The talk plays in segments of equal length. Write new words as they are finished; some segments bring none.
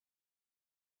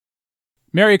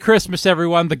Merry Christmas,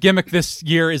 everyone. The gimmick this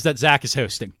year is that Zach is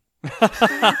hosting.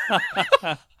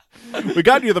 We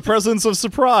got you the presents of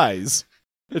surprise.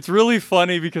 It's really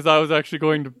funny because I was actually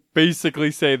going to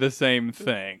basically say the same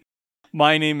thing.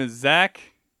 My name is Zach.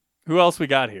 Who else we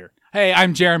got here? Hey,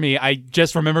 I'm Jeremy. I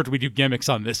just remembered we do gimmicks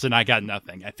on this, and I got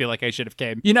nothing. I feel like I should have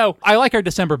came. You know, I like our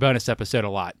December bonus episode a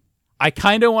lot. I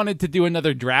kind of wanted to do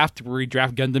another draft where we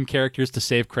draft Gundam characters to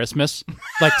save Christmas,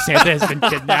 like Santa has been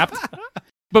kidnapped.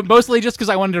 But mostly just because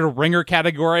I wanted a ringer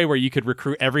category where you could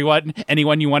recruit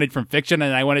anyone you wanted from fiction,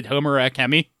 and I wanted Homura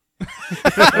Akemi.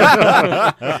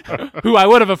 Who I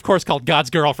would have, of course, called God's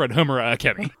girlfriend, Homura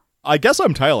Akemi. I guess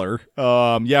I'm Tyler.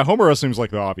 Yeah, Homura seems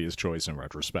like the obvious choice in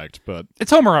retrospect, but...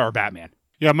 It's Homura or Batman.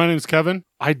 Yeah, my name's Kevin.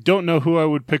 I don't know who I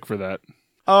would pick for that.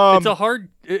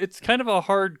 It's kind of a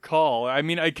hard call. I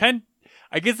mean,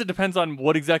 I guess it depends on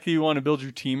what exactly you want to build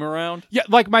your team around. Yeah,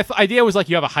 like my idea was like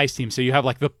you have a heist team, so you have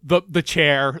like the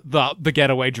chair, the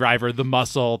getaway driver, the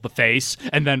muscle, the face,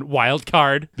 and then wild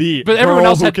card. But everyone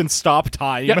else who can stop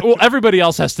time. Yeah, well, everybody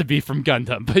else has to be from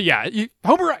Gundam. But yeah,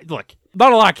 Homura. Look,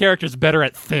 not a lot of characters better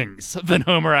at things than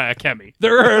Homura Akemi.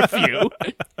 There are a few.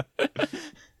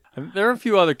 There are a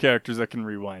few other characters that can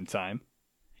rewind time.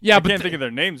 Yeah, I but can't think of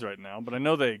their names right now, but I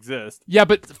know they exist. Yeah,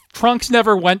 but Trunks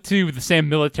never went to the same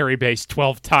military base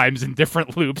 12 times in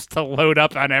different loops to load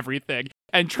up on everything.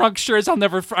 And Trunks sure as hell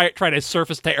never try to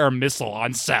surface-to-air missile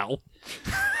on Cell.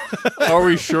 Are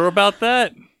we sure about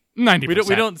that? 90%.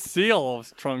 We don't see all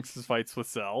of Trunks' fights with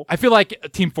Cell. I feel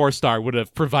like Team 4-Star would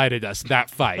have provided us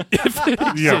that fight if it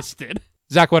existed.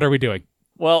 Zach, what are we doing?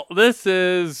 Well, this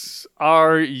is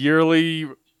our year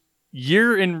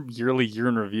in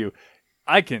review.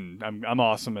 I'm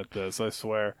awesome at this, I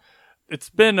swear. It's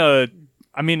been it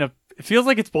feels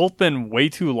like it's both been way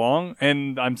too long,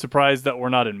 and I'm surprised that we're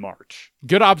not in March.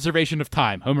 Good observation of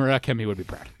time. Homura Akemi would be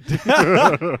proud.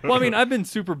 Well, I mean, I've been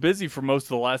super busy for most of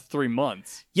the last 3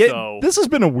 months. Yeah, so. This has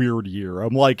been a weird year.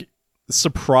 I'm like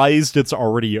surprised it's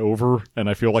already over, and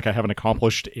I feel like I haven't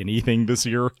accomplished anything this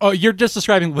year. Oh, you're just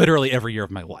describing literally every year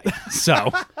of my life.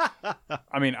 So,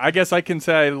 I mean, I guess I can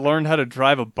say I learned how to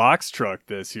drive a box truck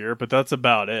this year, but that's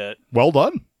about it. Well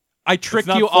done. I tricked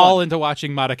you all into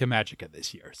watching Madoka Magica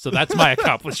this year, so that's my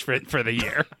accomplishment for the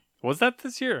year. Was that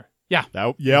this year? Yeah.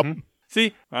 Yep. Mm-hmm.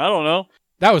 See, I don't know.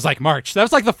 That was like March. That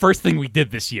was like the first thing we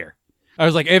did this year. I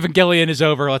was like, Evangelion is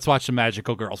over. Let's watch some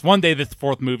Magical Girls. One day this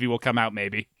fourth movie will come out,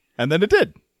 maybe. And then it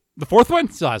did. The fourth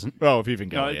one still hasn't. Oh, if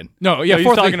Evangelion. No, yeah, he's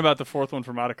talking about the fourth one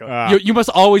for Madoka. You must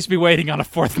always be waiting on a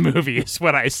fourth movie, is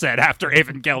what I said after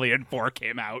Evangelion 4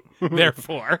 came out.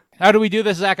 Therefore, how do we do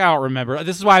this, Zach? I don't remember.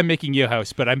 This is why I'm making you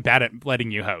host, but I'm bad at letting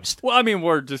you host. Well, I mean,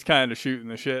 we're just kind of shooting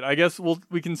the shit. I guess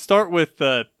we can start with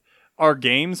our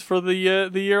games for the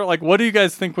year. Like, what do you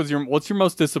guys think what's your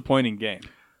most disappointing game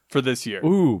for this year?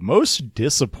 Ooh, most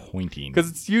disappointing. Because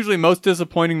it's usually most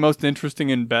disappointing, most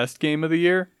interesting, and best game of the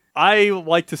year. I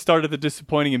like to start at the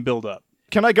disappointing and build up.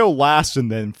 Can I go last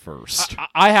and then first?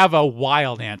 I have a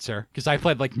wild answer, because I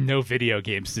played like no video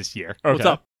games this year. Okay. What's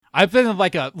up? I've been in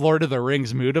like a Lord of the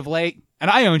Rings mood of late,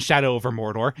 and I own Shadow over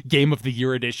Mordor, Game of the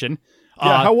Year edition.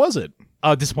 Yeah, how was it?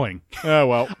 Disappointing. Oh,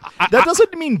 well. That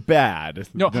doesn't mean bad,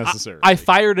 necessarily. I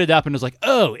fired it up and was like,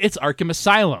 oh, it's Arkham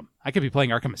Asylum. I could be playing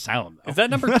Arkham Asylum, though. Is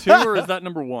that number 2 or is that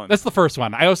number 1? That's the first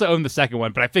one. I also own the second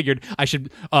one, but I figured I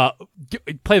should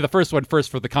play the first one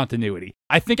first for the continuity.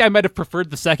 I think I might have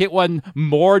preferred the second one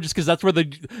more just because that's where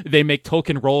they make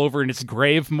Tolkien roll over in his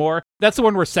grave more. That's the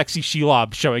one where sexy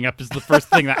Shelob showing up is the first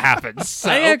thing that happens.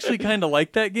 So. I actually kind of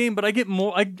like that game, but I get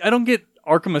more. I don't get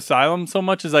Arkham Asylum so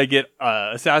much as I get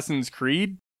Assassin's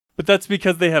Creed. But that's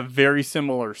because they have very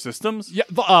similar systems. Yeah,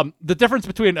 the difference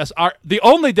between us the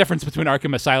only difference between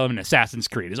Arkham Asylum and Assassin's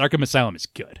Creed is Arkham Asylum is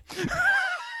good.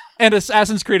 And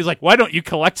Assassin's Creed is like, why don't you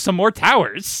collect some more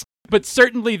towers? But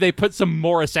certainly they put some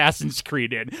more Assassin's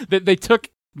Creed in. They took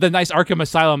the nice Arkham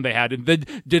Asylum they had and then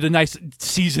did a nice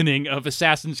seasoning of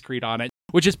Assassin's Creed on it,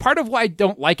 which is part of why I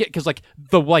don't like it, because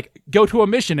go to a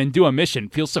mission and do a mission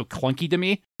feels so clunky to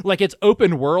me. Like, it's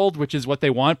open world, which is what they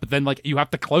want, but then you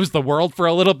have to close the world for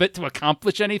a little bit to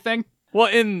accomplish anything. Well,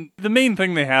 and the main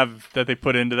thing that they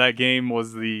put into that game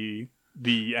was the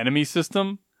enemy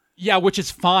system. Yeah, which is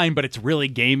fine, but it's really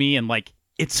gamey and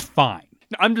it's fine.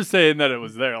 I'm just saying that it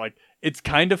was there. It's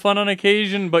kind of fun on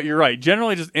occasion, but you're right.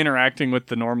 Generally, just interacting with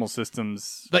the normal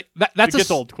systems, that gets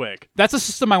old quick. That's a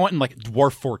system I want in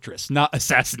Dwarf Fortress, not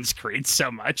Assassin's Creed so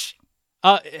much.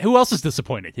 Who else is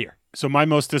disappointed here? So my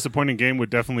most disappointing game would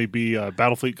definitely be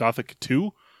Battlefleet Gothic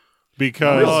 2,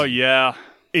 because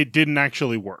it didn't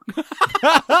actually work.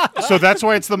 So that's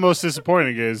why it's the most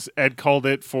disappointing. Is Ed called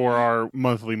it for our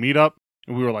monthly meetup,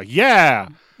 and we were like, "Yeah,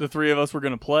 the three of us were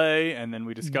going to play, and then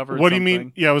we discovered What do something. you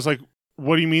mean? Yeah, I was like,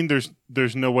 what do you mean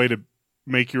there's no way to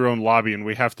make your own lobby and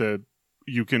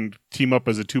you can team up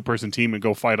as a 2-person team and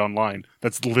go fight online?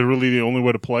 That's literally the only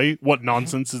way to play? What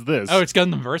nonsense is this? Oh, it's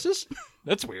Gundam Versus?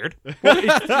 That's weird. Well,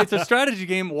 it's a strategy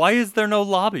game. Why is there no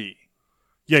lobby?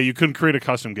 Yeah, you couldn't create a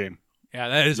custom game. Yeah,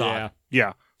 that is odd.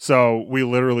 Yeah, so we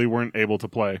literally weren't able to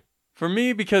play. For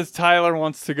me, because Tyler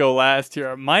wants to go last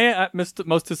here, my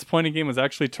most disappointing game was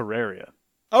actually Terraria.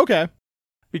 Okay.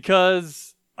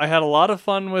 Because I had a lot of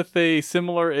fun with a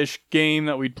similar-ish game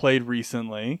that we'd played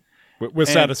recently. With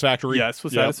Satisfactory. Yes,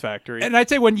 with Satisfactory. And I'd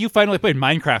say when you finally played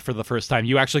Minecraft for the first time,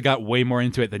 you actually got way more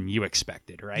into it than you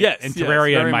expected, right? Yes, and yes,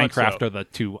 Terraria very and much Minecraft so. are the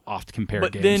two oft-compared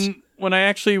But games. then, when I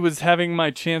actually was having my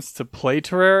chance to play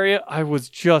Terraria, I was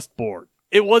just bored.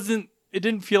 It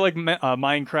didn't feel like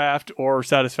Minecraft or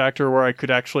Satisfactory where I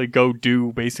could actually go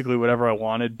do basically whatever I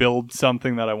wanted, build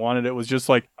something that I wanted. It was just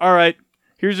like, all right,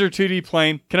 here's your 2D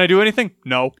plane. Can I do anything?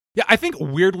 No. Yeah, I think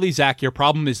weirdly, Zach, your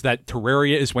problem is that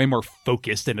Terraria is way more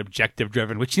focused and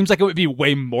objective-driven, which seems like it would be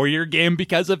way more your game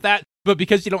because of that. But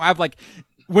because you don't have, like...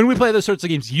 When we play those sorts of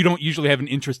games, you don't usually have an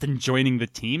interest in joining the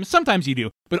team. Sometimes you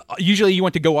do, but usually you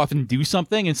want to go off and do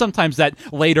something, and sometimes that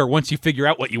later, once you figure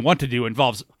out what you want to do,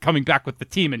 involves coming back with the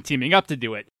team and teaming up to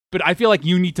do it. But I feel like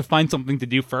you need to find something to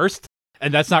do first,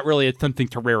 and that's not really something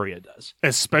Terraria does.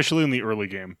 Especially in the early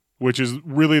game, which is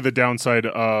really the downside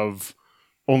of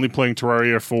only playing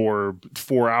Terraria for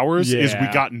 4 hours, is we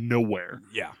got nowhere.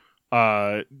 Yeah.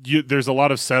 There's a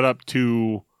lot of setup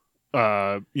to,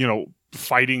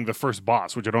 fighting the first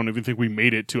boss, which I don't even think we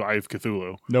made it to Eye of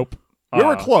Cthulhu. Nope. We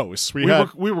were close. We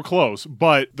were close,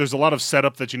 but there's a lot of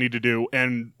setup that you need to do,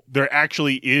 and there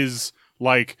actually is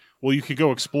like, well, you could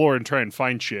go explore and try and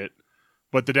find shit,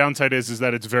 but the downside is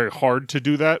that it's very hard to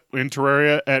do that in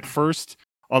Terraria at first,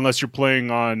 unless you're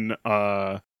playing on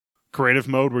creative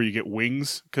mode where you get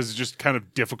wings, because it's just kind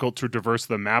of difficult to traverse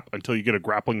the map until you get a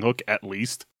grappling hook at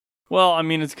least. Well, I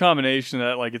mean, it's a combination of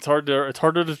that, like, it's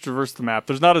harder to traverse the map.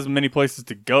 There's not as many places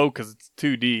to go because it's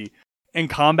 2D. And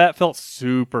combat felt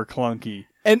super clunky.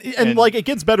 And like, it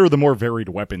gets better the more varied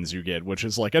weapons you get, which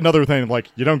is, like, another thing, like,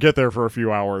 you don't get there for a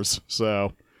few hours,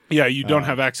 so... Yeah, you don't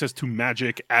have access to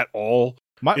magic at all.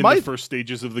 In the first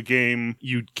stages of the game,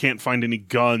 you can't find any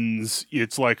guns.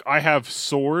 It's like, I have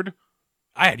sword.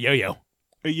 I had yo-yo.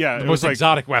 Yeah. The most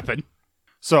exotic weapon.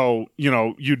 So,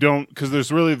 you don't, because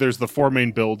there's the 4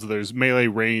 main builds. There's melee,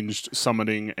 ranged,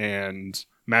 summoning, and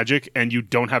magic, and you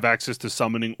don't have access to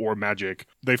summoning or magic.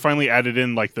 They finally added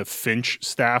in, like, the Finch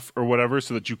staff or whatever,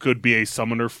 so that you could be a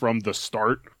summoner from the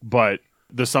start, but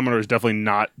the summoner is definitely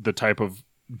not the type of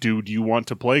dude you want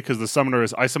to play, because the summoner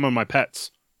is, I summon my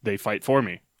pets. They fight for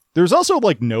me. There's also,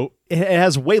 like, it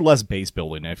has way less base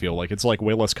building, I feel like. It's, like,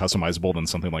 way less customizable than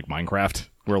something like Minecraft,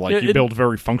 where, like, you build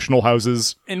very functional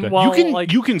houses. And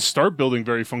you can start building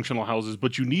very functional houses,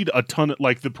 but you need a ton of,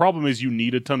 like, the problem is you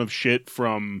need a ton of shit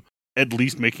from at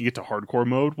least making it to hardcore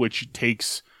mode, which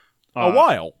takes... a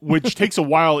while. Which takes a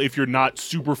while if you're not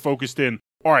super focused in,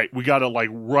 all right, we gotta, like,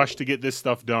 rush to get this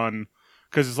stuff done,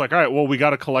 because it's like, all right, well, we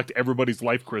gotta collect everybody's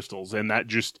life crystals, and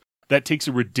that takes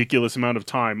a ridiculous amount of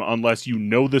time unless you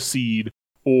know the seed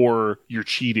or you're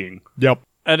cheating. Yep.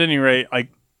 At any rate,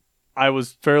 I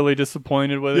was fairly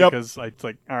disappointed with it because it's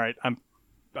like, all right,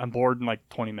 I'm bored in like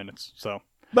 20 minutes. So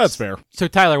that's fair. So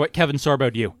Tyler, what Kevin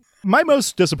Sorbo'd you? My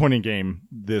most disappointing game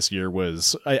this year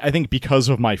was, I think because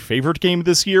of my favorite game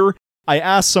this year, I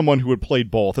asked someone who had played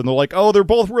both, and they're like, oh, they're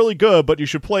both really good, but you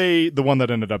should play the one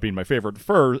that ended up being my favorite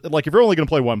first. Like, if you're only going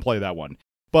to play one, play that one.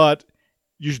 But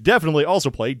you should definitely also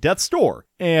play Death's Door.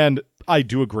 And I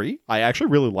do agree. I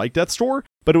actually really like Death's Door,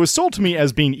 but it was sold to me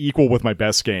as being equal with my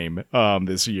best game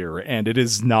this year, and it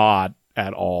is not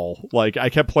at all. Like,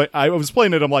 I was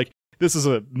playing it, I'm like, this is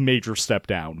a major step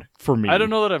down for me. I don't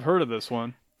know that I've heard of this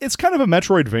one. It's kind of a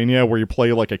Metroidvania where you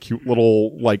play like a cute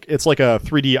little, like, it's like a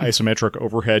 3D isometric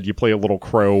overhead. You play a little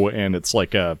crow, and it's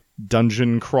like a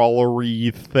dungeon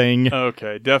crawlery thing.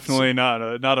 Okay, definitely not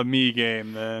a me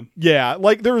game then. Yeah,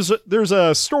 like there's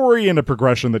a story and a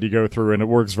progression that you go through, and it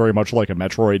works very much like a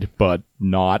Metroid, but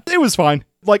not. It was fine.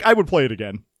 Like, I would play it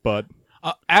again, but...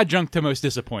 Adjunct to most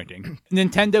disappointing.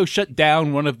 Nintendo shut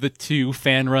down one of the 2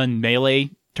 fan-run Melee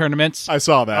tournaments. I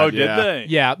saw that. Oh, yeah. did they?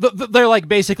 Yeah, they're like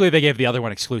basically they gave the other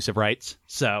one exclusive rights.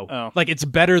 So like it's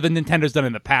better than Nintendo's done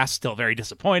in the past. Still very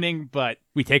disappointing, but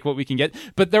we take what we can get.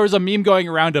 But there was a meme going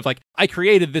around of like, I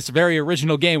created this very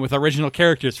original game with original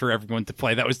characters for everyone to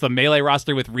play. That was the Melee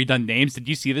roster with redone names. Did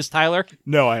you see this, Tyler?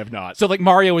 No, I have not. So like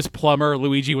Mario was Plumber,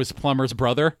 Luigi was Plumber's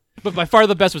brother. But by far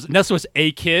the best was Ness was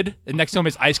a kid, and next to him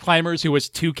is Ice Climbers, who was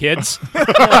two kids.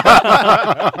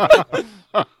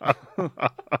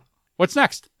 What's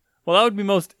next? Well, that would be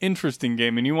most interesting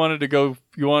game, and you wanted to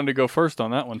go first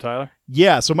on that one, Tyler.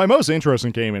 Yeah, so my most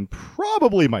interesting game and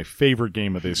probably my favorite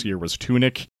game of this year was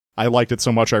Tunic. I liked it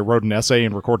so much I wrote an essay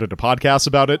and recorded a podcast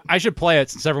about it. I should play it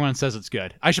since everyone says it's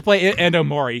good. I should play it and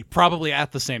Omori probably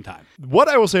at the same time. What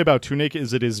I will say about Tunic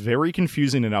is it is very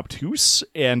confusing and obtuse,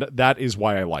 and that is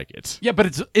why I like it. Yeah, but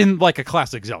it's in like a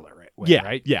classic Zelda, right? Yeah,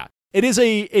 right? yeah.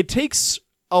 It takes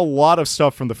a lot of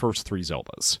stuff from the first three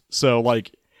Zeldas. So,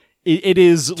 like, it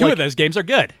is Two like, of those games are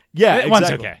good. yeah, One's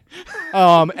exactly.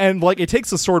 okay. And like it takes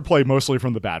the swordplay mostly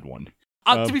from the bad one.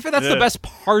 To be fair, that's yeah. the best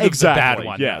part of the bad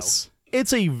one. Yes.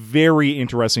 It's a very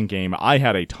interesting game. I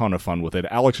had a ton of fun with it.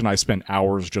 Alex and I spent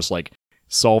hours just like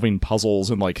solving puzzles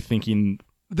and like thinking.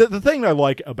 The thing I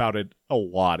like about it a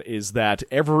lot is that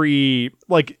every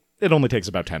like it only takes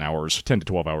about 10 to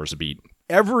 12 hours to beat.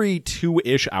 Every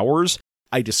 2-ish hours,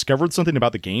 I discovered something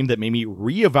about the game that made me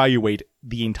reevaluate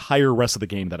the entire rest of the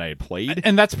game that I had played.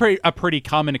 And that's a pretty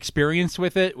common experience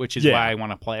with it, which is Yeah. why I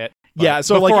want to play it. But Yeah,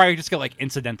 so, before like- I just get like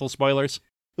incidental spoilers.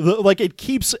 Like it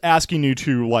keeps asking you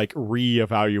to like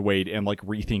reevaluate and like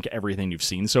rethink everything you've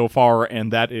seen so far,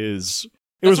 and that is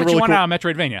it That's was a what really you want cool. out of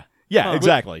Metroidvania. Yeah,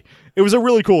 exactly. It was a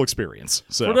really cool experience.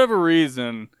 So For whatever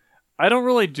reason, I don't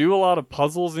really do a lot of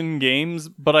puzzles in games,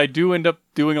 but I do end up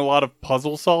doing a lot of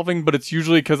puzzle solving, but it's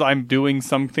usually because I'm doing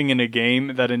something in a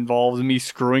game that involves me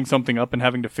screwing something up and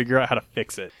having to figure out how to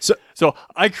fix it. So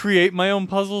I create my own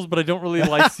puzzles, but I don't really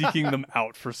like seeking them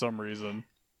out for some reason.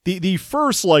 The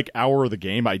first like hour of the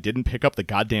game, I didn't pick up the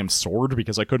goddamn sword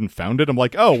because I couldn't find it. I'm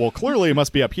like, oh well, clearly it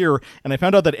must be up here. And I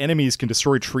found out that enemies can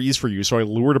destroy trees for you, so I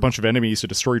lured a bunch of enemies to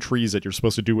destroy trees that you're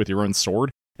supposed to do with your own sword,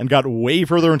 and got way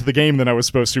further into the game than I was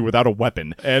supposed to without a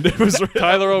weapon. And it was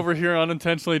Tyler over here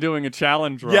unintentionally doing a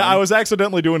challenge run. yeah, I was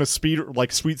accidentally doing a sweet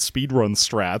speedrun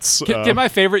strats. Can my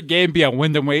favorite game be a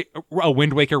Wind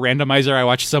Waker randomizer I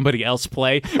watched somebody else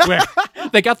play? Where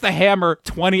they got the hammer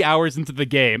 20 hours into the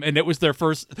game, and it was their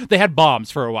first. They had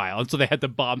bombs for a while, and so they had to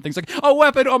bomb things like, oh,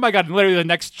 weapon, oh my god, and literally the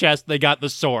next chest, they got the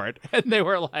sword. And they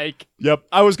were like... Yep,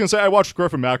 I was gonna say I watched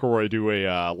Griffin McElroy do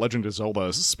a Legend of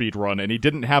Zelda speed run, and he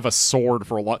didn't have a sword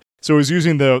for a lot, so he was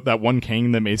using that one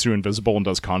cane that makes you invisible and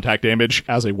does contact damage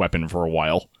as a weapon for a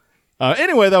while.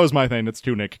 Anyway, that was my thing. It's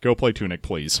Tunic. Go play Tunic,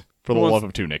 please, for the love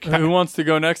of Tunic. Who wants to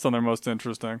go next on their most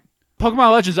interesting?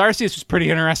 Pokemon Legends Arceus was pretty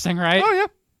interesting, right? Oh yeah.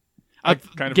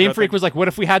 Kind of Game forgot Freak that. was like, what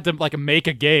if we had to like make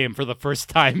a game for the first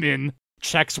time in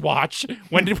Chex Watch?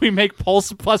 When did we make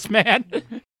Pulse Plus Man?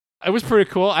 It was pretty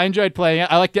cool. I enjoyed playing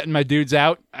it. I liked getting my dudes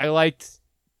out. I liked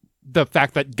the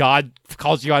fact that God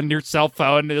calls you on your cell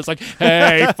phone and it's like,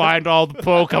 hey, find all the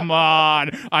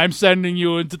Pokemon. I'm sending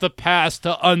you into the past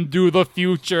to undo the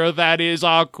future. That is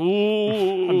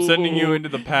cool. I'm sending you into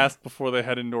the past before they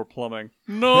had indoor plumbing.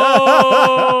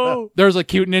 No! There's a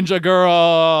cute ninja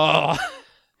girl.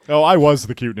 Oh, I was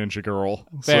the cute ninja girl.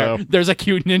 There. So There's a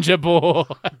cute ninja boy.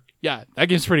 Yeah, that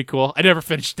game's pretty cool. I never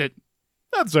finished it.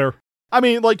 that's there. I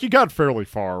mean, like you got fairly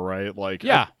far, right? Like,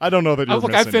 Yeah. I don't know that you're I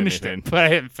missing finished anything. it, but I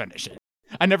didn't finish it.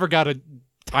 I never got a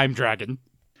time dragon.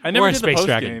 I Or never a did the Space post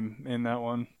Dragon. game in that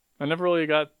one. I never really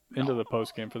got into the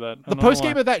post game for that. I The don't know post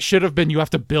game why. of that should have been you have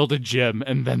to build a gym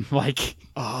and then like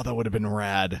Oh, that would have been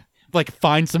rad.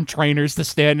 find some trainers to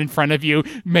stand in front of you,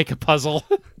 make a puzzle.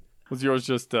 Was yours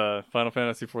just Final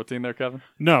Fantasy 14 there, Kevin?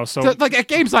 No, so So, like a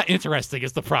game's not interesting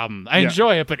is the problem. I Yeah.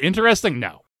 enjoy it, but interesting,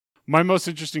 no. my most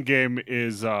interesting game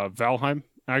is Valheim,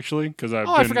 actually, because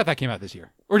I forgot that came out this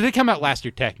year. Or did it come out last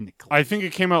year technically? I think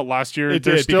it came out last year. It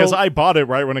There's did because still- I bought it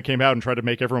right when it came out and tried to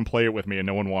make everyone play it with me, and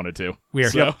no one wanted to.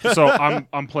 Weird. So, so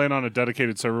I'm playing on a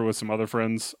dedicated server with some other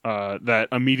friends that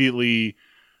immediately,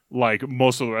 like,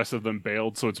 most of the rest of them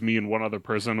bailed, so it's me and one other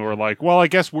person who are like, well, I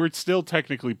guess we're still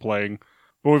technically playing,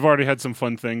 but we've already had some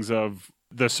fun things of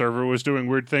the server was doing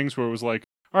weird things where it was like,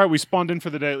 all right, we spawned in for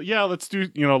the day. Yeah, let's do,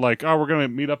 like, oh, we're going to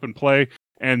meet up and play.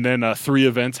 And then 3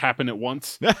 events happen at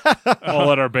once,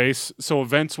 all at our base. So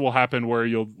events will happen where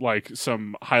you'll, like,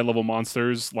 some high-level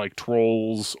monsters, like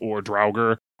trolls or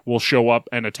Draugr, will show up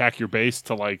and attack your base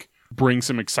to, like, bring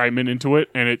some excitement into it.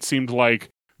 And it seemed like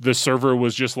the server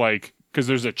was just like, because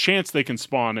there's a chance they can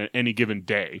spawn at any given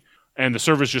day. and the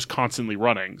server's just constantly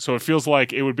running. So it feels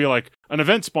like it would be like an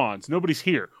event spawns, nobody's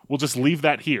here. We'll just leave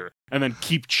that here and then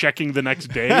keep checking the next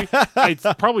day. It's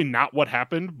probably not what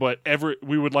happened, but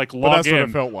we would like log that's in. what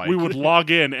it felt like. We would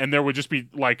log in and there would just be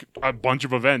like a bunch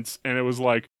of events, and it was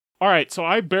like, all right, so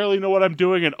I barely know what I'm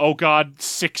doing, and oh god,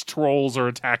 6 trolls are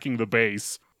attacking the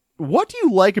base. What do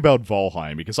you like about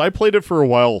Valheim? Because I played it for a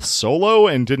while solo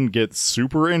and didn't get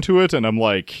super into it, and I'm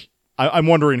like, I'm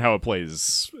wondering how it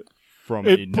plays from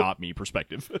a not me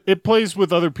perspective. It plays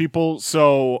with other people,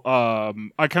 so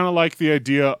I kind of like the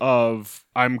idea of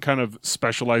I'm kind of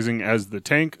specializing as the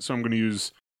tank, so I'm going to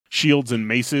use shields and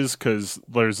maces because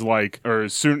there's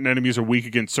certain enemies are weak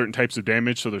against certain types of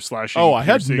damage, so they're slashing. Oh, I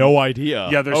had piercing. no idea.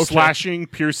 Yeah, they're Okay. slashing,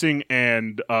 piercing,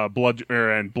 and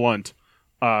and blunt.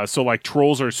 So like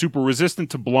trolls are super resistant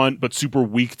to blunt, but super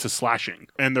weak to slashing,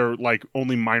 and they're like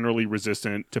only minorly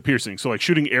resistant to piercing. So like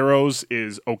shooting arrows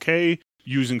is okay,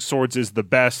 using swords is the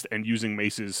best, and using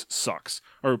maces sucks.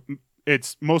 Or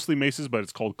it's mostly maces, but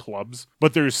it's called clubs.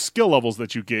 But there's skill levels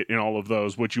that you get in all of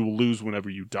those, which you will lose whenever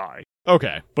you die.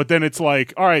 Okay. But then it's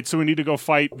like, all right, so we need to go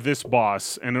fight this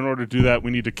boss, and in order to do that,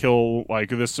 we need to kill like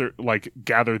this, like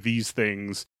gather these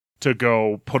things to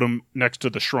go put them next to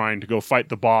the shrine to go fight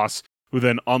the boss, who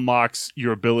then unlocks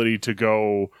your ability to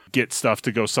go get stuff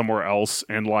to go somewhere else.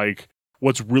 And like,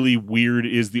 what's really weird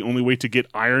is the only way to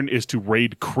get iron is to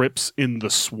raid crypts in the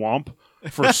swamp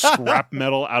for scrap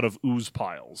metal out of ooze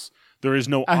piles. There is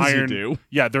no As you iron. do.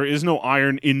 Yeah, there is no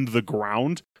iron in the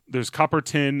ground. There's copper,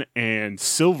 tin, and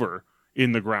silver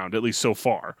in the ground, at least so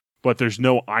far. But there's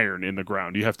no iron in the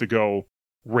ground. You have to go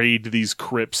raid these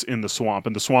crypts in the swamp.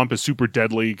 And the swamp is super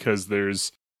deadly because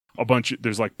there's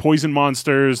like poison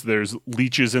monsters, there's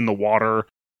leeches in the water,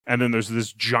 and then there's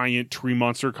this giant tree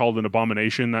monster called an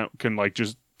abomination that can like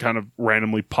just kind of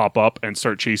randomly pop up and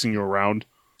start chasing you around.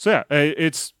 So yeah,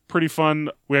 it's pretty fun.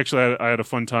 I had a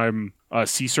fun time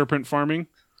sea serpent farming.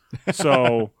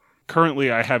 So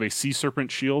currently I have a sea serpent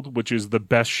shield, which is the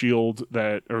best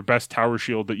best tower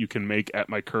shield that you can make at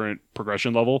my current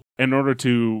progression level. In order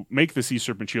to make the sea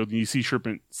serpent shield, you need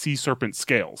sea serpent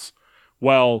scales.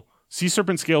 Well, sea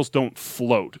serpent scales don't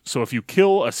float. So if you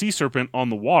kill a sea serpent on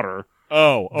the water,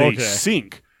 they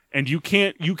sink. And you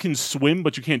can swim,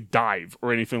 but you can't dive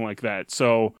or anything like that.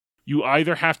 So you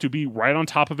either have to be right on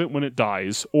top of it when it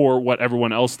dies, or what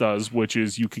everyone else does, which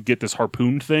is you can get this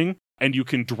harpoon thing, and you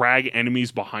can drag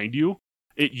enemies behind you.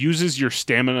 It uses your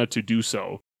stamina to do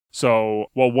so. So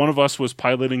while one of us was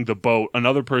piloting the boat,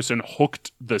 another person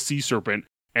hooked the sea serpent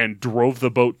and drove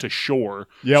the boat to shore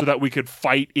so that we could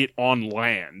fight it on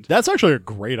land. That's actually a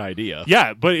great idea.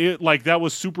 Yeah, but that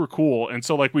was super cool. And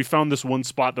so like we found this one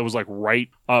spot that was like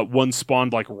one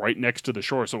spawned like right next to the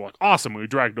shore. So we're like, awesome. We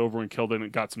dragged over and killed it and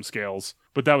got some scales.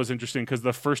 But that was interesting because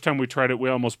the first time we tried it, we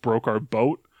almost broke our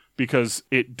boat because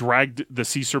it dragged the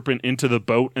sea serpent into the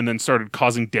boat and then started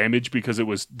causing damage because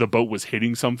the boat was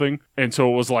hitting something. And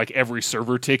so it was like every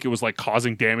server tick, it was like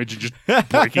causing damage and just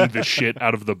breaking the shit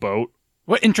out of the boat.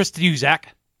 What interested you,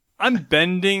 Zach? I'm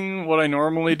bending what I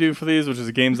normally do for these, which is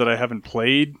games that I haven't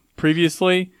played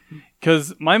previously.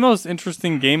 Because my most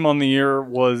interesting game on the year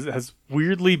has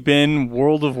weirdly been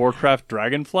World of Warcraft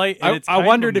Dragonflight. And I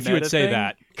wondered if you would say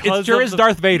that. It sure is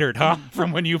Darth Vader, huh?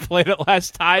 From when you played it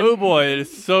last time. Oh boy, it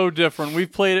is so different.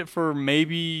 We've played it for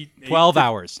maybe 12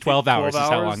 hours. 12 hours is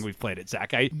how long we've played it,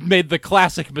 Zach. I made the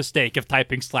classic mistake of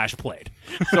typing /played.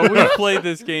 So we've played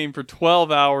this game for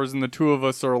 12 hours, and the two of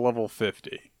us are level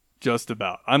 50. Just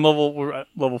about. We're at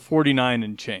level 49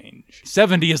 and change.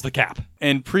 70 is the cap.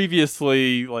 And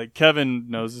previously, like Kevin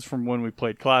knows this from when we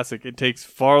played Classic, it takes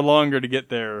far longer to get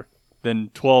there than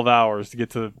 12 hours to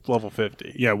get to level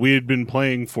 50. Yeah, we had been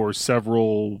playing for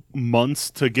several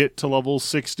months to get to level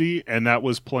 60, and that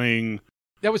was playing...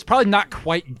 That was probably not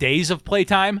quite days of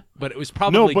playtime, but it was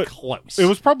probably close. It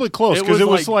was probably close, because it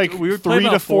was like we would 3 play to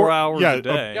about 4 hours a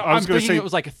day. I was thinking it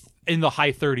was like in the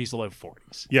high 30s, low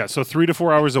 40s. Yeah, so 3 to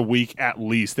 4 hours a week at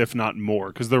least, if not more,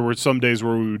 because there were some days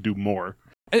where we would do more.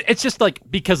 It's just like,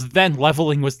 because then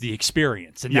leveling was the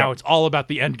experience, and now it's all about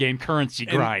the end game currency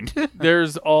grind.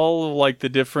 There's all of like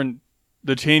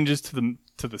the changes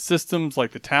to the systems,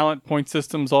 like the talent point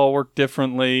systems all work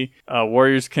differently.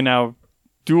 Warriors can now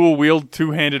dual wield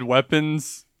two-handed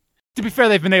weapons. To be fair,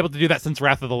 they've been able to do that since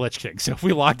Wrath of the Lich King, so if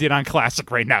we logged in on Classic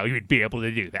right now, you'd be able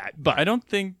to do that. But I don't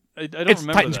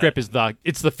remember Titan's that. Grip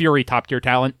it's the Fury top tier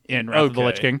talent in Wrath of the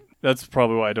Lich King. That's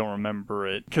probably why I don't remember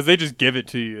it, because they just give it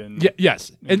to you in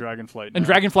yes. in Dragonflight. In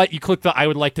Dragonflight, you click the I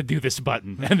would like to do this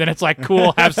button, and then it's like,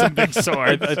 cool, have some big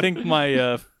swords. I think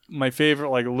my favorite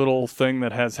like little thing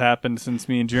that has happened since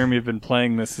me and Jeremy have been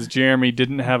playing this is Jeremy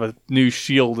didn't have a new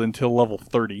shield until level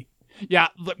 30. Yeah,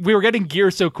 we were getting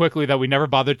gear so quickly that we never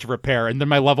bothered to repair, and then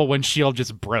my level 1 shield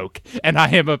just broke. And I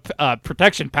am a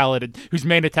protection paladin whose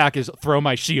main attack is throw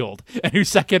my shield, and whose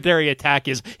secondary attack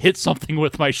is hit something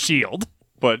with my shield.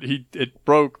 But it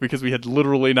broke because we had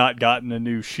literally not gotten a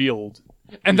new shield.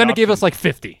 And then it gave us like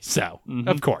 50, so,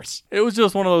 of course. It was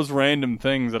just one of those random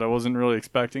things that I wasn't really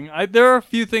expecting. There are a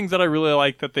few things that I really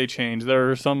like that they changed.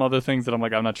 There are some other things that I'm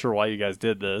like, I'm not sure why you guys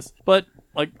did this. But,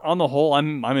 like, on the whole,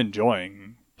 I'm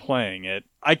enjoying playing it.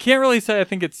 I can't really say I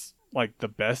think it's, like, the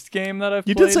best game that I've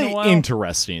played in a while. You did say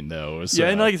interesting, though. So.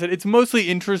 Yeah, and like I said, it's mostly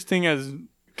interesting as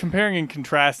comparing and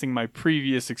contrasting my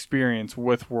previous experience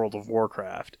with World of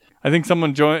Warcraft. I think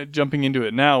someone jumping into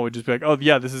it now would just be like, oh,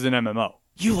 yeah, this is an MMO.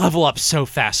 You level up so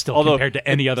fast still compared to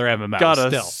any other MMO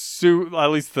still. At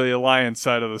least the Alliance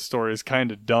side of the story is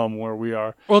kind of dumb where we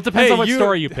are. Well, it depends on what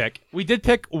story you pick. We did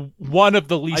pick one of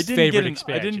the least favorite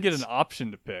expansions. I didn't get an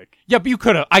option to pick. Yeah, but you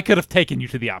could have. I could have taken you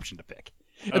to the option to pick.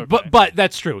 Okay. But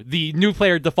that's true. The new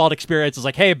player default experience is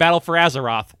like, hey, Battle for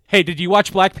Azeroth. Hey, did you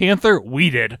watch Black Panther? We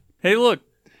did. Hey, look,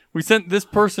 we sent this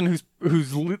person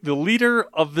who's the leader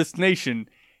of this nation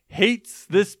hates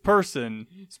this person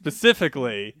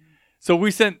specifically. So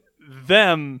we sent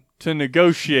them to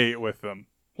negotiate with them.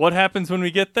 What happens when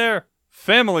we get there?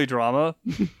 Family drama.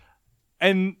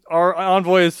 And our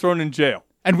envoy is thrown in jail.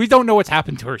 And we don't know what's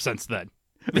happened to her since then.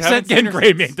 They sent Gen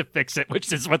Greymane to fix it,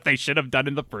 which is what they should have done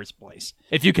in the first place.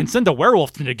 If you can send a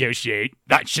werewolf to negotiate,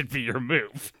 that should be your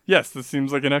move. Yes, this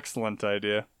seems like an excellent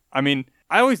idea. I mean,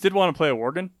 I always did want to play a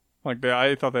Worgen.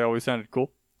 I thought they always sounded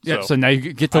cool. Yeah, so now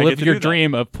you get to live your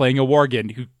dream of playing a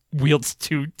Worgen who wields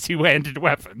two-handed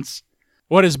weapons.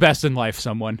 What is best in life,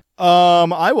 someone?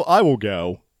 I will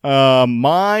go.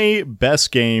 My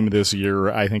best game this year,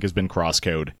 I think, has been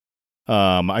Crosscode.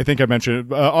 I think I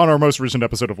mentioned on our most recent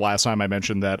episode of last time, I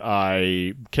mentioned that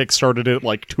I kickstarted it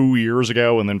like 2 years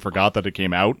ago and then forgot that it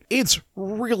came out. It's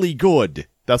really good.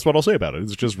 That's what I'll say about it.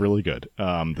 It's just really good.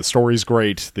 The story's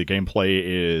great. The gameplay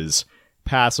is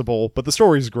passable, but the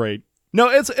story's great. No,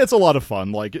 it's a lot of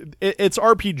fun. Like it's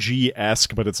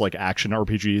RPG-esque, but it's like action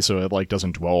RPG, so it like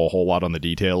doesn't dwell a whole lot on the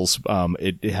details.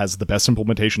 It has the best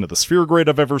implementation of the sphere grid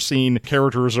I've ever seen.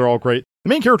 Characters are all great. The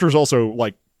main character is also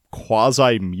like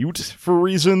quasi-mute for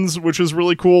reasons, which is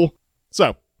really cool.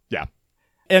 So, yeah.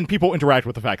 And people interact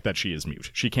with the fact that she is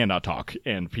mute. She cannot talk,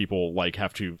 and people like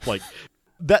have to like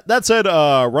that said,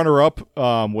 runner-up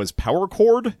was Power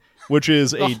Chord, which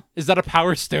is is that a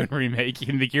Power Stone remake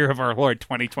in the year of our Lord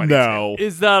 2022? No.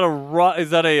 Is that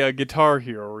a Guitar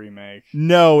Hero remake?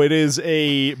 No, it is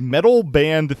a metal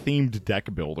band themed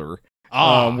deck builder.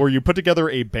 Where you put together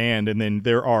a band and then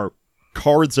there are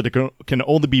cards that can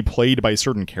only be played by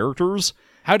certain characters.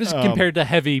 How does it compare to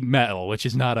Heavy Metal, which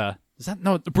is not a...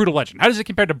 Brutal Legend. How does it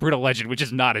compare to Brutal Legend, which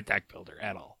is not a deck builder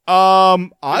at all?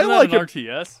 I like it.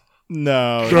 RTS?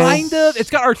 No. Kind of. It's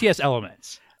got RTS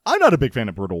elements. I'm not a big fan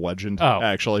of Brutal Legend,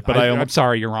 actually. But I'm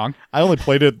sorry, you're wrong. I only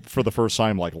played it for the first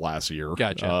time like last year.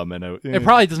 Gotcha. And it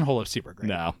probably doesn't hold up super great.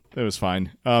 No, it was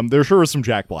fine. There sure is some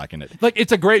Jack Black in it. Like,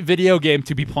 it's a great video game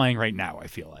to be playing right now, I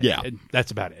feel like. Yeah. And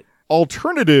that's about it.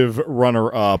 Alternative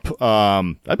runner-up,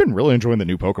 I've been really enjoying the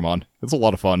new Pokemon. It's a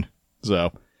lot of fun.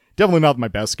 So, definitely not my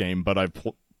best game, but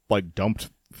I've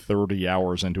dumped 30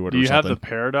 hours into it. Do you have the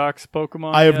Paradox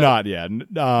Pokemon? I have not yet.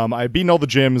 I've beaten all the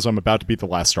gyms. I'm about to beat the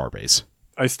last Starbase.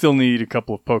 I still need a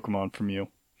couple of Pokemon from you.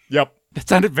 Yep. That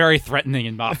sounded very threatening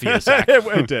in Mafia.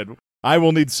 It did. I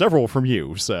will need several from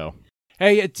you, so...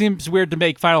 Hey, it seems weird to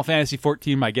make Final Fantasy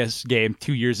XIV my guest game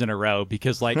 2 years in a row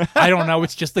because, like, I don't know,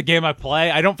 it's just the game I play.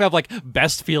 I don't have, like,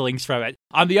 best feelings from it.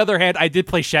 On the other hand, I did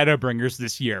play Shadowbringers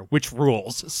this year, which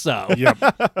rules, so. Yep.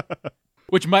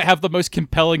 Which might have the most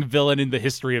compelling villain in the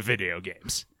history of video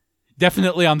games.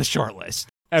 Definitely on the short list.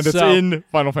 And it's in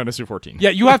Final Fantasy XIV.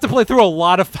 Yeah, you have to play through a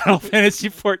lot of Final Fantasy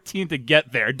XIV to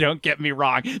get there. Don't get me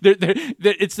wrong.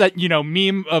 It's that,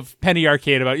 meme of Penny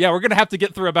Arcade about, we're going to have to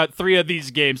get through about 3 of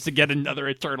these games to get another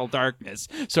Eternal Darkness,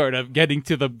 sort of getting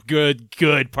to the good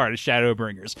part of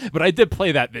Shadowbringers. But I did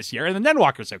play that this year, and the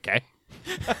Endwalker's okay.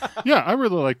 Yeah, I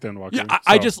really liked Endwalker. Yeah,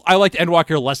 I liked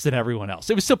Endwalker less than everyone else.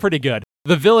 It was still pretty good.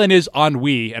 The villain is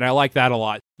ennui, and I like that a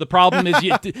lot. The problem is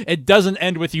it doesn't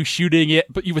end with you shooting it,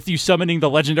 but with you summoning the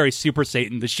legendary Super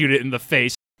Satan to shoot it in the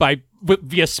face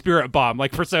via Spirit Bomb,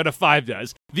 like Persona 5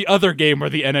 does. The other game where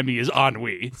the enemy is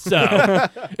ennui. So,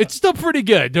 it's still pretty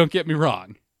good, don't get me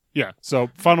wrong. Yeah,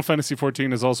 so Final Fantasy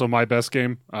XIV is also my best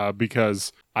game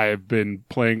because I have been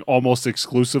playing almost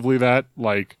exclusively that.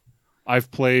 Like, I've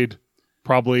played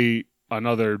probably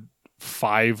another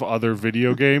 5 other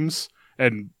video games,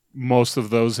 and most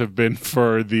of those have been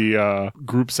for the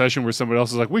group session where somebody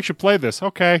else is like, we should play this.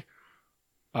 Okay.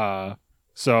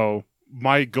 So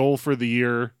my goal for the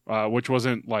year, which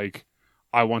wasn't like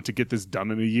I want to get this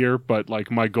done in a year, but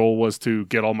like my goal was to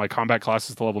get all my combat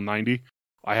classes to level 90.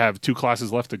 I have 2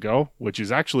 classes left to go, which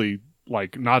is actually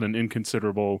like not an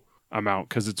inconsiderable amount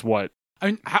because it's what? I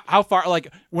mean, how far?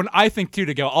 Like when I think 2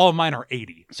 to go, all of mine are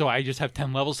 80, so I just have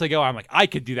 10 levels to go. I'm like, I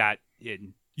could do that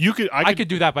in. I could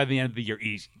do that by the end of the year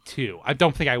easy too. I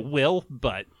don't think I will,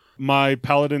 but my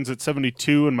paladin's at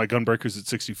 72 and my gunbreaker's at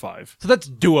 65. so that's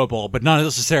doable, but not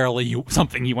necessarily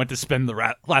something you want to spend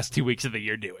the last 2 weeks of the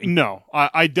year doing. No,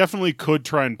 I definitely could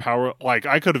try and power. Like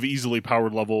I could have easily power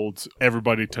leveled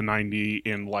everybody to 90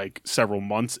 in like several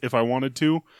months if I wanted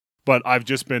to. But I've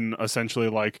just been essentially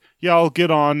like, yeah, I'll get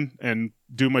on and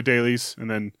do my dailies and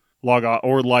then log out.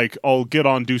 Or like, I'll get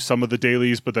on, do some of the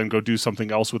dailies, but then go do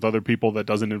something else with other people that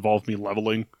doesn't involve me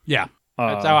leveling. Yeah,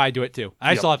 that's how I do it too.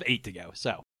 I yep. still have 8 to go.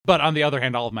 So, but on the other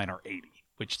hand, all of mine are 80,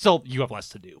 which still you have less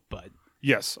to do. But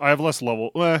yes, I have less level.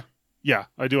 Yeah,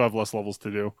 I do have less levels to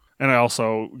do. And I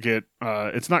also get,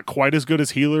 it's not quite as good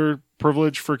as healer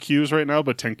privilege for queues right now,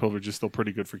 but tank privilege is still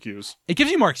pretty good for queues. it gives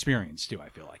you more experience too, I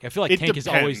feel like. It tank is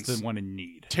always depends. the one in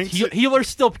need. Tanks- Healers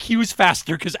still queues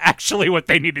faster because actually what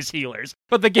they need is healers.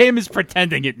 But the game is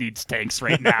pretending it needs tanks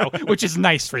right now, which is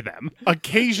nice for them.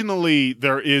 Occasionally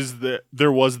there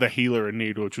was the healer in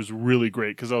need, which was really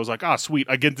great because I was like, sweet,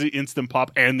 I get the instant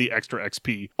pop and the extra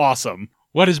XP. Awesome.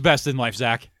 What is best in life,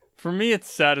 Zach? For me,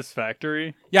 it's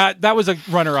Satisfactory. Yeah, that was a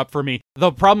runner-up for me.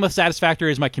 The problem with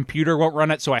Satisfactory is my computer won't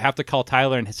run it, so I have to call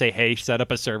Tyler and say, hey, set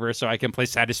up a server so I can play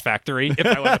Satisfactory if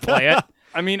I want to play it.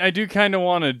 I mean, I do kind of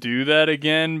want to do that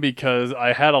again because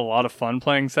I had a lot of fun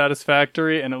playing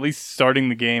Satisfactory, and at least starting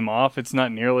the game off, it's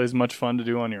not nearly as much fun to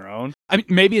do on your own. I mean,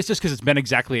 maybe it's just because it's been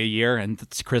exactly a year and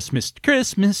it's Christmas.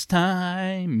 Christmas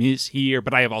time is here,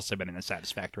 but I have also been in a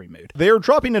Satisfactory mood. They are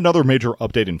dropping another major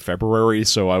update in February,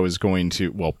 so I was going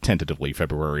to, well, tentatively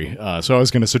February, so I was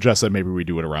going to suggest that maybe we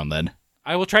do it around then.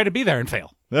 I will try to be there and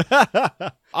fail.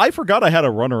 I forgot I had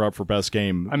a runner-up for best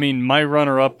game. I mean, my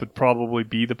runner-up would probably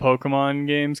be the Pokemon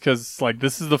games because, like,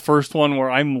 this is the first one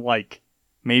where I'm, like,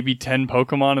 maybe 10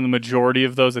 Pokemon, and the majority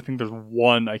of those, I think there's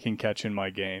one I can catch in my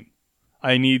game.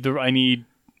 I need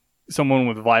someone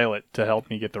with Violet to help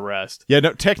me get the rest. Yeah,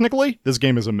 no, technically, this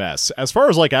game is a mess. As far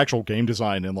as, like, actual game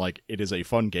design and, like, it is a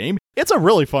fun game, it's a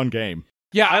really fun game.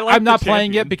 Yeah, I like I'm not the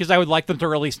playing champion. it because I would like them to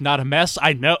release Not a Mess.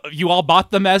 I know you all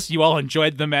bought the mess, you all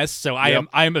enjoyed the mess, so I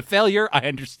am a failure. I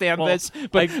understand Well, this,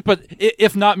 but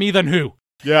if not me, then who?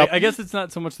 Yeah, I guess it's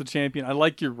not so much the champion. I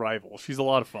like your rival. She's a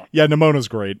lot of fun. yeah, Nemona's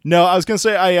great. No, I was going to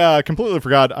say, I completely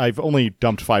forgot. I've only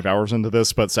dumped 5 hours into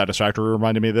this, but Satisfactory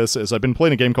reminded me of this, is I've been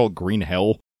playing a game called Green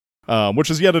Hell,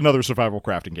 which is yet another survival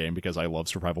crafting game, because I love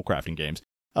survival crafting games.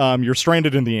 You're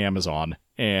stranded in the Amazon,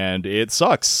 and it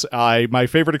sucks. My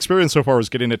favorite experience so far is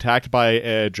getting attacked by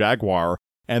a jaguar,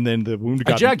 and then the wound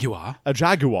got... Jaguar? A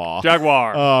jaguar.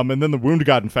 Jaguar. And then the wound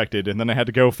got infected, and then I had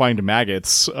to go find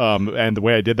maggots. And the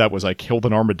way I did that was I killed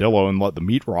an armadillo and let the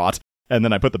meat rot, and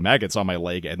then I put the maggots on my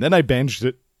leg, and then I bandaged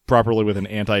it properly with an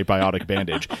antibiotic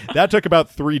bandage. That took about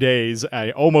 3 days.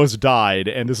 I almost died,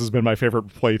 and this has been my favorite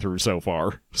playthrough so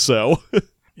far. So...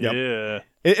 Yep. Yeah.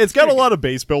 It's got a lot of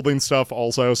base building stuff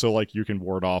also, so like you can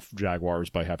ward off jaguars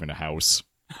by having a house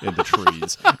in the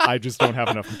trees. I just don't have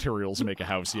enough materials to make a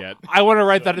house yet. I want to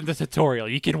write that in the tutorial.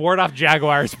 You can ward off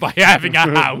jaguars by having a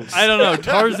house. I don't know.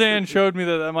 Tarzan showed me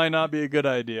that might not be a good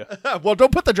idea. Well,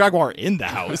 don't put the jaguar in the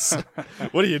house.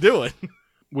 What are you doing?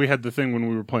 We had the thing when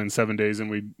we were playing 7 Days and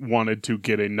we wanted to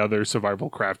get another survival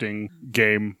crafting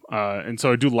game. And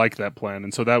so I do like that plan.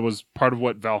 And so that was part of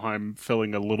what Valheim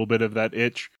filling a little bit of that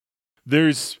itch.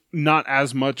 There's not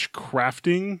as much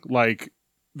crafting. Like,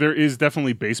 there is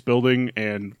definitely base building,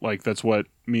 and like that's what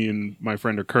me and my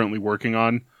friend are currently working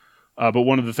on. But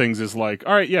one of the things is like,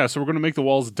 all right, yeah, so we're going to make the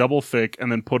walls double thick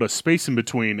and then put a space in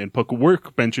between and put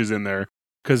workbenches in there.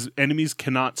 Because enemies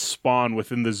cannot spawn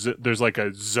within there's like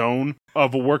a zone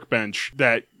of a workbench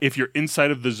that if you're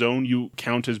inside of the zone, you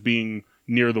count as being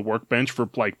near the workbench for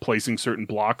like placing certain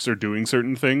blocks or doing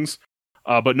certain things.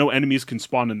 But no enemies can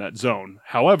spawn in that zone.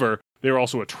 However, they're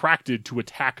also attracted to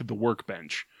attack the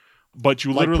workbench. But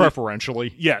you Like literally...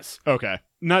 preferentially? Yes. Okay.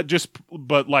 Not just...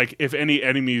 But like if any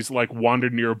enemies like wander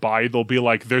nearby, they'll be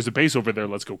like, there's a base over there,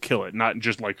 let's go kill it. Not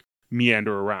just like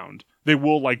meander around. They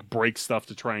will like break stuff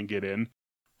to try and get in.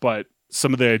 But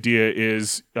some of the idea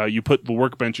is you put the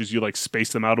workbenches, you like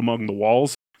space them out among the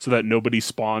walls so that nobody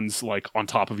spawns like on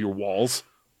top of your walls.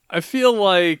 I feel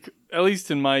like, at least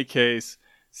in my case,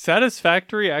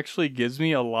 Satisfactory actually gives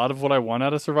me a lot of what I want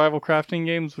out of survival crafting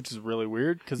games, which is really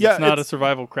weird because it's not a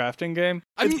survival crafting game.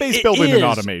 It's base building and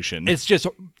automation. It's just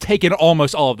taken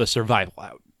almost all of the survival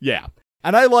out. Yeah.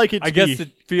 And I like it to I guess be...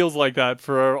 it feels like that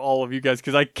for all of you guys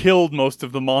because I killed most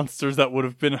of the monsters that would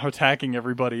have been attacking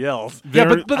everybody else. Yeah,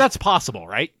 but that's possible,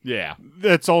 right? Yeah.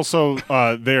 That's also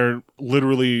they're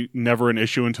literally never an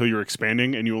issue until you're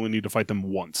expanding, and you only need to fight them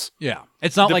once. Yeah.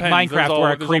 It's not like Depends. Minecraft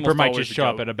where a There's creeper almost might always just a show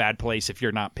up goat. at a bad place if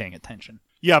you're not paying attention.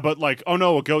 Yeah, but like, oh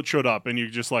no, a goat showed up, and you're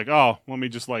just like, oh, let me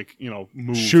just like,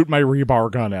 move. Shoot my rebar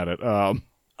gun at it.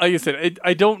 Like I said,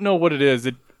 I don't know what it is.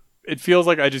 It feels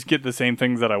like I just get the same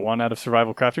things that I want out of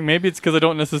survival crafting. Maybe it's because I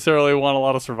don't necessarily want a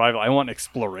lot of survival. I want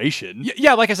exploration.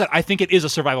 Yeah, like I said, I think it is a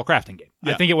survival crafting game.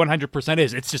 I think it 100%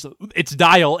 is. It's just its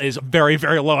dial is very,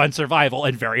 very low on survival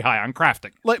and very high on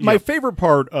crafting. Like, my favorite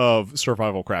part of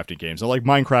survival crafting games, and like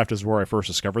Minecraft is where I first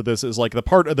discovered this, is like the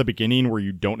part at the beginning where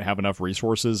you don't have enough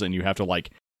resources and you have to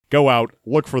like go out,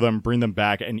 look for them, bring them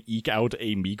back, and eke out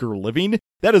a meager living.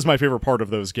 That is my favorite part of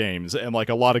those games. And like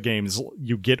a lot of games,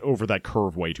 you get over that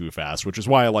curve way too fast, which is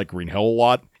why I like Green Hill a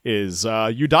lot, is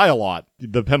you die a lot.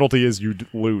 The penalty is you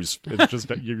lose. It's just,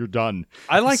 you're done.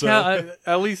 I like So- how,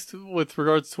 at least with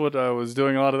regards to what I was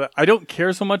doing a lot of that, I don't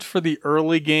care so much for the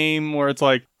early game where it's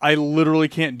like, I literally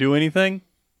can't do anything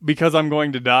because I'm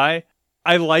going to die.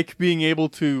 I like being able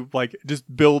to like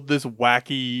just build this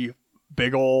wacky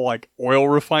big ol' like oil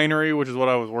refinery, which is what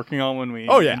I was working on when we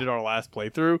ended our last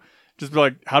playthrough. Just be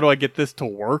like, how do I get this to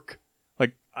work?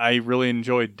 Like, I really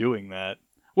enjoyed doing that.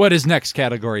 What is next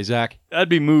category, Zach? That'd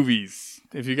be movies.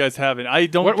 If you guys haven't, I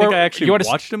don't What- think what- I actually you wanna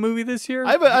watched a movie this year.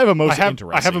 I have a most I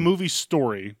interesting. have a movie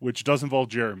story which does involve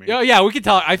Jeremy. Oh, yeah, we can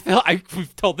tell.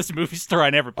 We've told this movie story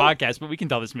on every podcast, but we can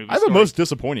tell this movie I have story. a most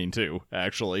disappointing too,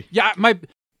 actually. Yeah,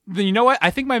 you know what? I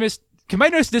think can my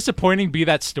most disappointing be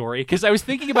that story? Because I was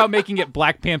thinking about making it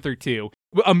Black Panther 2,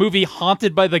 a movie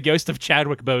haunted by the ghost of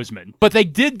Chadwick Boseman. But they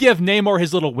did give Namor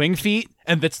his little wing feet,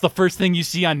 and that's the first thing you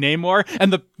see on Namor.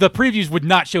 And the previews would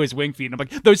not show his wing feet. And I'm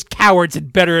like, those cowards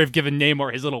had better have given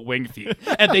Namor his little wing feet.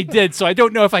 And they did, so I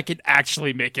don't know if I could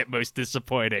actually make it most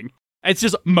disappointing. It's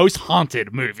just most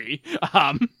haunted movie.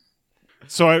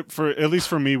 So at least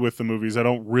for me with the movies, I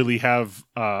don't really have.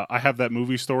 I have that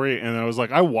movie story, and I was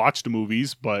like, I watched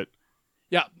movies, but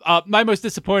Yeah, my most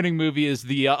disappointing movie is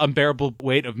The Unbearable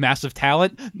Weight of Massive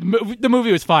Talent. The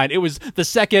movie was fine. It was the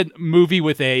second movie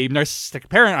with a narcissistic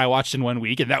parent I watched in 1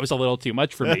 week, and that was a little too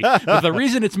much for me. But the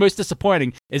reason it's most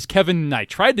disappointing is Kevin and I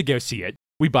tried to go see it.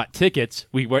 We bought tickets.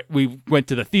 We went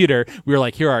to the theater. We were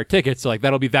like, here are our tickets. So like,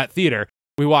 that'll be that theater.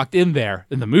 We walked in there,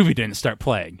 and the movie didn't start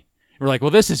playing. We're like,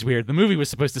 well, this is weird. The movie was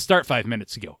supposed to start 5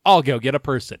 minutes ago. I'll go get a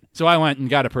person. So I went and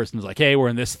got a person. Was like, hey, we're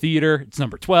in this theater. It's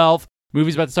number 12.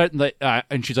 Movie's about to start,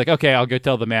 and she's like, okay, I'll go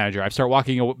tell the manager. I start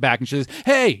walking back, and she says,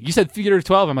 hey, you said theater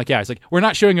 12? I'm like, yeah. It's like, we're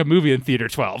not showing a movie in theater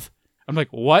 12. I'm like,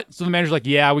 what? So the manager's like,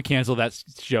 yeah, we canceled that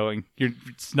showing.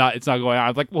 It's not going on.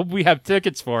 I'm like, well, we have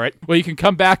tickets for it. Well, you can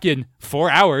come back in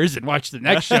 4 hours and watch the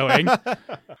next showing.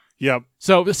 yeah,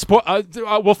 So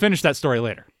we'll finish that story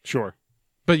later. sure.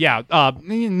 But yeah, the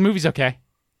movie's okay.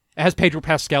 It has Pedro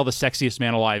Pascal, the sexiest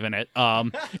man alive, in it.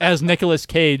 It has Nicolas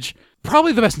Cage,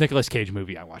 probably the best Nicolas Cage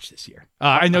movie I watched this year.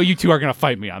 I know you two are going to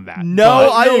fight me on that. No,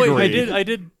 I agree.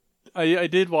 I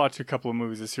did watch a couple of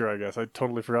movies this year. I guess I'd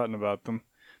totally forgotten about them.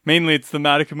 Mainly, it's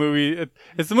thematic movie.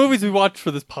 It's the movies we watched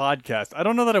for this podcast. I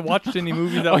don't know that I watched any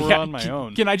movies that were on my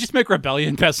own. Can I just make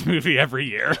Rebellion best movie every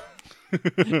year?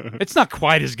 It's not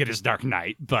quite as good as Dark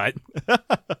Knight, but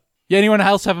yeah. Anyone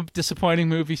else have a disappointing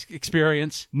movie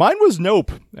experience? Mine was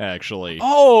Nope, actually.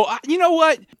 Oh, you know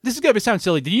what? This is going to sound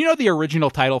silly. Did you know the original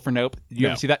title for Nope? Did you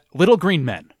No. ever see that? Little Green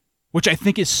Men, which I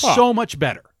think is so much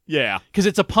better. Yeah. Because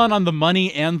it's a pun on the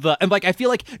money and like I feel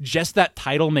like just that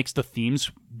title makes the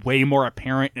themes way more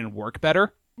apparent and work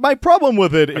better. My problem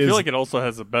with it I is feel like it also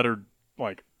has a better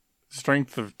like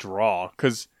strength of draw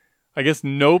because I guess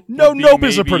Nope. would be Nope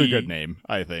is a pretty maybe, good name,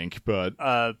 I think, but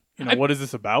what is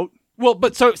this about? Well,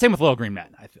 but so same with Little Green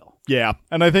Men, I feel. yeah.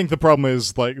 And I think the problem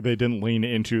is like they didn't lean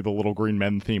into the Little Green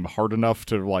Men theme hard enough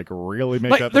to like really make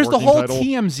Like that there's the working whole title.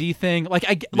 TMZ thing.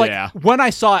 Like Yeah. when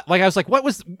I saw it, like I was like,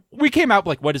 we came out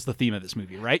like, what is the theme of this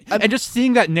movie, right? And just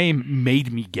seeing that name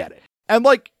made me get it. And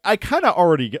like I kind of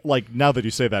already get, like now that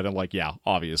you say that, and like yeah,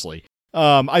 obviously,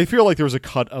 I feel like there was a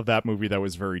cut of that movie that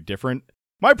was very different.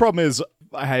 My problem is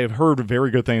I have heard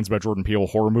very good things about Jordan Peele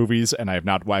horror movies, and I have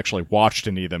not actually watched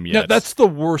any of them yet. No, that's the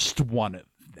worst one of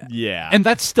them. yeah, And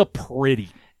that's still pretty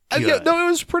good. yeah, no,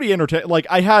 it was pretty entertaining. Like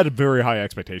I had very high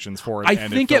expectations for it. I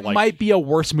and think felt it like, might be a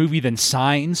worse movie than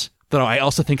Signs, though I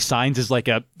also think Signs is like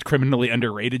a criminally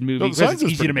underrated movie No, because Signs it's is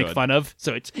easy to pretty make good. fun of,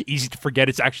 so it's easy to forget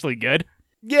it's actually good.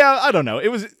 Yeah, I don't know. It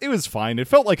was fine. It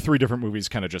felt like three different movies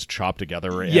kind of just chopped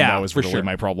together, and Yeah, that was for really sure.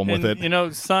 my problem with And,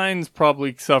 it. Signs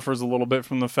probably suffers a little bit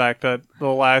from the fact that the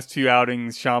last two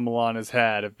outings Shyamalan has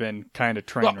had have been kind of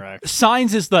train wrecks.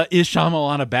 Signs is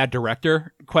Shyamalan a bad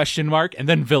director? ? And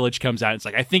then Village comes out and it's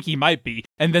like, I think he might be.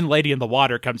 And then Lady in the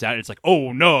Water comes out and it's like,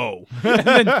 oh no. And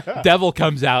then Devil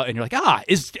comes out and you're like,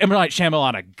 is M. Night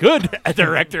Shyamalan a good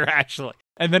director actually?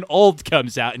 And then Old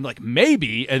comes out and like,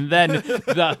 maybe. And then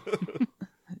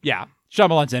yeah,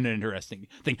 Shyamalan's an interesting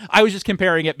thing. I was just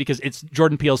comparing it because it's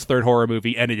Jordan Peele's third horror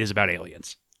movie and it is about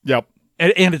aliens. Yep.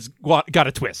 And it's got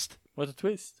a twist. What's a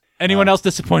twist? Anyone else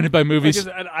disappointed by movies?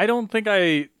 I don't think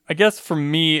I guess for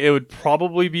me, it would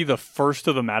probably be the first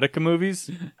of the Madoka movies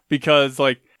because,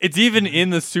 like, it's even in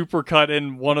the supercut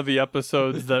in one of the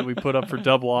episodes that we put up for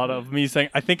Double Auto of me saying,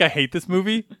 I think I hate this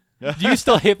movie. Do you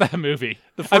still hate that movie?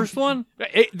 The first one?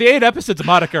 The 8 episodes of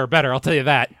Madoka are better, I'll tell you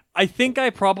that. I think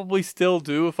I probably still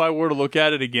do if I were to look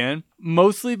at it again,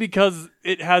 mostly because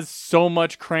it has so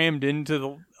much crammed into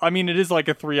the... I mean, it is like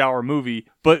a 3-hour movie,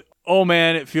 but, oh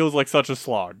man, it feels like such a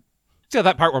slog. It's got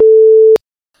that part where...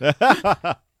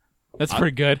 That's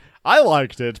pretty good. I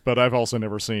liked it, but I've also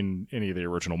never seen any of the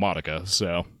original Madoka,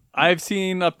 so... I've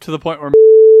seen up to the point where...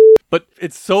 But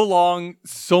it's so long,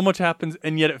 so much happens,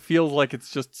 and yet it feels like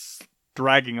it's just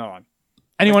dragging on.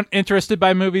 Anyone interested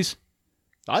by movies?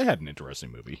 I had an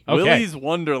interesting movie. Okay. Willy's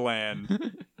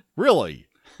Wonderland. Really?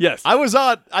 Yes. I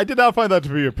did not find that to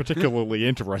be a particularly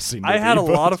interesting movie. I had a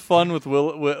but- lot of fun with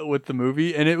with the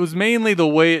movie, and it was mainly the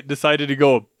way it decided to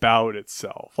go about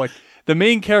itself. Like, the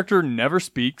main character never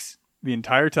speaks the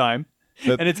entire time,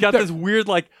 and it's got this weird,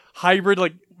 like, hybrid,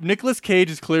 like, Nicolas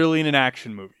Cage is clearly in an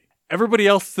action movie. Everybody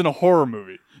else is in a horror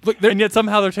movie. Look, And yet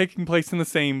somehow they're taking place in the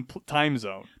same time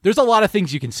zone. there's a lot of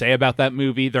things you can say about that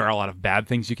movie. There are a lot of bad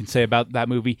things you can say about that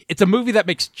movie. It's a movie that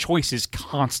makes choices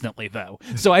constantly, though.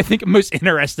 So I think most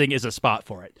interesting is a spot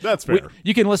for it. That's fair.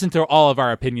 You can listen to all of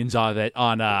our opinions on it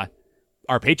on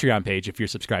our Patreon page if you're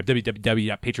subscribed,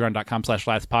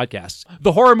 www.patreon.com/lastpodcasts.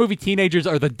 The horror movie teenagers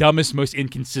are the dumbest, most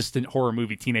inconsistent horror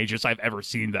movie teenagers I've ever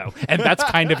seen, though. And that's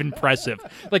kind of impressive.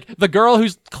 Like, the girl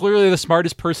who's clearly the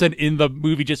smartest person in the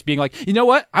movie just being like, you know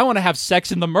what? I want to have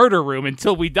sex in the murder room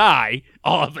until we die,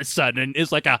 all of a sudden,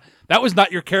 is like that was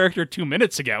not your character 2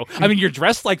 minutes ago. I mean, you're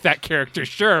dressed like that character,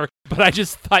 sure, but I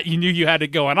just thought you knew you had it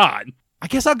going on. I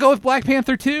guess I'll go with Black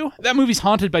Panther 2. That movie's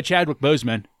haunted by Chadwick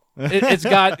Boseman. It's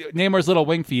got Namor's little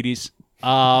wing feeties.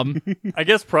 I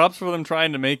guess props for them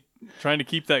trying to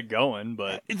keep that going,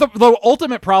 but The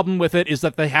ultimate problem with it is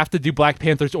that they have to do Black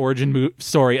Panther's origin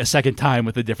story a second time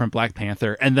with a different Black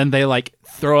Panther, and then they like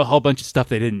throw a whole bunch of stuff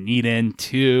they didn't need in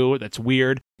too. That's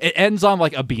weird. It ends on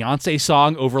like a Beyonce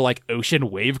song over like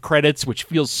ocean wave credits, which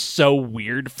feels so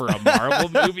weird for a Marvel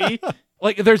movie.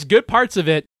 Like, there's good parts of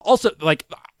it. Also, like,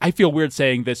 I feel weird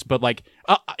saying this, but like,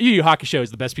 Yu Yu Hakusho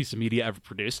is the best piece of media ever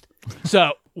produced.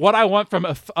 So what I want from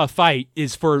a fight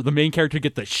is for the main character to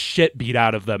get the shit beat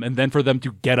out of them, and then for them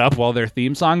to get up while their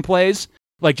theme song plays,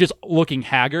 like just looking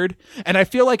haggard. And I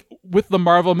feel like with the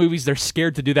Marvel movies, they're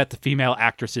scared to do that to female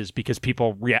actresses because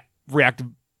people react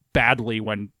badly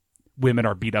when women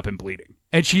are beat up and bleeding.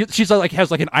 And she's like has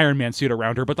like an Iron Man suit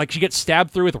around her, but like she gets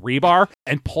stabbed through with rebar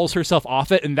and pulls herself off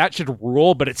it, and that should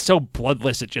rule, but it's so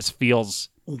bloodless it just feels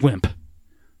limp.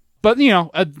 But, you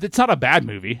know, it's not a bad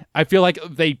movie. I feel like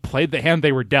they played the hand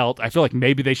they were dealt. I feel like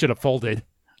maybe they should have folded.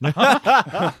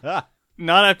 not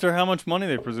after how much money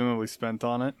they presumably spent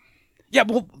on it. Yeah,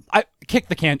 well, kick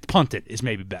the can, punt it is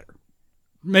maybe better.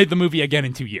 Made the movie again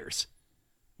in 2 years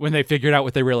when they figured out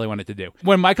what they really wanted to do.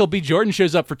 When Michael B. Jordan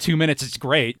shows up for 2 minutes, it's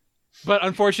great. But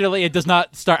unfortunately, it does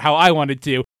not start how I wanted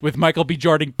to, with Michael B.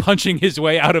 Jordan punching his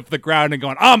way out of the ground and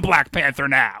going, I'm Black Panther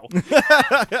now.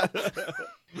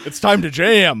 It's time to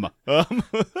jam. What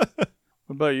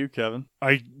about you, Kevin?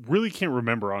 I really can't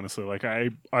remember, honestly. Like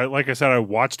like I said, I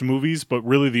watched movies, but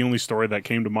really the only story that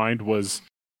came to mind was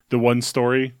the one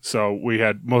story. So we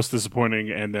had most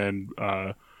disappointing, and then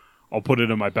I'll put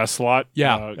it in my best slot.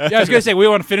 Yeah. I was going to say, we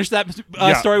want to finish that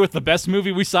story with the best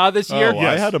movie we saw this year. Oh,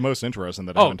 I had a most interesting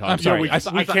that I Oh, haven't talked I'm sorry.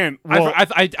 about. we can't.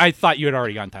 I thought you had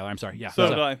already gone, Tyler. I'm sorry. Yeah. So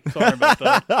did I. Sorry about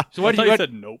that. So what I did thought you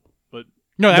said nope, but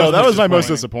No, That was my most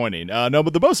disappointing. No,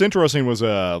 but the most interesting was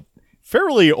a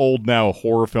fairly old now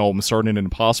horror film starring an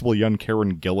impossible young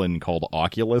Karen Gillan called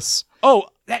Oculus. Oh,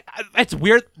 that's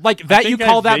weird. Like, that you think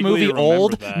call I that vaguely movie remember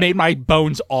old that. made my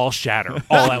bones all shatter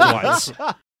all at once.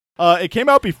 It came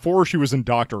out before she was in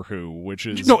Doctor Who, which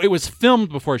is... No, it was filmed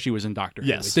before she was in Doctor Who.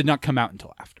 Yes. It did not come out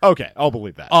until after. Okay, I'll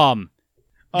believe that.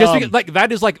 Just because, like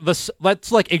that is like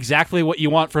that's like exactly what you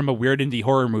want from a weird indie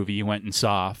horror movie you went and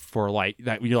saw for like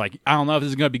that. You're like, I don't know if this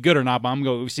is going to be good or not, but I'm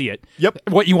going to go see it. Yep.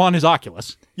 What you want is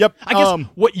Oculus. Yep. I guess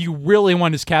what you really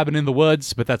want is Cabin in the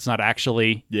Woods, but that's not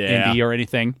actually Yeah. indie or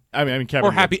anything. I mean, Kevin.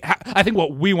 Or Happy. I think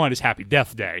what we want is Happy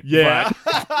Death Day. Yeah,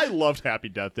 but- I loved Happy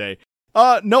Death Day.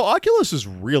 No, Oculus is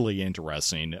really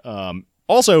interesting.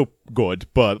 Also good,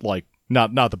 but like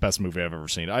not the best movie I've ever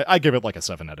seen. I give it like a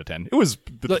 7 out of 10. It was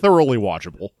thoroughly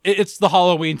watchable. It's the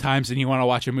Halloween times, and you want to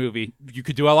watch a movie. You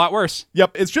could do a lot worse.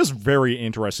 Yep, it's just very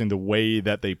interesting the way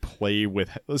that they play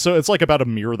with. So it's like about a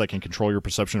mirror that can control your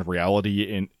perception of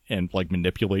reality and like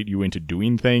manipulate you into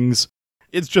doing things.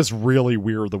 It's just really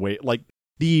weird the way like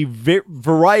the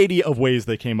variety of ways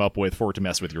they came up with for it to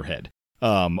mess with your head.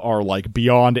 Are like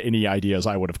beyond any ideas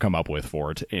I would have come up with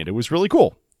for it, and it was really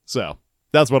cool. So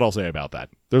that's what I'll say about that.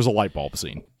 There's a light bulb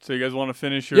scene. So you guys want to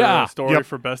finish your Yeah. story Yep.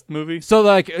 for best movie? So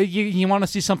like you want to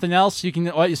see something else, you can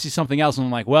let you see something else, and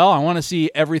I'm like, well, I want to see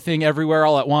Everything Everywhere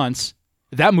All at Once.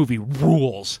 That movie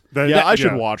rules. Yeah, I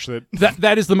should watch it.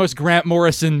 That is the most Grant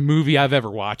Morrison movie I've ever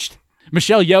watched.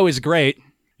 Michelle Yeoh is great.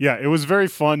 Yeah, it was very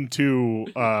fun to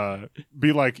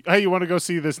be like, hey, you want to go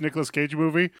see this Nicolas Cage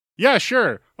movie? Yeah,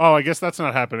 sure. Oh, I guess that's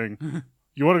not happening.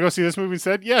 You want to go see this movie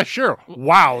instead? Yeah, sure.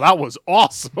 Wow, that was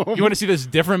awesome. You want to see this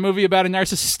different movie about a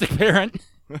narcissistic parent?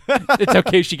 It's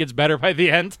okay, she gets better by the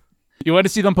end. You want to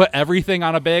see them put everything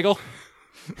on a bagel?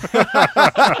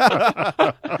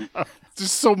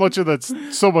 Just so much of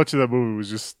that movie was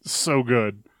just so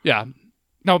good. Yeah.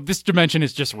 No, this dimension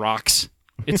is just rocks.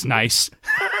 It's nice.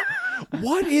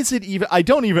 What is it even? I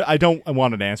don't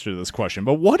want an answer to this question,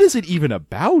 but what is it even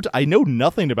about? I know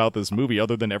nothing about this movie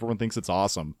other than everyone thinks it's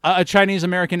awesome. A Chinese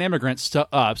American immigrant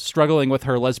struggling with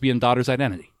her lesbian daughter's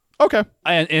identity. Okay.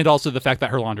 And also the fact that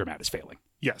her laundromat is failing.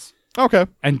 Yes. Okay.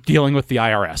 And dealing with the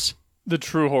IRS. The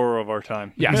true horror of our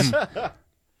time. Yes.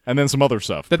 And then some other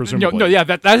stuff, presumably.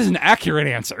 That is an accurate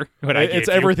answer. What I gave It's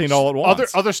you. everything all at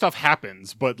once. Other stuff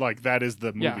happens, but like that is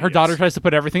the movie. Yeah, her daughter tries to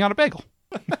put everything on a bagel.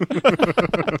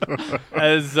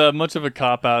 As much of a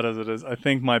cop out as it is, I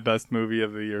think my best movie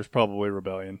of the year is probably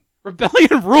Rebellion.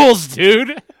 Rebellion rules,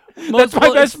 dude. That's my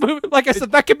well, best movie. Like I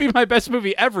said, that could be my best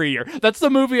movie every year. That's the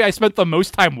movie I spent the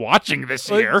most time watching this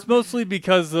year. It's mostly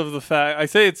because of the fact I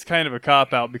say it's kind of a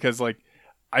cop out because like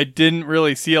I didn't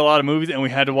really see a lot of movies and we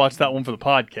had to watch that one for the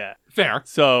podcast. Fair.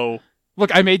 So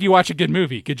Look, I made you watch a good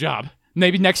movie. Good job.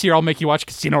 Maybe next year I'll make you watch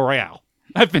Casino Royale.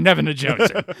 I've been Nevin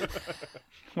Johnson.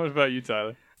 what about you,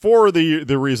 Tyler? For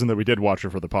the reason that we did watch it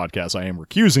for the podcast, I am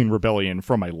recusing Rebellion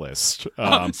from my list.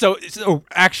 So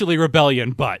actually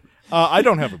Rebellion, but I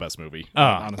don't have a best movie. Oh.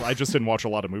 Honestly, I just didn't watch a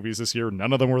lot of movies this year.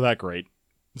 None of them were that great.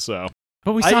 So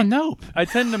we saw Nope. I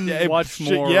tend to watch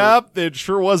more. Yep, it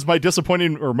sure was my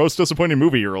disappointing or most disappointing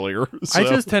movie earlier. So. I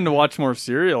just tend to watch more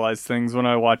serialized things when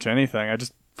I watch anything. I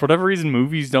just, for whatever reason,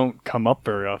 movies don't come up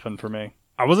very often for me.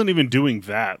 I wasn't even doing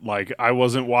that. Like I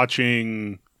wasn't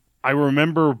watching. I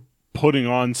remember putting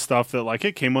on stuff that like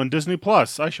it came on Disney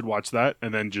Plus. I should watch that,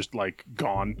 and then just like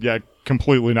gone. Yeah,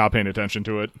 completely not paying attention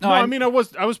to it. No, I mean I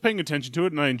was paying attention to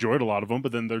it, and I enjoyed a lot of them,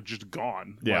 but then they're just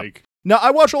gone. Yeah. Like No,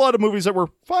 I watched a lot of movies that were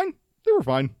fine. They were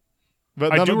fine.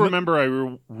 But I do remember I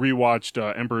rewatched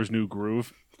Emperor's New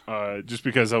Groove, just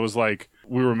because I was like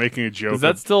we were making a joke. Does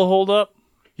that still hold up?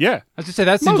 Yeah. I was gonna say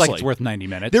that seems like Mostly. it's worth 90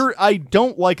 minutes. I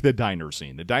don't like the diner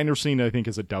scene. The diner scene I think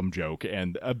is a dumb joke,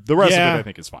 and the rest of Yeah. it I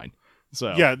think is fine.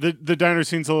 So Yeah, the diner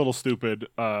scene's a little stupid,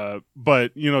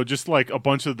 but you know, just like a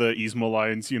bunch of the Yzma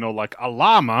lines, you know, like a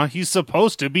llama, he's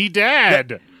supposed to be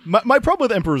dead. My problem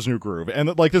with Emperor's New Groove,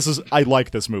 and like I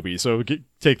like this movie, so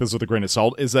take this with a grain of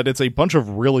salt, is that it's a bunch of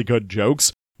really good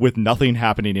jokes with nothing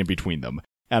happening in between them,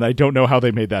 and I don't know how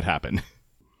they made that happen.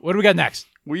 What do we got next?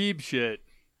 Weeb shit.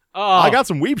 Oh, I got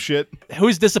some weeb shit.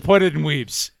 who's disappointed in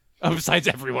Weebs? Besides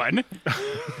everyone.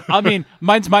 I mean,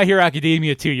 mine's My Hero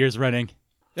Academia 2 years running.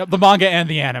 Yep, the manga and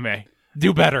the anime.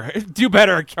 Do better. Do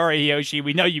better, Kari Yoshi.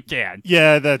 We know you can.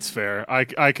 Yeah, that's fair.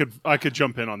 I could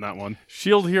jump in on that one.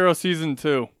 Shield Hero Season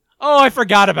 2. Oh, I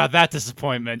forgot about that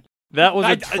disappointment. That was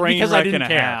a train because I wreck didn't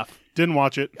and a care. half. Didn't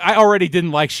watch it. I already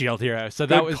didn't like Shield Hero, so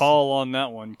that Good was call on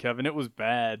that one, Kevin. It was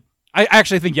bad. I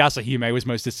actually think Yasuhime was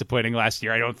most disappointing last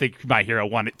year. I don't think My Hero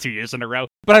won it 2 years in a row,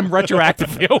 but I'm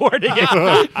retroactively awarding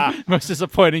it most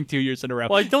disappointing 2 years in a row.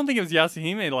 Well, I don't think it was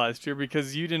Yasuhime last year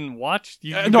because you didn't watch.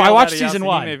 You No, I bailed watched out of season Yasuhime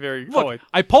 1. Very, Look,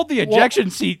 I pulled the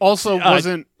ejection seat. Also,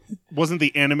 wasn't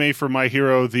the anime for My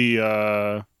Hero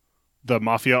the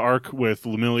Mafia arc with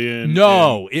Lemillion?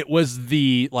 No, it was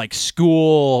the like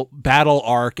school battle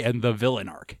arc and the villain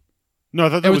arc. No, I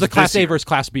thought that It was the Class this A year. versus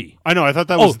Class B. I know. I thought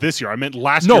that was this year. I meant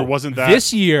last No, year. Wasn't that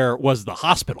this year was the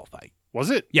hospital fight. Was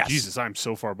it? Yes. Jesus, I'm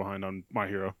so far behind on My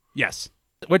Hero. Yes.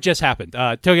 What just happened?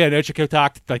 Toga and Ochako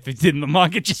talked like they did in the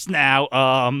manga just now.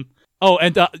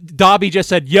 Dobby just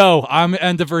said, "Yo, I'm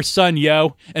Endeavor's son,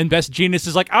 yo," and Best Genius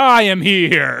is like, "I am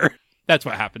here." That's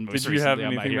what happened most Did you have recently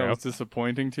on My anything that Hero. was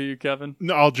disappointing to you, Kevin?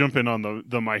 No, I'll jump in on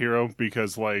the My Hero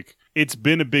because like it's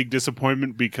been a big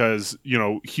disappointment because,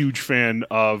 huge fan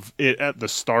of it at the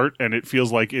start and it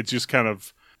feels like it's just kind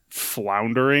of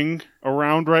floundering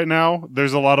around right now.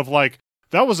 There's a lot of like,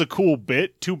 that was a cool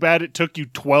bit. Too bad it took you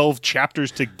 12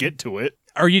 chapters to get to it.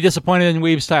 Are you disappointed in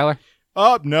Weebs, Tyler?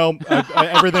 No,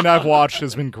 everything I've watched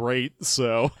has been great.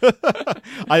 So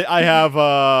I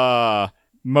have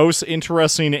most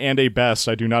interesting and a best.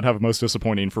 I do not have most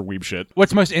disappointing for weeb shit.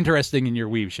 What's most interesting in your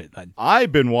Weeb shit, then?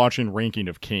 I've been watching Ranking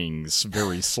of Kings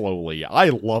very slowly. I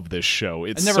love this show.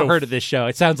 It's I've never heard of this show.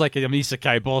 It sounds like an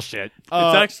isekai bullshit. It's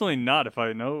actually not, if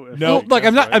I know. No, Look,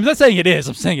 I'm not saying it is.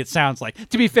 I'm saying it sounds like.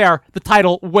 To be fair, the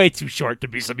title way too short to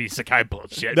be some isekai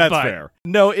bullshit. That's but fair.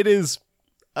 No, it is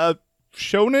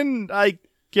shonen, I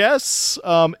guess.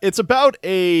 It's about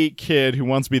a kid who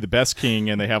wants to be the best king,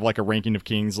 and they have like a ranking of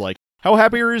kings, like how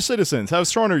happy are your citizens? How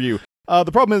strong are you?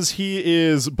 The problem is he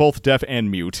is both deaf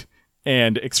and mute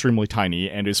and extremely tiny,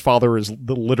 and his father is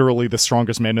literally the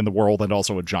strongest man in the world and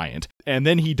also a giant. And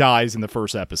then he dies in the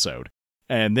first episode.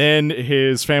 And then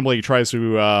his family tries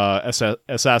to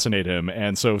assassinate him,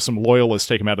 and so some loyalists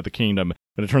take him out of the kingdom.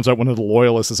 And it turns out one of the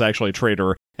loyalists is actually a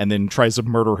traitor, and then tries to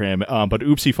murder him. But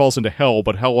oops, he falls into hell,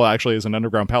 but hell actually is an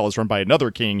underground palace run by another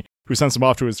king, who sends him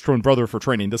off to his twin brother for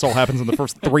training. This all happens in the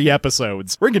first 3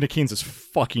 episodes. Ranking of Kings is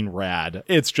fucking rad.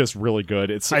 It's just really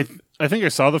good. I think I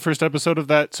saw the first episode of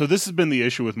that. So this has been the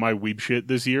issue with my weeb shit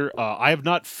this year. I have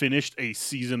not finished a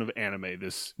season of anime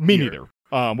this Me year. neither.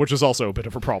 Which is also a bit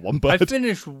of a problem. I But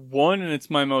finished one, and it's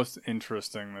my most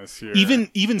interesting this year.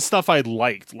 Even stuff I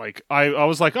liked. Like I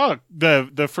was like, oh,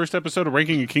 the first episode of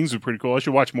Ranking of Kings was pretty cool. I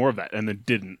should watch more of that, and then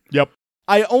didn't. yep.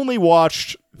 I only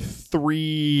watched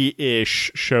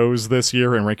 3-ish shows this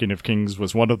year, and Ranking of Kings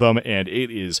was one of them, and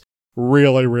it is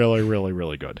really, really, really,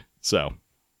 really good. So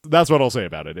that's what I'll say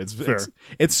about it.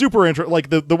 It's super interesting. Like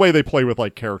the way they play with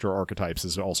like character archetypes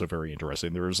is also very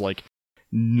interesting. There's like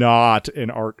not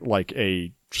like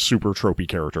a super tropey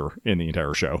character in the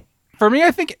entire show. For me,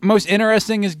 I think most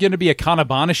interesting is going to be Akana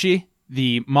Banashi,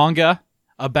 the manga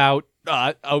about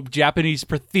a Japanese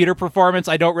theater performance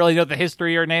I don't really know the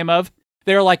history or name of.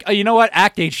 They're like, oh, you know what?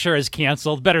 Act 8 sure is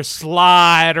canceled. Better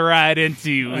slide right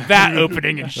into that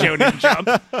opening in Shonen Jump.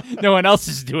 No one else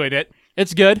is doing it.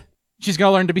 It's good. She's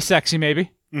going to learn to be sexy, maybe.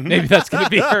 Maybe that's going to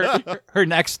be her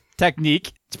next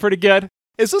technique. It's pretty good.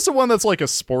 Is this the one that's like a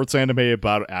sports anime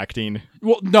about acting?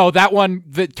 Well, no, that one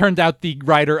that turned out the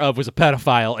writer of was a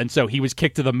pedophile, and so he was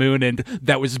kicked to the moon, and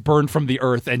that was burned from the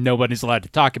earth, and nobody's allowed to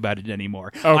talk about it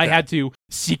anymore. Okay. I had to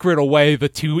secret away the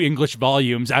 2 English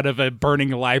volumes out of a burning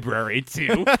library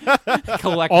to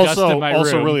collect dust in my room.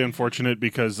 Also really unfortunate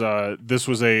because this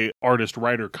was a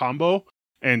artist-writer combo.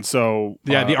 And so...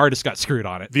 Yeah, the artist got screwed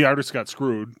on it. The artist got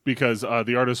screwed because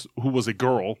the artist, who was a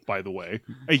girl, by the way,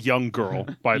 a young girl,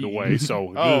 by the way,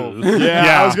 so...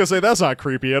 Yeah, I was going to say, that's not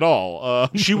creepy at all.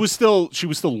 She was still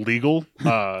legal.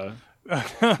 Not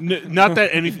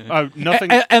that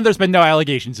nothing... And there's been no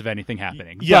allegations of anything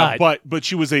happening. Yeah, but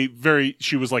she was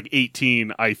she was like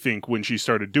 18, I think, when she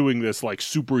started doing this, like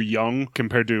super young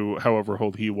compared to however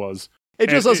old he was.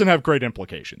 It just doesn't have great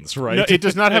implications, right? No, it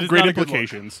does not have is great not a good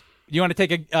implications. You want to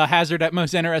take a hazard at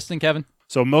most interesting, Kevin?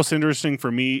 So most interesting for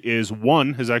me is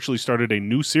One has actually started a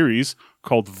new series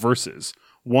called Versus.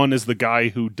 One is the guy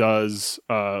who writes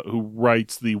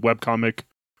the webcomic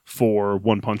for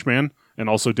One Punch Man and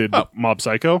also did Mob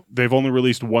Psycho. They've only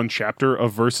released 1 chapter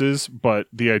of Versus, but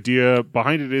the idea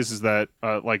behind it is that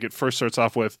like it first starts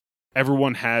off with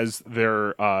everyone has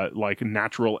their like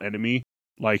natural enemy.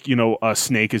 Like, a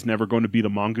snake is never going to beat a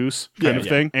mongoose kind of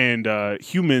thing. And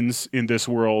humans in this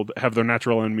world have their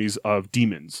natural enemies of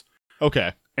demons.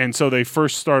 Okay. And so they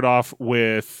first start off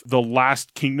with the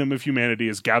last kingdom of humanity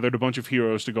has gathered a bunch of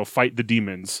heroes to go fight the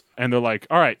demons. And they're like,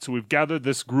 all right, so we've gathered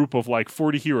this group of like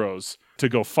 40 heroes to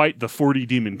go fight the 40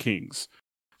 demon kings.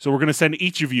 So we're going to send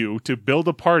each of you to build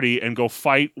a party and go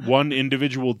fight one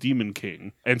individual demon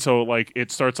king. And so like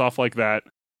it starts off like that.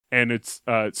 And it's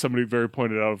somebody very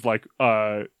pointed out of like,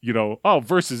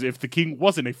 versus if the king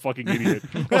wasn't a fucking idiot.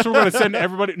 So we're going to send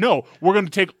everybody. No, we're going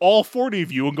to take all 40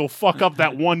 of you and go fuck up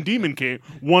that one demon king,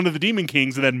 one of the demon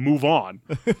kings, and then move on.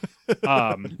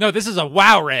 No, this is a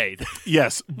WoW raid.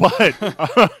 Yes, but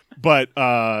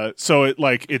so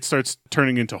it starts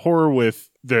turning into horror with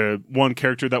the one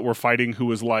character that we're fighting who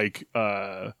is like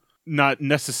not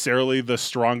necessarily the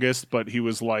strongest, but he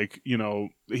was like,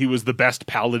 he was the best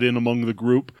paladin among the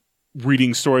group,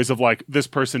 reading stories of like, this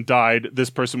person died, this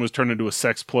person was turned into a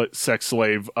sex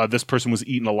slave, this person was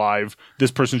eaten alive,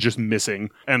 this person's just missing,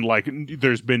 and like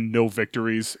there's been no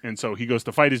victories. And so he goes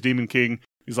to fight his demon king.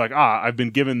 He's like, we've been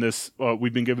given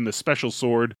this special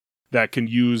sword that can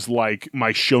use like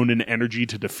my shonen energy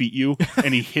to defeat you.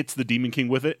 And he hits the demon king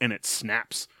with it and it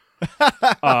snaps.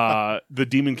 The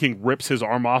demon king rips his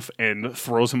arm off and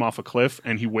throws him off a cliff,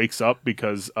 and he wakes up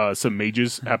because some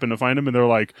mages happen to find him, and they're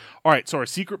like, all right, so our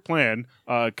secret plan,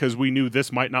 because we knew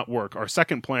this might not work, our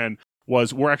second plan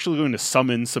was we're actually going to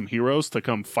summon some heroes to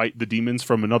come fight the demons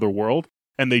from another world.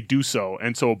 And they do so.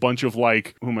 And so a bunch of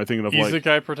like, who am I thinking of?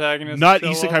 Isekai protagonists? Not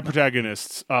isekai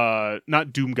protagonists,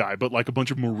 not Doom Guy, but like a bunch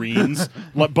of Marines,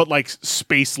 but like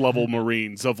space level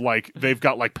Marines of like, they've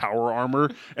got like power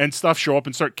armor and stuff, show up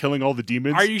and start killing all the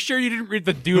demons. Are you sure you didn't read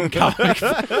the Doom comic?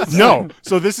 No.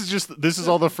 So this is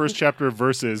all the first chapter of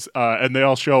Versus, and they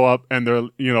all show up and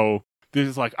they're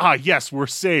just like, yes, we're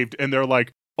saved. And they're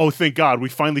like, oh, thank God, we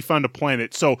finally found a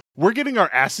planet. So we're getting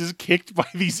our asses kicked by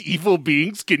these evil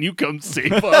beings. Can you come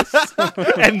save us?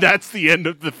 And that's the end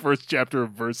of the first chapter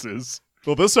of Versus.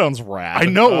 Well, this sounds rad. I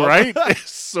know, right? It's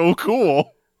so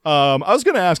cool. I was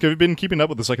going to ask, have you been keeping up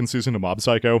with the second season of Mob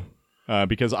Psycho?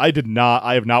 Because I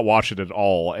have not watched it at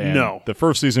all. And no. The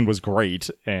first season was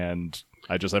great, and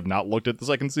I just have not looked at the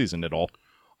second season at all.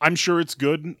 I'm sure it's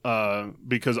good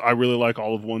because I really like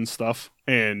all of One's stuff,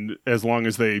 and as long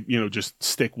as they, just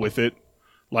stick with it.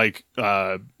 Like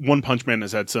One Punch Man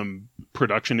has had some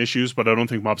production issues, but I don't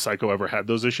think Mob Psycho ever had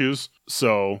those issues.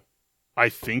 So I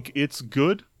think it's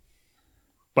good.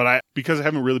 But because I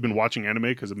haven't really been watching anime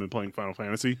because I've been playing Final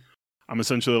Fantasy, I'm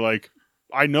essentially like,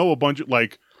 I know a bunch of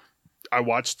like, I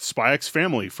watched Spy X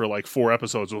Family for like 4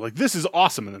 episodes. I was like, this is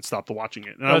awesome, and then stopped watching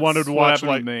it. And I wanted to watch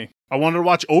I wanted to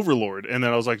watch Overlord, and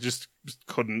then I was like, just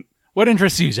couldn't. What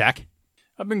interests you, Zach?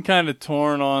 I've been kind of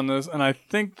torn on this, and I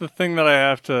think the thing that I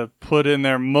have to put in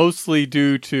there, mostly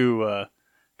due to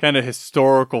kind of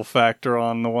historical factor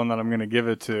on the one that I'm going to give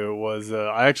it to, was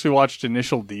I actually watched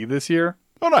Initial D this year.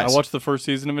 Oh, nice. I watched the first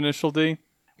season of Initial D,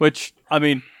 which, I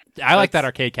mean... I like that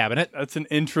arcade cabinet. That's an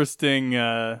interesting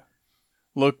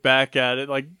look back at it.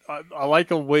 Like, I like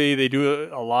the way they do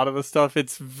a lot of the stuff.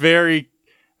 It's very,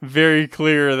 very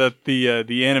clear that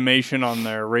the animation on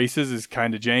their races is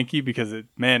kind of janky because it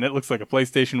looks like a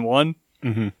PlayStation 1.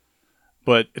 Mm-hmm.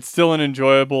 But it's still an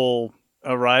enjoyable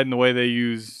ride, and the way they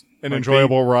use...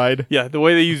 ride? Yeah, the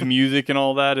way they use music and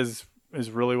all that is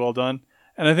really well done.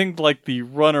 And I think, like, the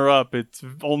runner-up, it's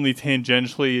only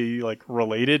tangentially, like,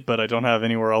 related, but I don't have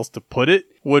anywhere else to put it,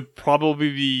 would probably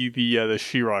be the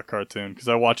She-Ra cartoon, because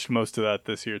I watched most of that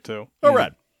this year, too. Oh,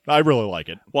 rad. I really like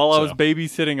it. While I was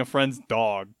babysitting a friend's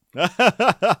dog.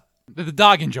 The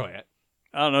dog enjoy it.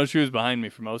 I don't know, she was behind me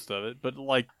for most of it, but,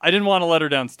 like, I didn't want to let her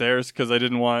downstairs, because I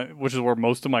didn't want, which is where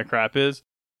most of my crap is,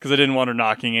 because I didn't want her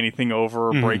knocking anything over,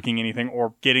 or breaking anything,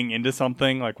 or getting into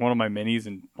something, like one of my minis,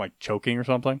 and, like, choking or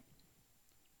something.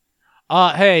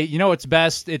 Hey, you know what's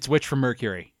best? It's Witch from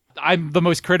Mercury. I'm the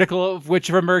most critical of Witch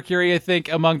from Mercury, I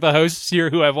think, among the hosts here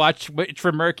who have watched Witch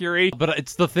from Mercury. But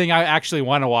it's the thing I actually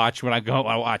want to watch when I go and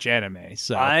watch anime.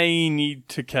 So I need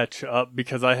to catch up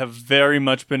because I have very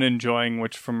much been enjoying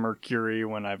Witch from Mercury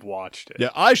when I've watched it. Yeah,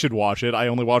 I should watch it. I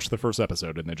only watched the first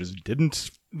episode and then just didn't.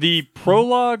 The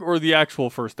prologue or the actual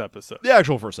first episode? The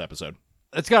actual first episode.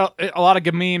 It's got a lot of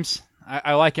good memes.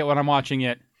 I like it when I'm watching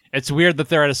it. It's weird that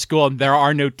they're at a school and there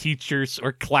are no teachers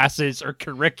or classes or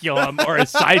curriculum or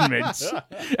assignments,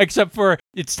 except for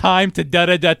it's time to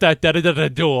da-da-da-da-da-da-da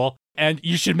duel, and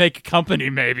you should make a company,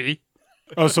 maybe.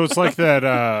 Oh, so it's like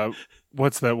that,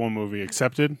 what's that one movie,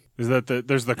 Accepted? Is that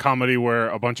there's the comedy where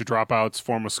a bunch of dropouts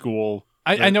form a school?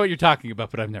 I know what you're talking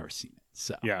about, but I've never seen it,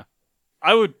 so. Yeah.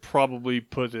 I would probably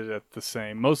put it at the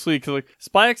same. Mostly because, like,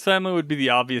 Spy X Family would be the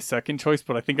obvious second choice,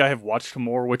 but I think I have watched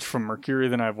more Witch from Mercury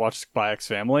than I've watched Spy X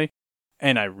Family,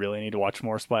 and I really need to watch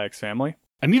more Spy X Family.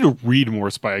 I need to read more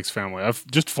Spy X Family. I've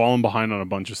just fallen behind on a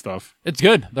bunch of stuff. It's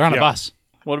good. They're on a bus.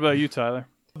 What about you, Tyler?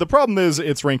 The problem is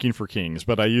it's ranking for kings,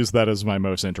 but I use that as my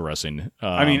most interesting.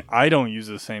 I mean, I don't use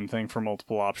the same thing for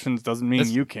multiple options. Doesn't mean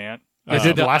you can't. I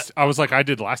did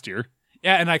last year.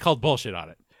 Yeah, and I called bullshit on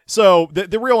it. So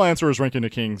the real answer is Ranking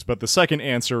of Kings, but the second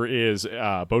answer is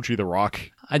Bocchi the Rock.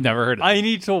 I'd never heard of it. I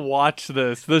need to watch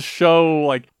this. This show,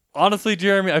 like, honestly,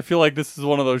 Jeremy, I feel like this is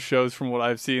one of those shows from what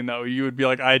I've seen that you would be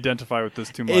like, I identify with this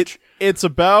too much. It's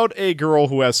about a girl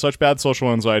who has such bad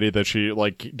social anxiety that she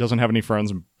like doesn't have any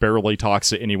friends and barely talks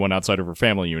to anyone outside of her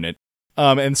family unit.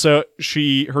 And so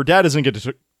her dad doesn't get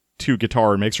to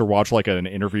guitar and makes her watch like an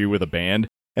interview with a band.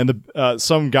 And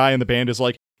some guy in the band is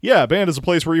like, yeah, a band is a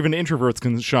place where even introverts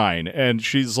can shine. And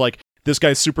she's like, this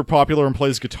guy's super popular and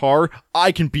plays guitar.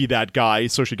 I can be that guy.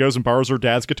 So she goes and borrows her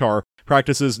dad's guitar,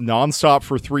 practices nonstop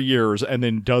for 3 years, and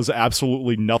then does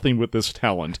absolutely nothing with this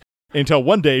talent. Until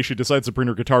one day she decides to bring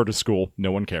her guitar to school.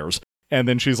 No one cares. And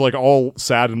then she's like all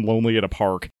sad and lonely at a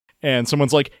park. And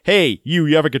someone's like, hey, you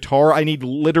have a guitar? I need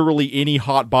literally any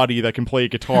hot body that can play a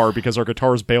guitar because our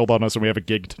guitar's bailed on us and we have a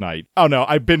gig tonight. Oh no,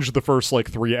 I binged the first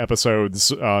 3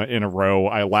 episodes in a row.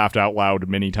 I laughed out loud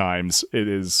many times. It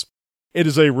is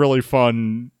a really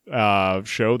fun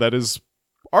show that is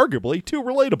arguably too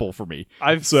relatable for me.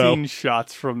 I've seen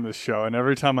shots from the show, and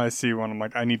every time I see one, I'm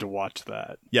like, I need to watch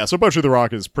that. Yeah, so Buster the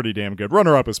Rock is pretty damn good.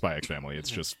 Runner-up is Spy X Family.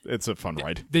 It's a fun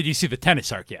ride. Did you see the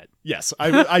tennis arc yet? Yes,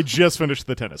 I just finished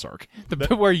the tennis arc. The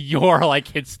bit where Yor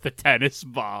hits the tennis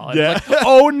ball. And Yeah. it's like,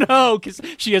 oh no, because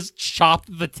she has chopped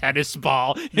the tennis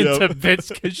ball into bits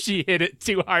because she hit it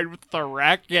too hard with the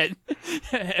racket.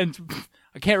 And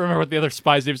I can't remember what the other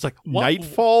spy's name is. Like, what?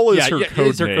 Nightfall is her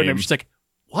code name. She's like,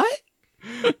 what?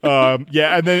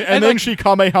 Yeah, and then she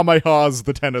kamehamehas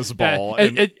the tennis ball.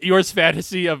 And Yor's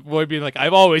fantasy of boy being like,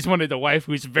 I've always wanted a wife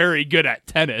who's very good at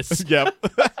tennis. Yep.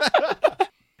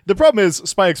 The problem is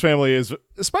Spy X Family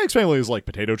is like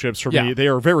potato chips for me. They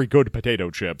are very good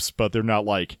potato chips, but they're not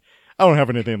I don't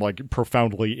have anything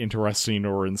profoundly interesting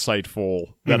or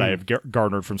insightful that I have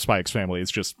garnered from Spy X Family.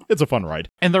 It's a fun ride.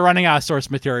 And they're running out of source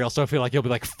material, so I feel like it'll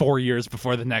be 4 years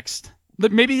before the next.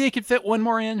 Maybe they could fit one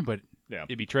more in, but yeah,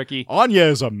 it'd be tricky. Anya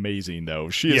is amazing, though.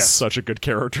 She is such a good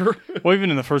character. Well, even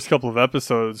in the first couple of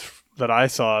episodes that I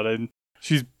saw it, and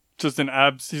she's just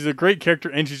she's a great character,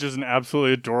 and she's just an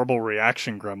absolutely adorable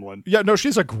reaction gremlin. Yeah, no,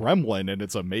 she's a gremlin, and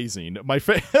it's amazing. My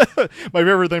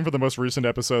favorite thing for the most recent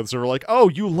episodes, they were like, oh,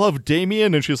 you love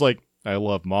Damien? And she's like, I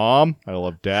love Mom, I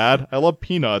love Dad, I love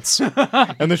Peanuts.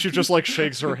 And then she just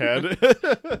shakes her head.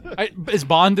 Is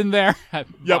Bond in there?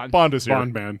 Yep, Bond is here.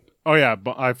 Bond man. Oh yeah,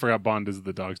 I forgot Bond is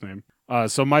the dog's name.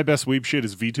 So my best weeb shit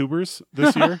is VTubers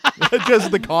this year.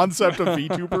 Just the concept of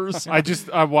VTubers.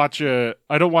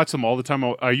 I don't watch them all the time.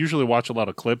 I usually watch a lot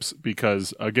of clips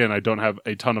because, again, I don't have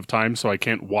a ton of time, so I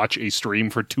can't watch a stream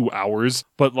for 2 hours.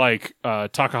 But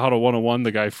Takahata 101,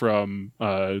 the guy from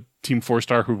Team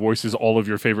 4-Star who voices all of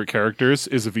your favorite characters,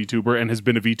 is a VTuber and has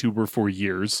been a VTuber for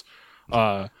years.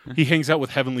 He hangs out with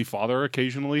Heavenly Father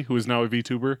occasionally, who is now a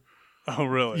VTuber. Oh,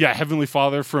 really? Yeah, Heavenly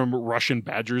Father from Russian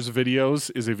Badgers videos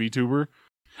is a VTuber.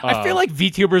 I feel like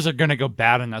VTubers are going to go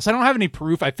bad on us. I don't have any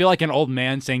proof. I feel like an old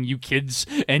man saying, you kids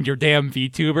and your damn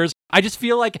VTubers. I just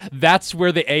feel like that's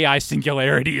where the AI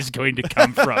singularity is going to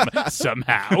come from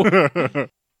somehow.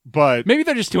 But maybe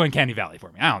they're just too Uncanny Valley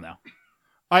for me. I don't know.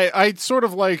 I sort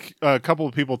of a couple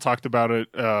of people talked about it.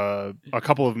 A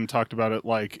couple of them talked about it.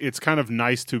 It's kind of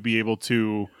nice to be able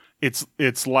to.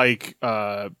 It's like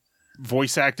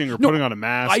voice acting or putting on a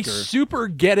mask. Super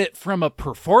get it from a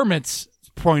performance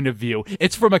point of view.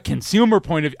 It's from a consumer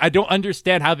point of view. I don't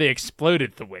understand how they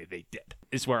exploded the way they did,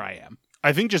 is where I am.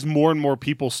 I think just more and more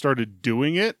people started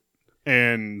doing it,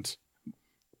 and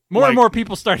more and more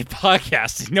people started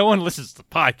podcasting. No one listens to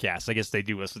podcasts. I guess they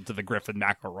do listen to the Griffin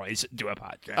McElroys do a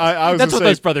podcast. That's what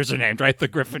those brothers are named, right? The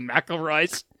Griffin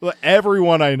McElroys.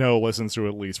 Everyone I know listens to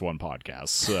at least one podcast.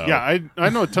 So. Yeah, I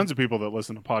know tons of people that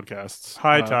listen to podcasts.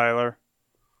 Hi, Tyler.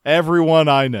 Everyone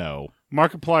I know.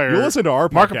 Markiplier. You listen to our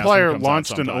podcast. Markiplier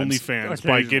launched an OnlyFans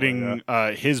by getting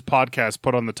his podcast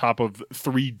put on the top of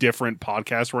 3 different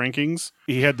podcast rankings.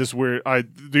 He had this weird.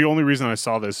 The only reason I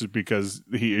saw this is because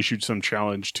he issued some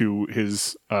challenge to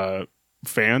his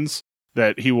fans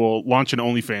that he will launch an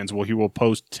OnlyFans where he will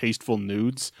post tasteful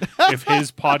nudes if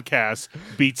his podcast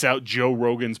beats out Joe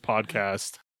Rogan's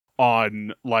podcast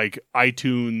on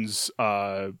iTunes,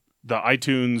 the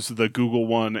iTunes, the Google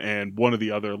one, and one of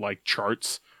the other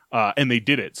charts. And they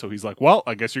did it. So he's like, well,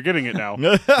 I guess you're getting it now.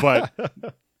 But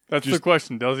that's the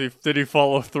question. Did he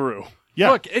follow through?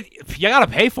 Yeah. Look, you got to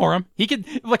pay for him. He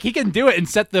can do it and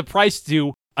set the price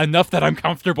to enough that I'm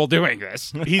comfortable doing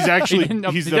this. He's actually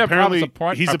he's apparently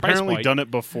point. done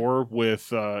it before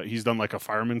with he's done a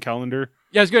fireman calendar.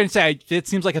 Yeah, I was going to say it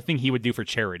seems like a thing he would do for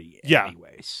charity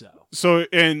anyway. So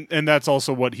and that's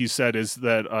also what he said is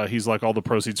that he's like all the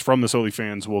proceeds from this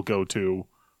OnlyFans will go to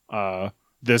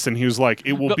this, and he was like,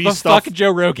 it will be stuff. Fuck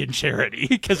Joe Rogan charity,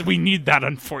 because we need that,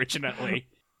 unfortunately.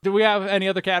 Do we have any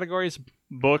other categories?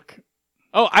 Book.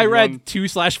 Oh, I read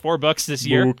 2/4 books this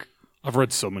year. Book. I've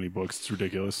read so many books, it's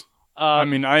ridiculous. I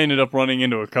ended up running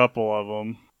into a couple of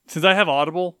them. Since I have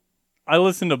Audible, I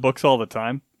listen to books all the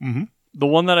time. Mm-hmm. The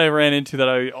one that I ran into that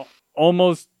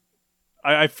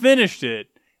I finished it,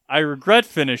 I regret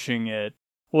finishing it,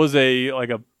 was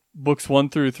a books 1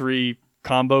 through 3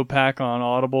 combo pack on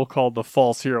Audible called The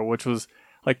False Hero, which was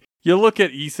like, you look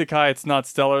at isekai, it's not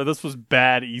stellar. This was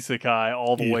bad isekai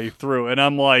all the way through. And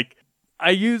I'm like,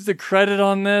 I used the credit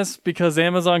on this because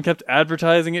Amazon kept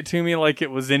advertising it to me like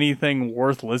it was anything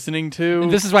worth listening to.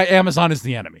 And this is why Amazon is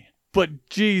the enemy. But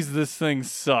geez, this thing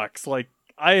sucks. Like,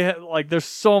 there's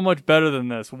so much better than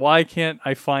this. Why can't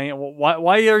I find?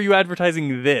 Why are you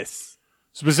advertising this?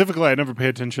 Specifically, I never pay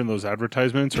attention to those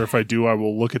advertisements, or if I do, I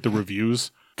will look at the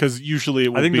reviews because usually it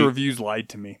will I think be. the reviews lied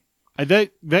to me.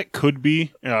 That could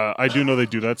be. I do know they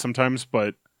do that sometimes,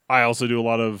 but I also do a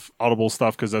lot of Audible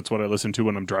stuff because that's what I listen to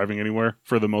when I'm driving anywhere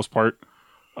for the most part.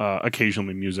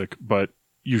 Occasionally music, but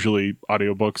usually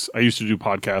audiobooks. I used to do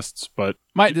podcasts, but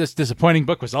This disappointing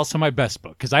book was also my best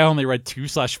book because I only read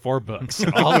 2/4 books. So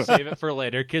I'll save it for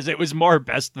later because it was more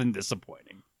best than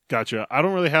disappointing. gotcha. I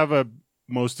don't really have a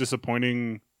most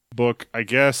disappointing book. I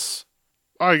guess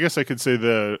I could say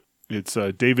it's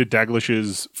David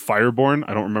Daglish's Fireborn.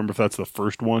 I don't remember if that's the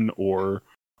first one or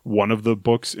one of the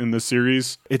books in the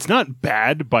series. It's not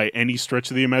bad by any stretch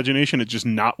of the imagination. It's just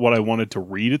not what I wanted to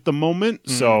read at the moment.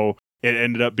 So it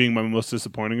ended up being my most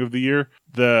disappointing of the year.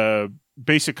 The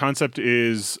basic concept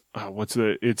is it's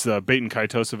Baten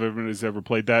Kaitos, if everybody's ever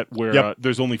played that, where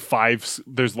there's only five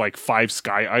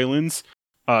sky islands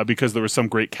because there was some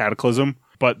great cataclysm.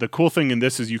 But the cool thing in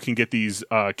this is you can get these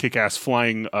kick-ass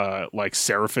flying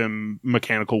seraphim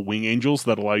mechanical wing angels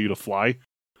that allow you to fly.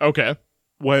 Okay.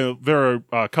 Well, there are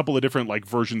a couple of different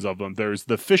versions of them. There's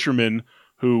the fishermen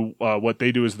who what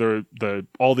they do is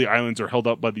all the islands are held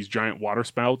up by these giant water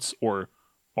spouts or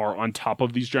are on top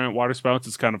of these giant water spouts.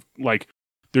 It's kind of like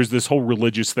there's this whole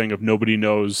religious thing of nobody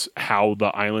knows how the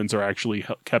islands are actually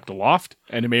kept aloft.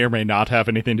 And it may or may not have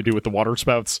anything to do with the water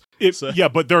spouts. Yeah,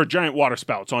 but there are giant water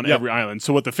spouts on every island.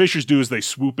 So what the fishers do is they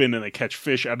swoop in and they catch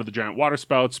fish out of the giant water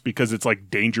spouts because it's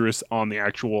dangerous on the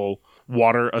actual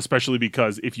water, especially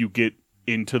because if you get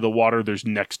into the water, there's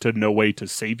next to no way to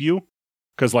save you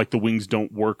because the wings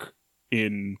don't work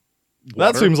in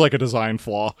water. That seems like a design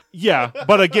flaw. Yeah,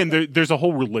 but again, there's a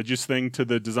whole religious thing to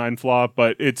the design flaw,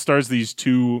 but it stars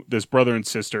this brother and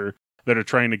sister that are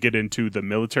trying to get into the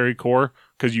military corps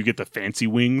because you get the fancy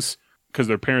wings because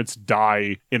their parents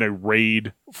die in a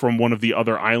raid from one of the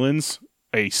other islands,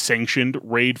 a sanctioned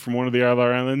raid from one of the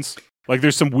other islands.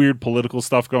 There's some weird political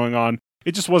stuff going on.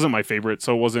 It just wasn't my favorite,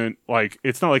 so it wasn't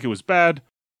it's not like it was bad.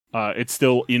 It's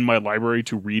still in my library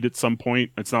to read at some point.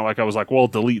 It's not like I was well,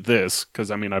 delete this, because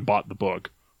I bought the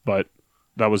book. But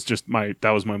that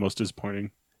was my most disappointing.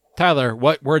 Tyler,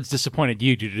 what words disappointed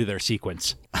you due to their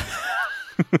sequence?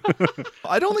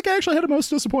 I don't think I actually had a most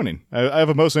disappointing. I have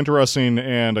a most interesting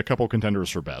and a couple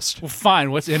contenders for best. Well, fine.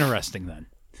 What's interesting then?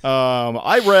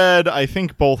 I read, I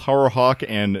think, both Haruhawk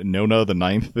and Nona the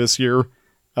Ninth this year,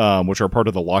 which are part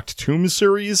of the Locked Tomb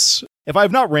series. If I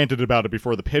have not ranted about it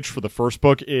before, the pitch for the first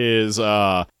book is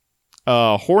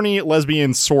horny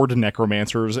lesbian sword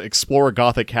necromancers explore a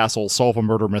gothic castle, solve a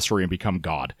murder mystery, and become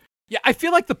god. Yeah, I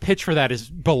feel like the pitch for that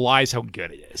belies how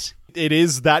good it is. It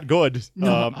is that good.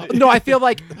 No, I feel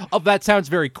like that sounds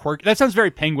very quirky. That sounds very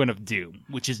Penguin of Doom,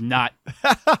 which is not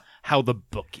how the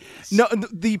book is. No,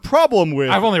 the problem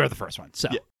with... I've only read the first one, so...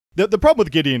 Yeah. The problem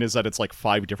with Gideon is that it's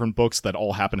 5 different books that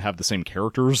all happen to have the same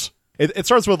characters. It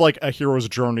starts with a hero's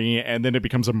journey, and then it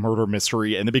becomes a murder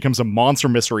mystery, and then it becomes a monster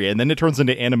mystery, and then it turns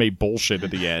into anime bullshit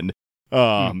at the end.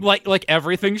 Like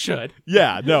everything should.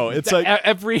 Yeah, no, it's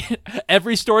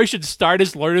every story should start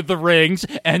as Lord of the Rings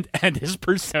and as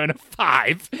Persona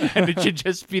 5, and it should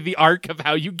just be the arc of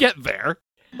how you get there.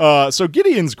 So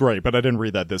Gideon's great, but I didn't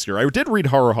read that this year. I did read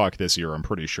Haruhawk this year, I'm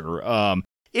pretty sure.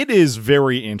 It is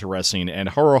very interesting, and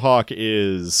Haruhawk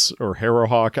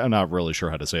I'm not really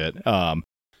sure how to say it,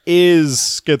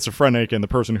 is schizophrenic, and the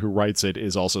person who writes it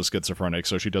is also schizophrenic,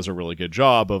 so she does a really good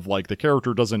job of, the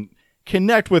character doesn't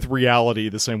connect with reality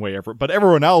the same way but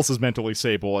everyone else is mentally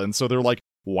stable, and so they're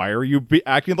why are you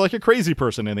acting like a crazy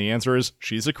person? And the answer is,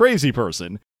 she's a crazy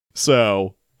person.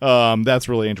 So, that's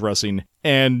really interesting.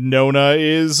 And Nona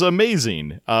is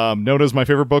amazing. Nona's my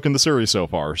favorite book in the series so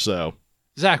far, so...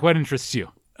 Zach, what interests you?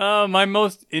 My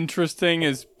most interesting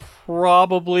is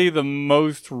probably the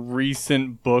most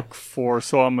recent book for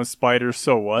So I'm a Spider,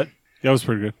 So What? Yeah, it was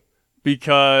pretty good.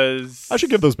 Because... I should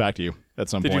give those back to you at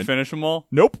some point. Did you finish them all?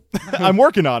 Nope. I'm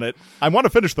working on it. I want to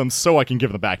finish them so I can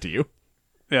give them back to you.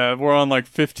 Yeah, we're on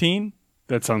 15?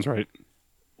 That sounds right.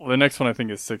 Well, the next one I think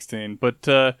is 16. But,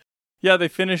 yeah, they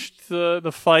finished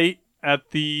the fight at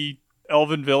the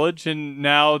Elven Village, and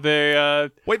now they...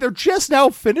 Wait, they're just now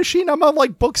finishing? I'm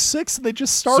on, book 6, and they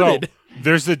just started. So,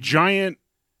 there's a giant...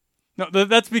 No,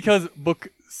 that's because book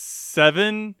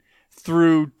 7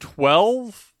 through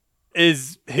 12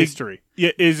 is history.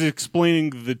 Yeah, is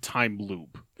explaining the time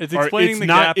loop. It's Or explaining the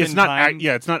not, gap it's in not time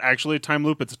it's not actually a time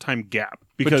loop, it's a time gap.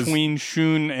 Because between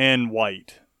Shun and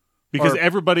White. Because Or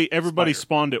everybody Spider.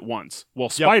 spawned at once. Well,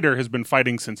 Spider has been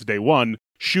fighting since day one.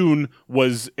 Shun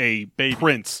was a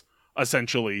prince,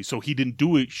 essentially, so he didn't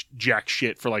do jack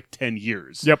shit for like 10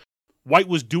 years. Yep. White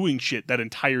was doing shit that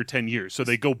entire 10 years, so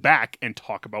they go back and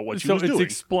talk about what she was doing.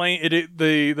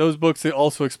 Those books, they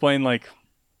also explain, like,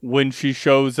 when she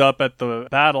shows up at the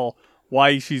battle,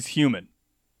 why she's human.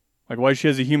 Like, why she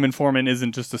has a human form and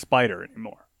isn't just a spider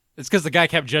anymore. It's because the guy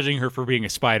kept judging her for being a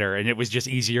spider, and it was just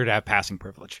easier to have passing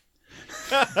privilege.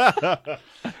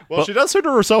 Well, she does turn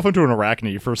herself into an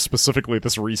arachne for specifically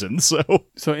this reason, so...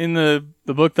 So in the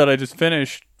book that I just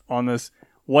finished on this,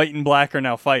 White and Black are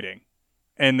now fighting.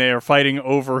 And they are fighting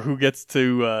over who gets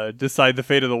to decide the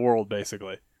fate of the world,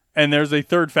 basically. And there's a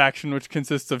third faction which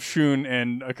consists of Shun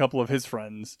and a couple of his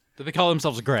friends. Do they call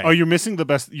themselves Grey? Oh, you're missing the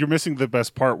best. You're missing the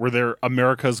best part where they're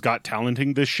America's Got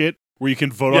Talenting this shit, where you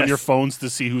can vote on Yes. your phones to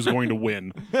see who's going to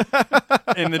win.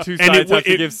 And the two And sides have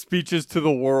to it- give speeches to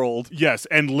the world. Yes,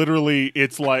 and literally,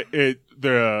 it's like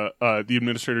the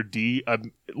administrator D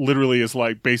literally is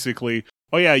like basically,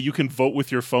 oh yeah, you can vote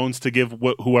with your phones to give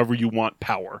whoever you want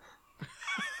power.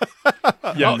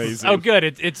 Yeah, Amazing. Oh, good.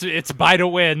 It's buy to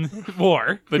win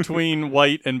war. between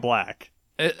White and Black.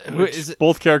 Who is it?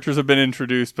 Both characters have been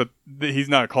introduced, but he's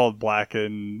not called Black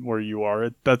in Where You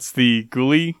Are. That's the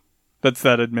Ghoulie. That's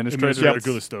that administrator. Administrator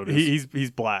That's- Gulistodis.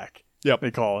 He's Black. Yep.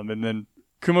 They call him. And then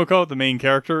Kumiko, the main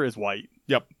character, is White.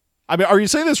 Yep. I mean, are you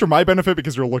saying this for my benefit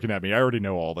because you're looking at me? I already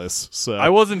know all this, so... I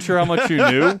wasn't sure how much you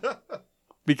knew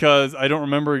because I don't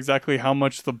remember exactly how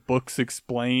much the books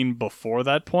explain before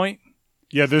that point.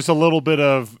 Yeah, there's a little bit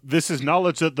of this is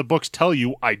knowledge that the books tell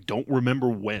you. I don't remember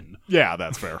when, Yeah,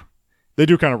 that's fair. They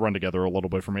do kind of run together a little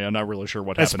bit for me. I'm not really sure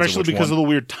what happens. especially because of the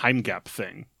weird time gap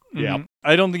thing. Yeah. Mhm.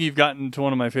 I don't think you've gotten to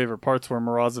one of my favorite parts where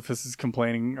Morozafis is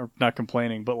complaining, or not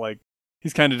complaining, but like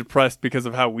he's kind of depressed because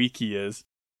of how weak he is.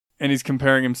 And he's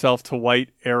comparing himself to White,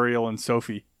 Ariel, and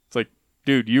Sophie. It's like,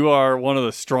 dude, you are one of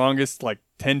the strongest, like,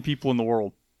 10 people in the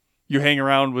world. You hang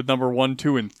around with number 1,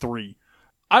 2, and 3.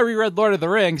 I reread Lord of the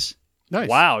Rings. Nice.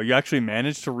 Wow, you actually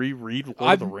managed to reread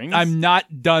Lord of the Rings? I'm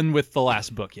not done with the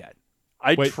last book yet.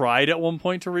 I Wait. tried at one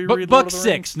point to reread But Lord book of the 6,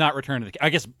 Rings. not Return of the King. I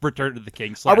guess Return of the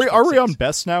King. Are we /book 6. on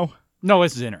best now? No,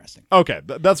 this is interesting. Okay,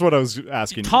 that's what I was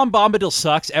asking. Tom Bombadil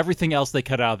sucks. Everything else they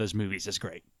cut out of those movies is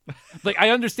great. Like,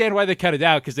 I understand why they cut it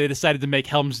out, because they decided to make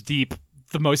Helm's Deep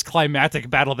the most climactic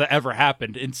battle that ever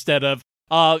happened, instead of,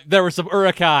 there were some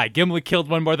Uruk-hai, Gimli killed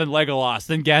one more than Legolas,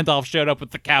 then Gandalf showed up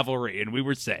with the cavalry, and we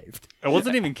were saved. It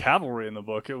wasn't even cavalry in the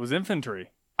book. It was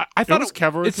infantry. I thought was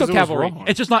cavalry It's still 'cause it was cavalry. Rohan.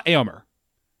 It's just not Éomer.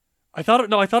 I thought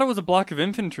it was a block of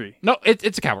infantry. No,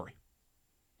 it's a cavalry.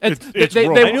 It's they,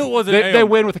 Rohan. I knew it wasn't they Éomer.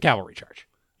 win with a cavalry charge.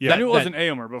 Yeah, I knew it that- wasn't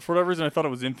Éomer, but for whatever reason, I thought it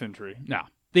was infantry. No,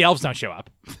 the elves don't show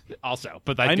up. Also,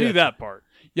 but I knew that part.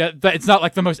 Yeah, it's not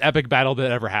like the most epic battle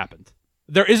that ever happened.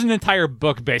 There is an entire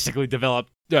book basically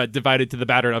divided to the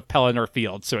Battle of Pelennor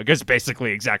Field, so it goes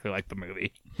basically exactly like the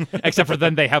movie. Except for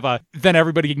then then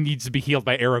everybody needs to be healed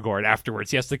by Aragorn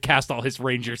afterwards. He has to cast all his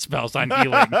ranger spells on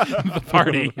healing the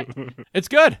party. It's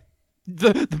good.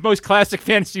 The most classic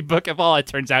fantasy book of all, it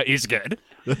turns out, is good.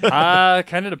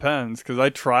 Kind of depends, because I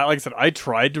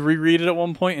tried to reread it at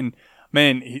one point, and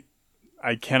man,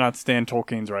 I cannot stand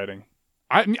Tolkien's writing.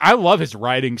 I love his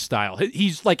writing style.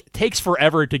 He's like takes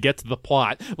forever to get to the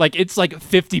plot. Like it's like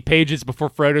 50 pages before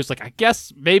Frodo's like, I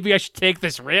guess maybe I should take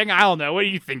this ring. I don't know. What do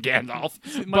you think, Gandalf?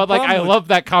 But like, I love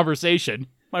that conversation.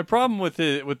 My problem with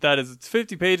that is it's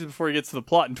 50 pages before he gets to the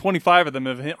plot, and 25 of them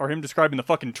are him describing the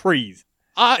fucking trees,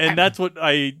 and that's what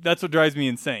drives me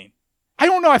insane. I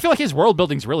don't know. I feel like his world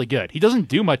building's really good. He doesn't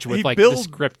do much with He like builds-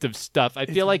 descriptive stuff. I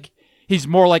feel like he's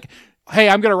more like, hey,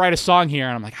 I'm going to write a song here.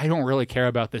 And I'm like, I don't really care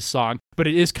about this song, but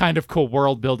it is kind of cool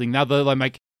world building now that I'm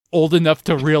like old enough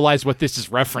to realize what this is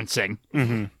referencing.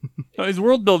 No, his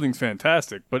world building's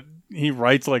fantastic, but he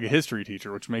writes like a history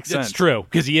teacher, which makes sense. It's true,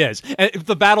 because he is. And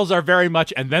the battles are very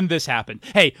much, and then this happened.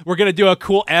 Hey, we're going to do a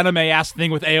cool anime-ass thing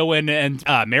with Eowyn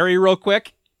and Mary real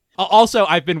quick. Also,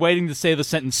 I've been waiting to say the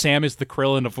sentence, Sam is the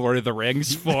Krillin of Lord of the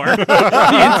Rings for the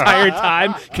entire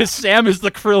time, because Sam is the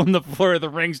Krillin of Lord of the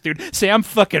Rings, dude. Sam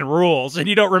fucking rules, and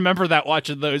you don't remember that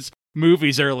watching those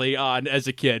movies early on as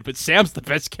a kid, but Sam's the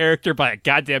best character by a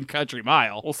goddamn country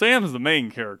mile. Well, Sam's the main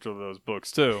character of those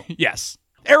books too. Yes.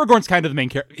 Aragorn's kind of the main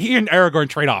character. He and Aragorn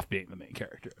trade off being the main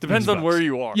character. Depends on where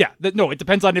you are. Yeah, no, it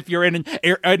depends on if you're in an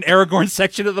Aragorn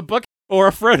section of the book or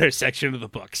a Frodo section of the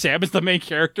book. Sam is the main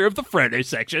character of the Frodo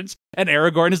sections, and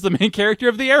Aragorn is the main character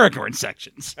of the Aragorn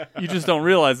sections. You just don't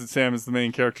realize that Sam is the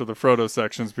main character of the Frodo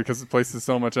sections because it places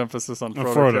so much emphasis on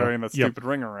Frodo, Frodo. carrying that Yep. stupid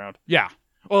ring around. Yeah.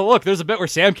 Well, look, there's a bit where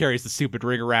Sam carries the stupid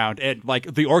ring around, and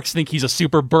like the orcs think he's a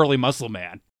super burly muscle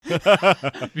man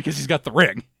because he's got the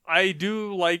ring. I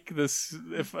do like this.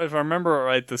 If I remember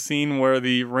right, the scene where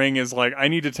the ring is like, I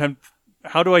need to tempt.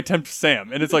 How do I tempt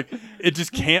Sam? And it's like, it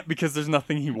just can't because there's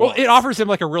nothing he Well, wants. it offers him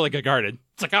like a really good garden.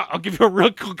 It's like, I'll give you a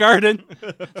real cool garden.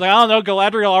 It's like, I don't know,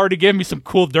 Galadriel already gave me some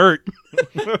cool dirt.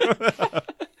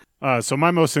 So my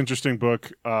most interesting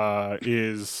book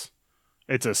is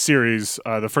it's a series.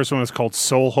 The first one is called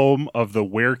Soulhome of the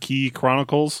Werekey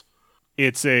Chronicles.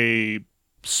 It's a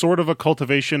sort of a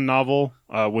cultivation novel,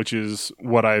 which is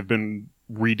what I've been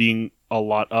reading a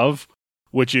lot of,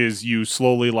 which is you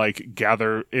slowly like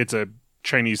gather. It's a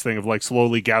Chinese thing of like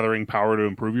slowly gathering power to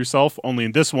improve yourself. Only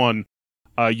in this one,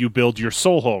 you build your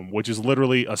soul home, which is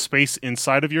literally a space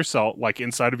inside of yourself, like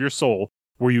inside of your soul,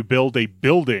 where you build a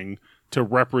building to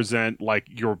represent like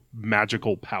your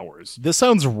magical powers. This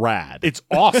sounds rad. It's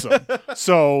awesome.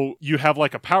 So you have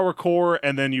like a power core,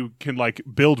 and then you can like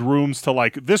build rooms to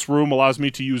like, this room allows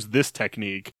me to use this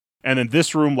technique, and then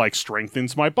this room like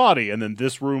strengthens my body, and then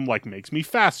this room like makes me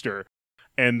faster.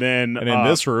 And then in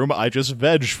this room, I just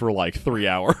veg for like 3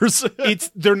 hours.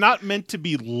 they're not meant to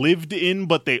be lived in,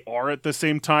 but they are at the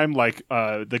same time. Like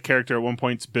the character at one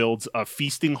point builds a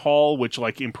feasting hall, which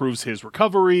like improves his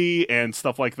recovery and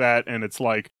stuff like that. And it's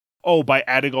like, oh, by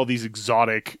adding all these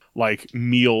exotic like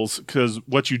meals, because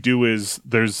what you do is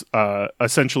there's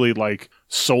essentially like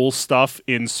soul stuff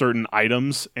in certain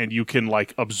items, and you can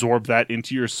like absorb that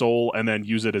into your soul and then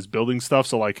use it as building stuff.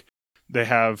 So like, they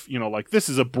have, you know, like this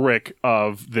is a brick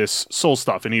of this soul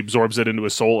stuff, and he absorbs it into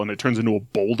his soul, and it turns into a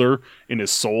boulder in his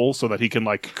soul so that he can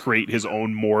like create his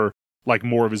own more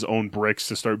of his own bricks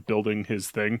to start building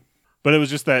his thing. But it was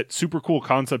just that super cool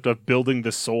concept of building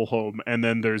this soul home. And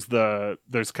then there's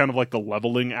kind of like the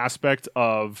leveling aspect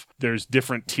of there's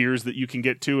different tiers that you can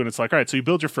get to. And it's like, all right, so you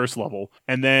build your first level,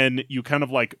 and then you kind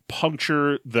of like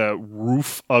puncture the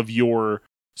roof of your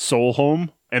soul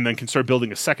home, and then can start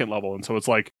building a second level. And so it's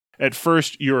like, at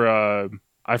first, you're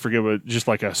I forget what, just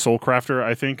like a soul crafter,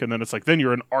 I think. And then it's like, then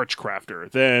you're an arch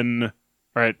crafter. Then,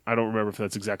 right, I don't remember if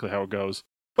that's exactly how it goes.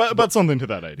 but something to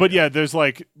that idea. But yeah,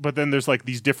 then there's like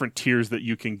these different tiers that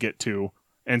you can get to.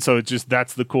 And so it's just,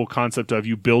 that's the cool concept of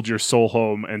you build your soul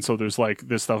home. And so there's like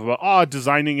this stuff about,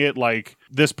 designing it, like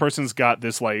this person's got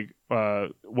this like,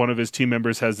 one of his team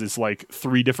members has this like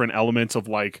 3 different elements of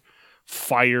like,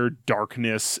 fire,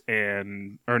 darkness,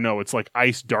 it's like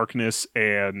ice, darkness,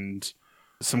 and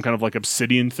some kind of like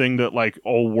obsidian thing that like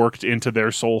all worked into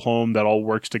their soul home that all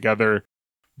works together.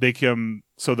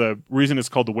 So the reason it's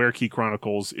called the Werekey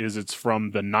Chronicles is it's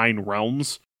from the 9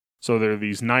 realms. So there are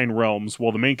these 9 realms.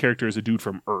 Well, the main character is a dude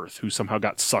from Earth who somehow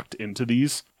got sucked into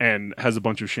these and has a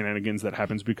bunch of shenanigans that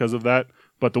happens because of that.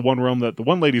 But the one realm that the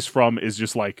one lady's from is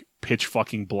just like pitch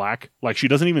fucking black. Like she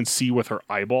doesn't even see with her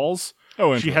eyeballs.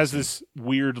 Oh, she has this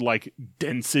weird like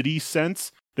density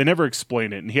sense. They never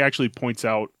explain it, and he actually points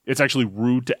out it's actually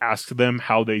rude to ask them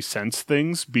how they sense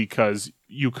things, because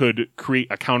you could create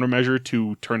a countermeasure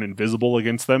to turn invisible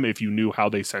against them if you knew how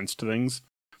they sensed things.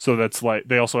 So that's like,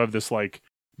 they also have this like,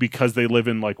 because they live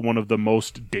in like one of the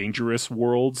most dangerous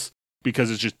worlds, because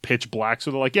it's just pitch black.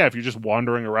 So they're like, yeah, if you're just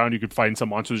wandering around, you could find some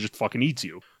monster that just fucking eats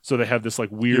you. So they have this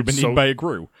like weird... You've been eaten by a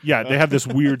Gru. Yeah, they have this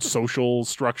weird social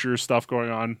structure stuff going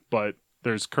on, but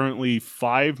there's currently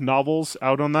 5 novels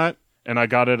out on that, and I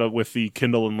got it with the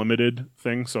Kindle Unlimited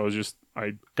thing, so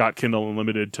I got Kindle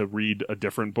Unlimited to read a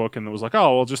different book, and it was like,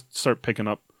 oh, I'll just start picking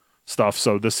up stuff,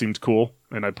 so this seems cool,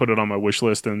 and I put it on my wish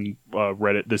list and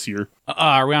read it this year.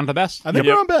 Are we on to best? I think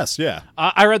we're on best, yeah.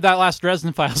 I read that last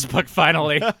Dresden Files book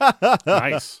finally.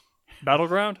 Nice.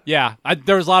 Battleground? Yeah,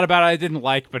 there was a lot about it I didn't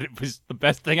like, but it was the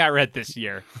best thing I read this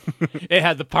year. It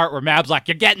had the part where Mab's like,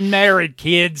 "You're getting married,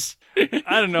 kids.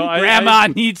 I don't know. Grandma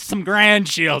needs some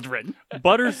grandchildren."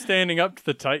 Butter standing up to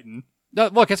the Titan. No,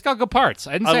 look, it's got good parts.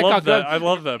 I didn't say I it love got good. that. I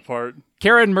love that part.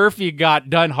 Karen Murphy got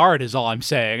done hard, is all I'm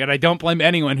saying, and I don't blame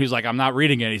anyone who's like, "I'm not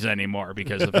reading any anymore"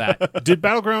 because of that.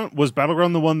 Was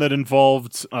Battleground the one that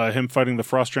involved him fighting the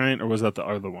Frost Giant, or was that the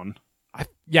other one?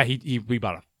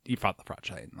 He fought the Frost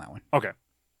Giant in that one. Okay.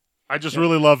 I just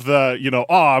really love the,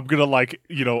 I'm going to like,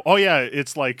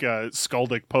 it's like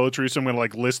skaldic poetry, so I'm going to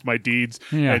like list my deeds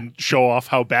and show off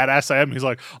how badass I am. He's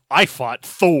like, I fought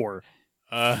Thor.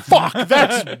 Fuck,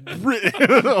 that's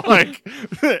like,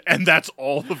 and that's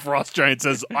all the Frost Giant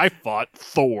says. I fought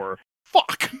Thor.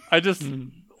 Fuck. I just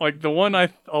like the one I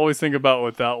always think about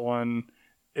with that one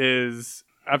is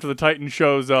after the Titan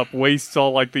shows up, wastes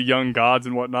all like the young gods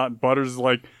and whatnot, and Butters is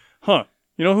like, huh,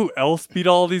 you know who else beat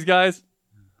all these guys?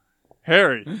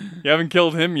 Harry. You haven't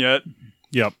killed him yet.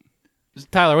 Yep.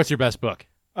 Tyler, what's your best book?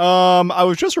 I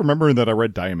was just remembering that I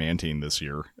read Diamantine this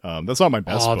year. That's not my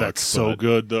best book. Oh, that's so but-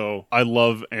 good, though. I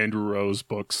love Andrew Rose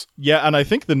books. Yeah, and I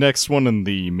think the next one in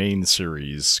the main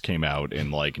series came out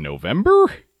in, like,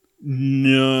 November?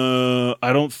 No,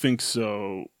 I don't think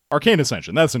so. Arcane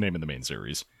Ascension, that's the name of the main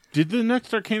series. Did the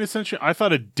next Arcane Ascension? I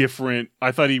thought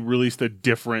he released a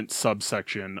different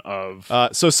subsection of.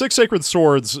 So Six Sacred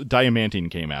Swords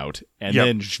Diamantine came out, and Yep.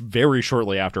 then very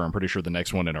shortly after, I'm pretty sure the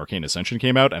next one in Arcane Ascension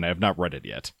came out, and I have not read it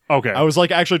yet. Okay. I was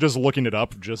like actually just looking it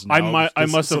up just now. I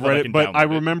must so have that read can it, but I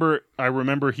download it.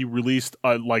 remember he released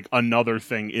like another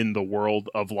thing in the world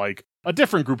of like a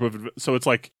different group of. So it's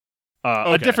like a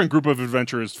Okay. different group of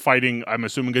adventurers fighting. I'm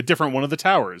assuming a different one of the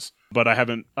towers, but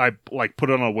I like put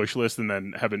it on a wish list and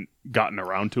then haven't gotten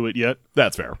around to it yet.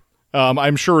 That's fair.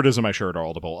 I'm sure it is in my shared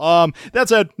article. That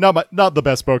said, not the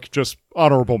best book, just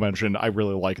honorable mention. I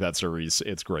really like that series.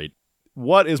 It's great.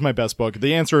 What is my best book?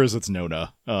 The answer is it's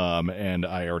Nona. And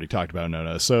I already talked about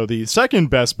Nona. So the second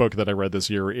best book that I read this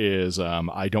year is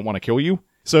I Don't Want to Kill You.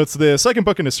 So it's the second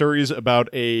book in a series about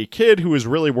a kid who is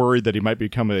really worried that he might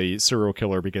become a serial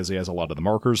killer because he has a lot of the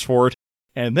markers for it.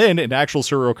 And then an actual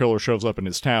serial killer shows up in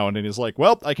his town and is like,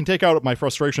 well, I can take out my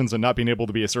frustrations and not being able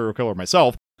to be a serial killer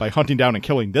myself by hunting down and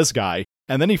killing this guy.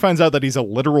 And then he finds out that he's a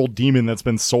literal demon that's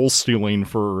been soul stealing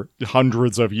for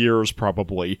hundreds of years,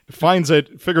 probably. Finds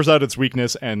it, figures out its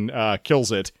weakness, and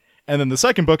kills it. And then the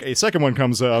second book, a second one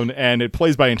comes on, and it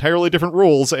plays by entirely different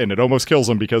rules, and it almost kills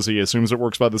him because he assumes it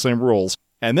works by the same rules.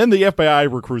 And then the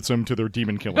FBI recruits him to their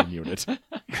demon-killing unit.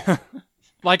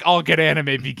 Like all good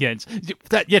anime begins.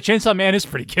 Chainsaw Man is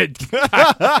pretty good.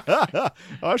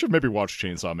 I should maybe watch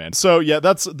Chainsaw Man. So yeah,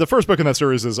 that's the first book in that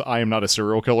series is I Am Not a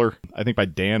Serial Killer, I think by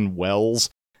Dan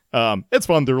Wells. It's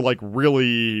fun. They're like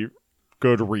really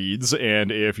good reads,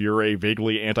 and if you're a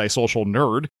vaguely antisocial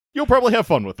nerd, you'll probably have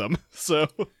fun with them. So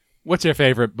What's your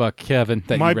favorite book, Kevin,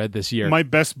 that you read this year? My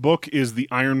best book is The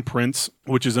Iron Prince,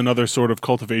 which is another sort of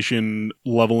cultivation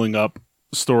leveling up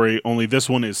story, only this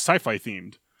one is sci-fi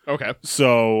themed. okay.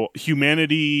 So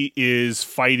humanity is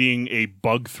fighting a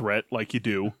bug threat like you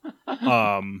do.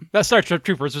 That Star Trek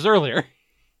Troopers was earlier.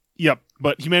 Yep,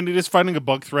 but humanity is fighting a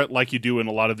bug threat like you do in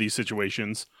a lot of these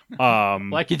situations.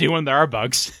 Like you do when there are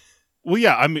bugs. Well,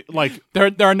 yeah, I mean, like,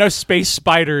 There are no space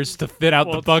spiders to thin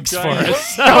out the bugs for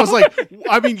us. I was like,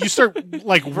 I mean, you start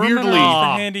like weirdly. It's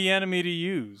a handy enemy to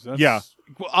use. That's, Yeah.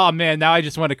 Oh man, now I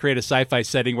just want to create a sci-fi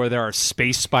setting where there are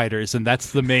space spiders, and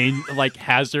that's the main like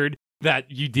hazard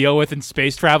that you deal with in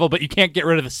space travel. But you can't get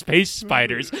rid of the space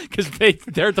spiders because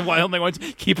they're the only ones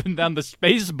keeping down the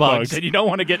space bugs, and you don't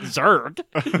want to get zerged.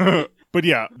 But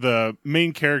yeah, the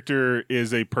main character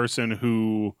is a person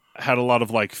who had a lot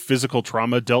of like physical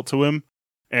trauma dealt to him,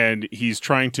 and he's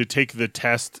trying to take the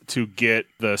test to get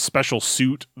the special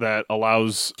suit that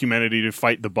allows humanity to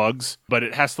fight the bugs, but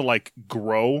it has to like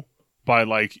grow by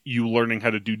like you learning how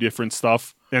to do different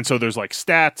stuff. And so there's like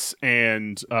stats,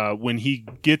 and when he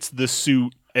gets the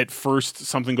suit, at first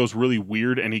something goes really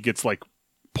weird and he gets like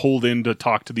pulled in to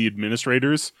talk to the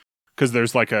administrators because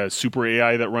there's like a super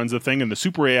AI that runs the thing, and the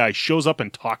super AI shows up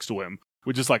and talks to him,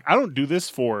 which is like, I don't do this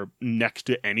for next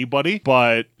to anybody,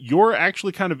 but you're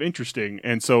actually kind of interesting.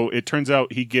 And so it turns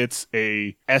out he gets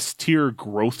a S-tier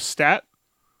growth stat.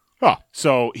 Huh.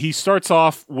 So he starts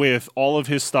off with all of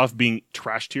his stuff being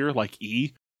trash tier, like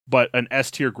E, but an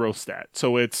S-tier growth stat.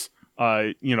 So it's,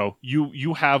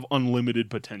 you have unlimited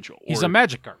potential. He's a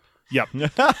Magikarp. Yep.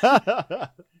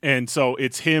 And so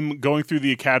it's him going through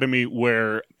the academy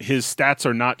where his stats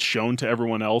are not shown to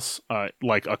everyone else.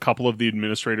 Like a couple of the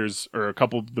administrators or a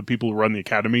couple of the people who run the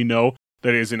academy know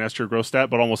that he is an S-tier growth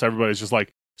stat, but almost everybody's just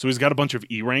like, so he's got a bunch of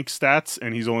E rank stats,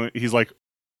 and he's like,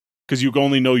 because you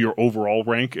only know your overall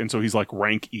rank, and so he's like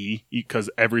rank E,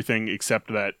 because everything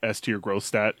except that S-tier growth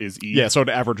stat is E. Yeah, so it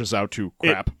averages out to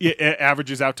crap. It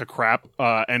averages out to crap,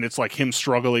 and it's like him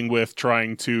struggling with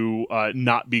trying to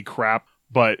not be crap,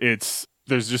 but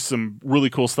there's just some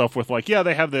really cool stuff with like, yeah,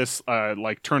 they have this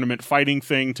like tournament fighting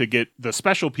thing to get the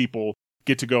special people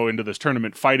get to go into this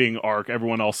tournament fighting arc.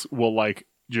 Everyone else will like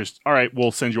just, all right,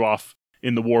 we'll send you off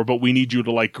in the war, but we need you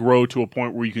to like grow to a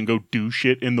point where you can go do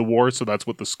shit in the war. So that's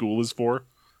what the school is for.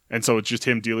 And so it's just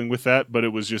him dealing with that. But it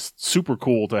was just super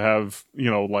cool to have,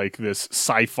 like this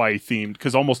sci-fi themed,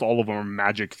 because almost all of them are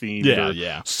magic themed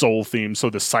or soul themed. So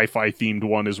the sci-fi themed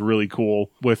one is really cool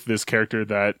with this character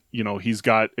that, he's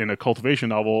got in a cultivation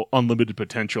novel, unlimited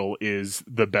potential is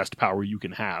the best power you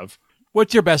can have.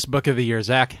 What's your best book of the year,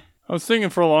 Zach? I was thinking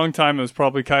for a long time it was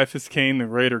probably Caiaphas Cain, the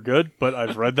Great or Good, but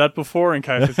I've read that before, and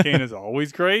Caiaphas Cain is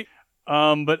always great.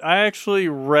 But I actually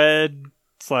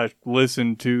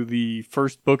read/listened to the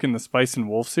first book in the Spice and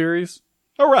Wolf series.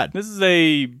 Oh, right. This is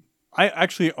I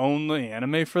actually own the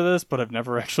anime for this, but I've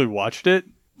never actually watched it.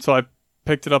 So I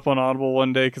picked it up on Audible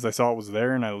one day because I saw it was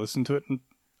there, and I listened to it. And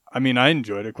I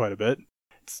enjoyed it quite a bit.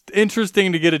 It's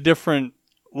interesting to get a different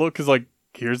look because,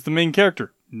 here's the main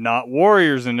character. Not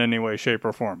warriors in any way, shape,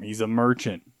 or form. He's a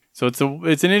merchant. So it's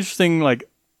an interesting,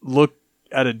 look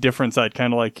at a different side,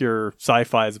 kind of like your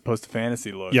sci-fi as opposed to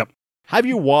fantasy look. Yep. Have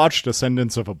you watched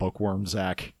Ascendance of a Bookworm,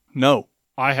 Zach? No.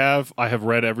 I have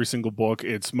read every single book.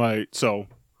 It's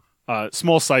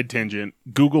small side tangent.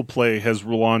 Google Play has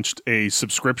relaunched a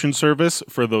subscription service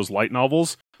for those light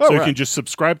novels. So you can just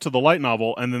subscribe to the light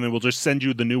novel, and then they will just send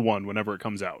you the new one whenever it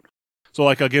comes out. So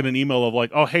I'll get an email of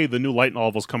oh, hey, the new light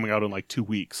novel's coming out in 2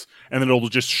 weeks. And then it'll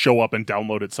just show up and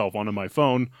download itself onto my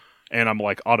phone. And I'm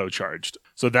auto-charged.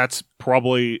 So that's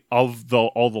probably of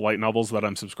all the light novels that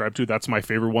I'm subscribed to, that's my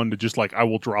favorite one to just I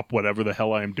will drop whatever the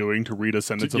hell I am doing to read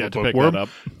Ascendance of a Bookworm.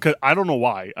 Cause I don't know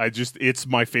why. It's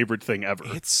my favorite thing ever.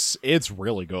 It's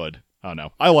really good. Oh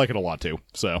no. I like it a lot too.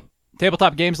 So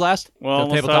Tabletop games last? Well,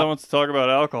 unless tabletop Tyler wants to talk about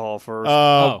alcohol first.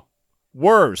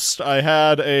 Worst, I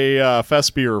had a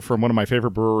fest beer from one of my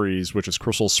favorite breweries, which is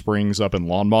Crystal Springs up in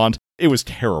Longmont. It was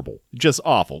terrible. Just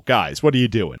awful. Guys, what are you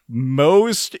doing?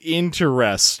 Most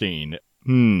interesting.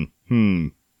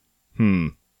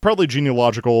 Probably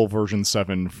Genealogical version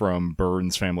 7 from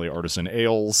Burns Family Artisan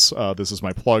Ales. This is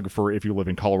my plug for if you live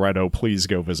in Colorado, please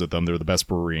go visit them. They're the best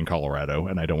brewery in Colorado,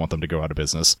 and I don't want them to go out of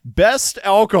business. Best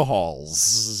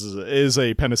alcohols is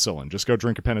a penicillin. Just go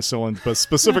drink a penicillin. But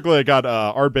specifically, I got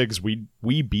Ardbeg's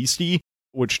Wee Beastie,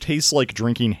 which tastes like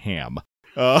drinking ham.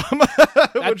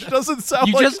 Which doesn't sound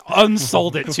you just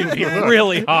unsold it to me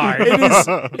really hard.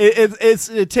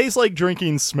 It tastes like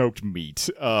drinking smoked meat.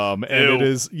 And Ew. it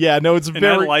is, it's and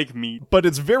very I like meat. but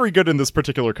it's very good in this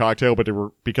particular cocktail,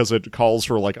 because it calls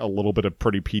for a little bit of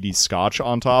pretty peaty scotch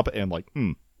on top, and Wait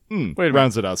a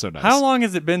rounds it out so nice. How long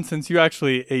has it been since you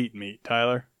actually ate meat,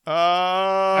 Tyler?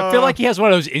 I feel like he has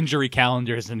one of those injury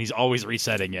calendars and he's always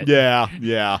resetting it.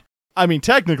 Yeah. I mean,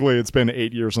 technically, it's been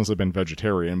 8 years since I've been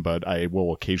vegetarian, but I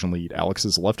will occasionally eat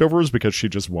Alex's leftovers because she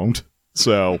just won't.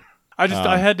 So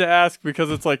I had to ask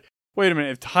because it's wait a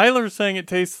minute. If Tyler's saying it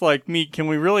tastes like meat, can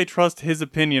we really trust his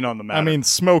opinion on the matter? I mean,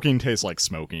 smoking tastes like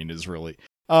smoking is really.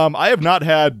 I have not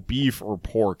had beef or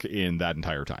pork in that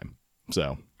entire time.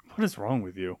 So what is wrong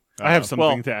with you? I have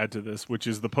something to add to this, which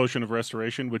is the Potion of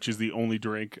Restoration, which is the only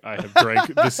drink I have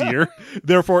drank this year.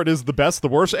 Therefore, it is the best, the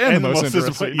worst, and the most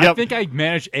interesting. disappointing. I think I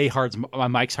managed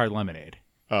Mike's Hard Lemonade.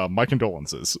 My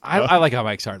condolences. I like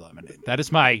Mike's Hard Lemonade. That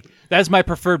is my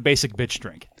preferred basic bitch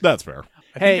drink. That's fair.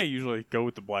 I think I usually go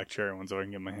with the black cherry ones so I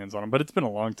can get my hands on them, but it's been a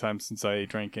long time since I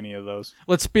drank any of those.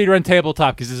 Let's speedrun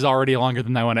tabletop because this is already longer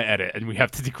than I want to edit, and we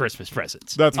have to do Christmas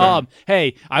presents. That's fair.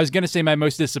 Hey, I was going to say my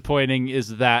most disappointing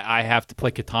is that I have to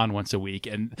play Catan once a week,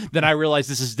 and then I realized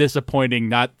this is disappointing,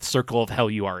 not Circle of Hell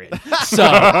you are in. So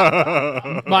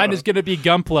mine is going to be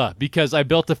Gunpla because I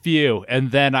built a few,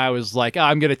 and then I was like,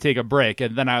 I'm going to take a break,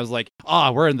 and then I was like,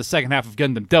 we're in the second half of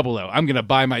Gundam 00. I'm going to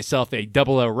buy myself a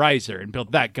 00 Riser and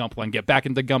build that Gunpla and get back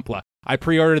into Gunpla. I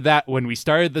pre-ordered that when we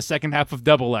started the second half of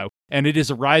 00, and it is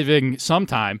arriving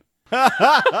sometime.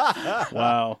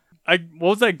 Wow. What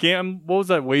was that game? What was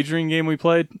that wagering game we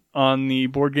played on the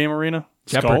board game arena?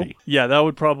 Jeopardy. Yeah, that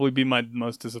would probably be my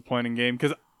most disappointing game.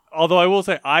 Because although I will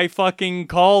say I fucking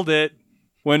called it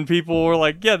when people were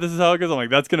like, "Yeah, this is how it goes." I'm like,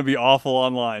 "That's going to be awful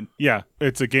online." Yeah,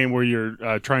 it's a game where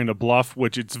you're trying to bluff,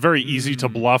 which it's very easy to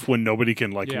bluff when nobody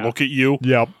can look at you.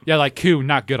 Yep. Yeah, like Coup,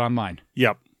 not good online.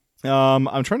 Yep.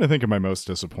 I'm trying to think of my most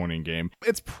disappointing game.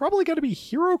 It's probably got to be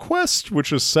Hero Quest,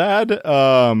 which is sad.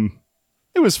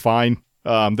 It was fine.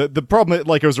 The problem,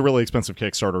 it was a really expensive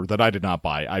Kickstarter that I did not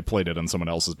buy. I played it on someone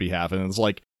else's behalf, and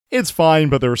it's fine,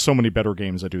 but there are so many better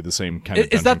games that do the same kind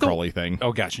of dungeon crawly thing.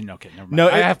 Oh, gotcha. Okay, never mind. No,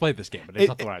 I have played this game, but it's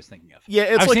not the one I was thinking of. Yeah,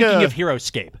 I was thinking of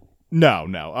HeroScape. No.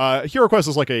 Hero Quest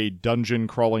is like a dungeon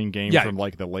crawling game from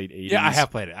like the late 80s. Yeah, I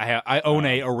have played it. I own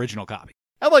a original copy.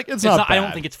 It's not bad. I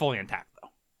don't think it's fully intact though.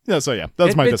 Yeah, so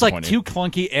that's my disappointing. It's like too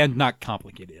clunky and not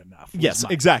complicated enough. Yes,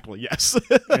 exactly. Yes.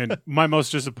 And my most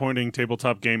disappointing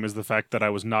tabletop game is the fact that I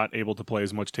was not able to play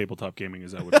as much tabletop gaming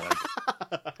as I would like.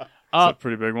 That's a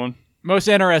pretty big one. Most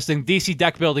interesting DC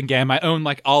deck building game. I own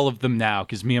like all of them now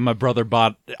because me and my brother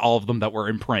bought all of them that were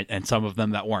in print and some of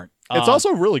them that weren't. It's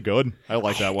also really good. I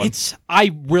like that one.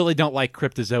 I really don't like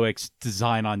Cryptozoic's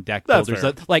design on deck That's builders.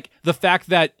 fair. Like the fact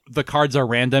that the cards are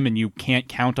random and you can't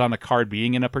count on a card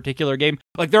being in a particular game.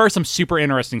 Like there are some super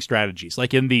interesting strategies.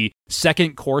 Like in the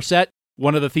second core set,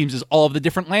 one of the themes is all of the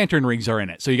different lantern rings are in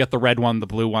it. So you got the red one, the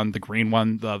blue one, the green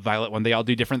one, the violet one. They all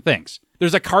do different things.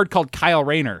 There's a card called Kyle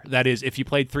Rayner that is, if you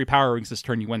played 3 power rings this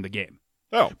turn, you win the game.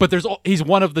 Oh. But he's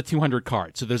one of the 200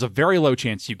 cards, so there's a very low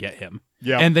chance you get him.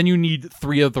 Yeah. And then you need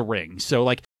 3 of the rings. So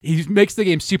like he makes the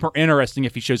game super interesting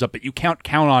if he shows up, but you can't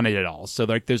count on it at all. So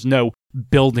like there's no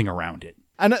building around it.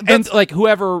 And like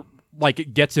whoever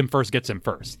like gets him first gets him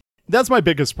first. that's my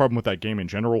biggest problem with that game in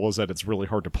general, is that it's really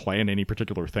hard to plan any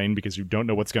particular thing because you don't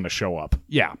know what's going to show up.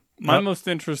 Yeah. My most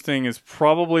interesting is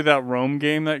probably that Rome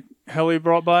game that Helly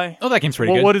brought by. Oh, that game's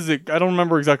pretty Well, good. what is it? I don't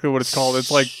remember exactly what it's called.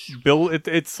 It's like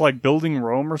It's like building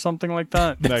Rome or something like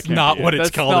that. That's can't not be what it. it's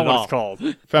That's called not at what all. it's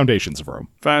called. Foundations of Rome.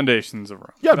 Foundations of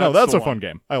Rome. Yeah, no, that's the a fun one.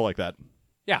 game. I like that.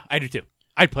 Yeah, I do too.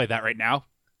 I'd play that right now.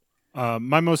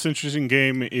 My most interesting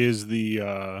game is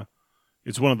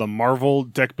it's one of the Marvel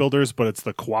deck builders, but it's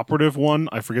the cooperative one.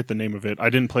 I forget the name of it. I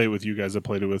didn't play it with you guys. I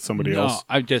played it with somebody No, else.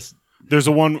 I just There's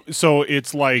a one. So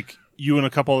it's like you and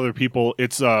a couple other people.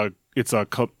 It's not a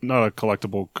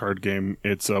collectible card game.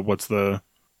 It's what's the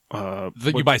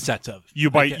that you buy sets of. you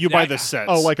buy Like, you buy yeah, the sets.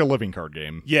 Oh, like a living card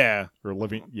game. yeah. Or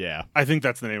living, yeah. I think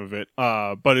that's the name of it.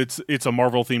 But it's a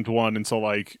Marvel themed one, and so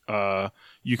like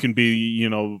you can be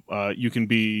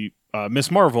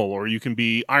Miss Marvel, or you can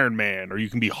be Iron Man, or you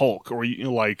can be Hulk, or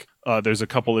there's a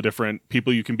couple of different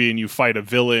people you can be, and you fight a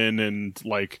villain, and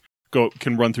like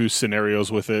can run through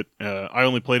scenarios with it. I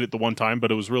only played it the one time,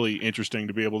 but it was really interesting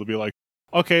to be able to be like,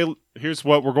 okay, here's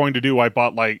what we're going to do. I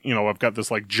bought I've got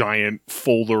this like giant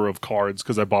folder of cards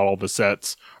because I bought all the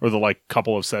sets, or the like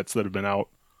couple of sets that have been out.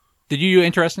 Did you do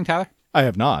interesting, Tyler? I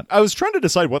have not. I was trying to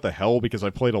decide what the hell because I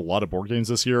played a lot of board games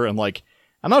this year, and like,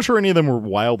 I'm not sure any of them were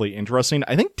wildly interesting.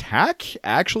 I think TAC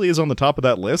actually is on the top of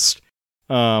that list.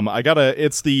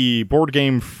 It's the board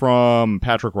game from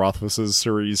Patrick Rothfuss's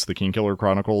series, The Kingkiller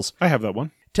Chronicles. I have that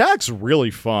one. TAC's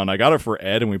really fun. I got it for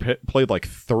Ed, and we played like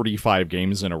 35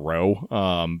 games in a row.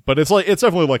 But it's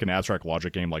definitely like an abstract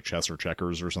logic game, like chess or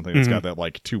checkers or something. That's got that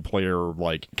like 2-player,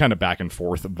 like kind of back and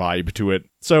forth vibe to it.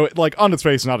 So like on its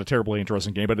face, not a terribly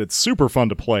interesting game, but it's super fun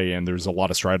to play, and there's a lot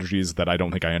of strategies that I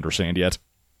don't think I understand yet.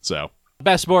 So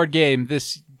Best board game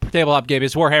this tabletop game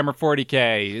is Warhammer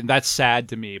 40K, and that's sad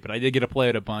to me, but I did get to play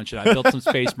it a bunch, and I built some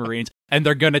Space Marines, and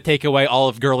they're going to take away all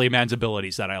of Girly Man's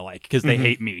abilities that I like because they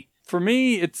hate me. For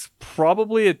me, it's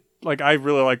probably I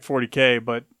really like 40K,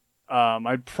 but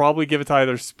I'd probably give it to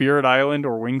either Spirit Island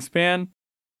or Wingspan.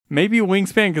 Maybe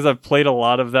Wingspan because I've played a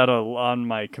lot of that on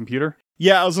my computer.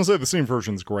 yeah, I was gonna say the Steam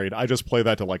version's great. I just play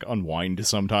that to like unwind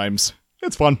sometimes.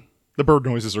 It's fun. The bird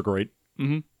noises are great.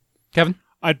 Kevin?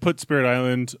 I'd put Spirit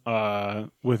Island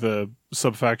with a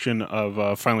subfaction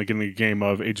of finally getting a game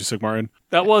of Age of Sigmar in.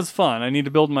 That was fun. I need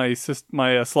to build my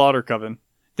Slaughter Coven.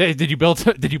 Did you buy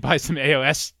some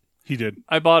AOS? He did.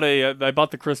 I bought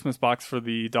the Christmas box for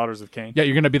the Daughters of Cain. Yeah,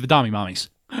 you're going to be the Dommy Mommies.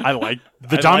 I like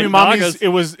The I Dami like Mommies.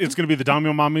 Nagas. It's going to be the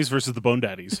Dami Mommies versus the Bone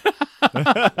Daddies.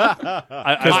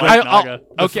 I like Naga.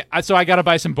 Okay, so I got to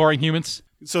buy some boring humans.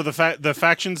 So the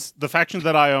factions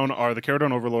that I own are the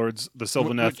Caradon Overlords, the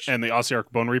Sylvaneth, and the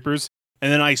Ossiarch Bone Reapers,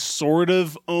 and then I sort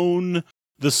of own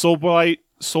the Soulblight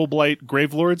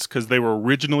Gravelords because they were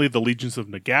originally the Legions of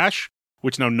Nagash,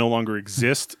 which now no longer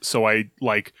exist. So I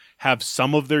like have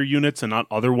some of their units and not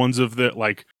other ones of the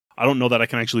like. I don't know that I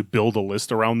can actually build a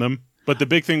list around them. But the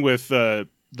big thing with the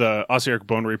Ossiarch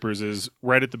Bone Reapers is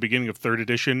right at the beginning of 3rd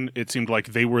edition, it seemed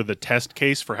like they were the test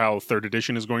case for how 3rd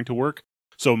edition is going to work.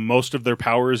 So most of their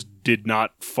powers did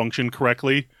not function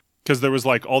correctly because there was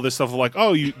like all this stuff of like,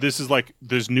 this is like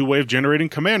this new way of generating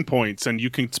command points, and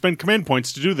you can spend command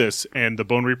points to do this. And the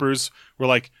Bone Reapers were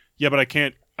like, yeah, but I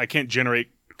can't generate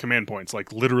command points.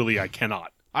 Like literally, I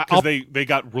cannot. Because they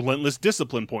got relentless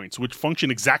discipline points, which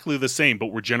function exactly the same, but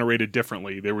were generated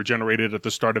differently. They were generated at the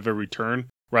start of every turn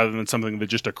rather than something that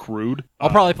just accrued. I'll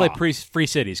probably play Free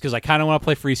Cities because I kind of want to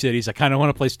play Free Cities. I kind of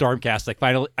want to play Stormcast. I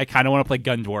kind of want to play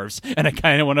Gun Dwarves, and I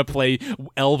kind of want to play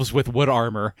Elves with wood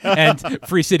armor. And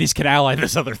Free Cities can ally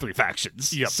those other 3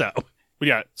 factions. Yep. So, But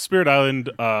yeah, Spirit Island,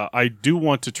 I do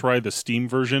want to try the Steam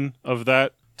version of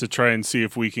that to try and see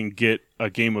if we can get a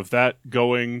game of that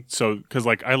going. So, because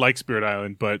like I like Spirit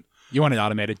Island, but you want it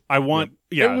automated? I want,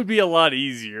 It would be a lot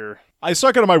easier. I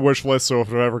stuck it on my wish list, so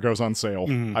if it ever goes on sale,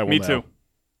 I will Me know. too.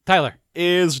 Tyler.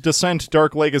 Is Descent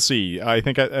Dark Legacy. I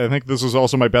think this was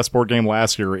also my best board game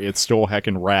last year. It's still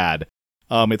heckin' rad.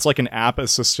 It's like an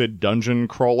app-assisted dungeon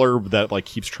crawler that like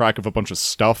keeps track of a bunch of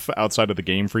stuff outside of the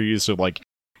game for you. So like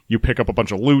You pick up a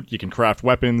bunch of loot, you can craft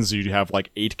weapons, you have like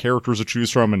 8 characters to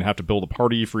choose from and have to build a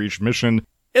party for each mission.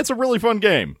 It's a really fun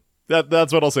game.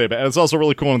 That's what I'll say about it. It's also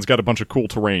really cool, and it's got a bunch of cool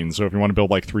terrain, so if you want to build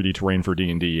like 3D terrain for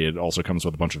D&D, it also comes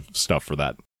with a bunch of stuff for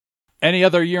that. Any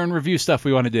other year in review stuff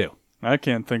we want to do? I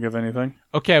can't think of anything.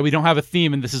 Okay, we don't have a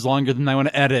theme, and this is longer than I want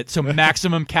to edit, so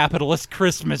maximum capitalist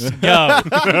Christmas, go.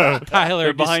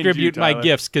 Tyler, behind you, distribute my Tyler.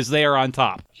 gifts, because they are on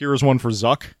top. Here's one for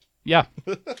Zuck. Yeah,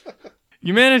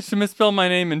 You managed to misspell my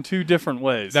name in 2 different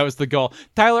ways. that was the goal.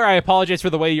 Tyler, I apologize for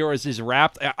the way yours is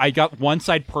wrapped. I got one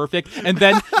side perfect, and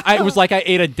then it was like I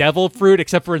ate a devil fruit,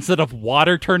 except for instead of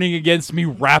water turning against me,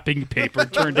 wrapping paper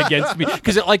turned against me,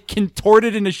 because it like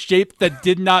contorted in a shape that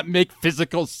did not make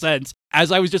physical sense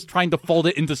as I was just trying to fold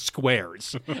it into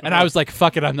squares. And I was like,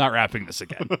 fuck it, I'm not wrapping this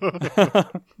again.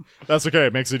 That's okay,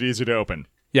 it makes it easy to open.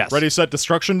 Yes. Ready, set,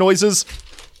 destruction noises?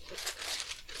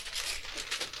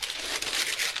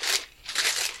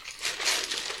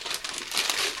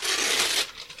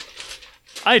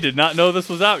 I did not know this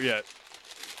was out yet.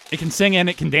 It can sing and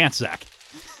it can dance, Zach.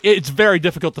 It's very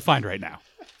difficult to find right now.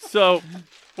 So,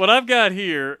 what I've got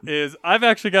here is I've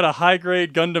actually got a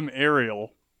high-grade Gundam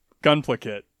Aerial gunpla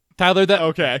kit. Tyler,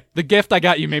 Okay. the gift I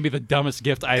got you may be the dumbest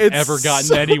gift I've It's ever gotten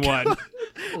so anyone.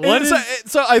 What is...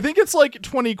 So I think it's like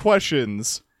 20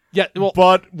 questions, Yeah, well,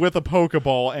 but with a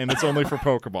Pokeball, and it's only for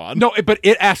Pokemon. no, but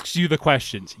it asks you the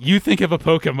questions. You think of a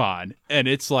Pokemon, and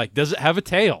it's like, does it have a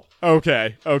tail?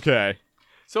 Okay.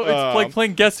 So it's like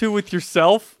playing Guess Who with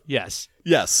yourself? Yes.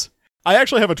 Yes. I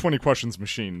actually have a 20 questions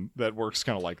machine that works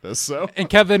kind of like this, so. And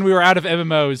Kevin, we were out of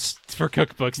MMOs for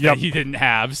cookbooks Yep. that he didn't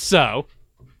have, so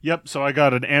Yep, so I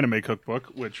got an anime cookbook,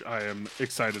 which I am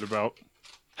excited about.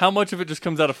 How much of it just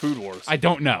comes out of Food Wars? I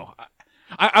don't know.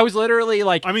 I was literally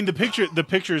like, I mean, the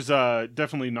picture's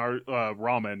definitely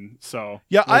ramen, so...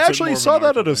 Yeah, I that's actually more of a saw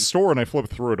that Naruto at a thing. store and I flipped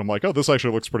through it. I'm like, oh, this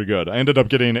actually looks pretty good. I ended up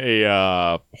getting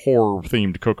a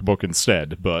horror-themed cookbook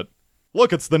instead, but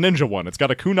look, it's the ninja one. It's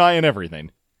got a kunai and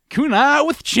everything. kunai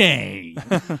with chain.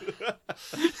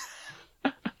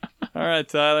 All right,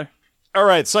 Tyler. All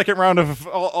right, second round of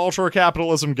ultra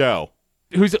capitalism, go.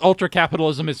 Whose ultra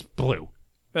capitalism is blue?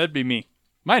 That'd be me.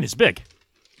 Mine is big.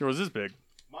 Yours is big.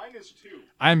 Mine is 2.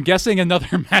 I'm guessing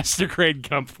another master grade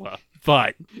Gunpla,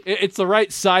 but it's the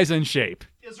right size and shape.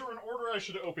 Is there an order I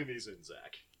should open these in,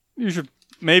 Zach? You should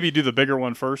maybe do the bigger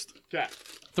one first. Okay.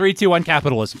 3, 2, 1,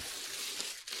 capitalism.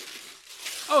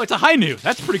 Oh, it's a Hainu.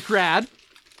 That's pretty crad.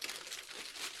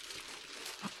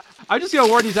 I'm just gonna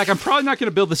warn you, Zach. I'm probably not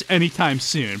gonna build this anytime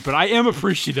soon, but I am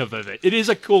appreciative of it. It is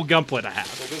a cool Gunpla to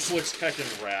have. Well, this looks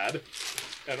heckin' rad,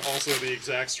 and also the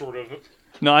exact sort of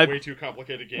No, I way too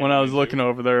complicated game. when I was looking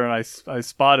over there and I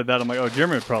spotted that, I'm like, oh,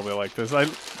 Jeremy would probably like this.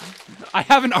 I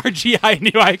have an RG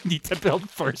Hainu I need to build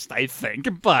first, I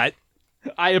think, but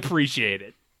I appreciate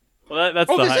it. Well, that's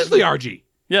Oh, the this is the RG.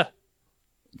 yeah.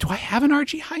 Do I have an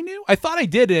RG Hainu? I thought I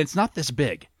did, and it's not this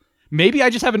big. Maybe I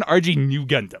just have an RG New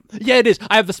Gundam. Yeah, it is.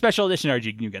 I have the special edition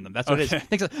RG New Gundam. That's what it is.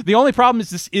 Thanks. The only problem is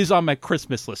this is on my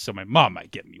Christmas list, so my mom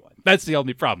might get me one. That's the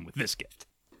only problem with this gift.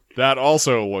 That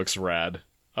also looks rad.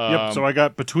 Yep, so I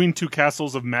got Between Two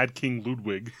Castles of Mad King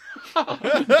Ludwig.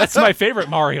 That's my favorite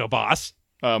Mario boss.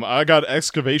 I got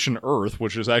Excavation Earth,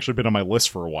 which has actually been on my list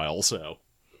for a while, so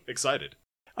excited.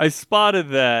 I spotted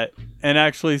that and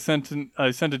actually sent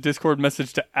a Discord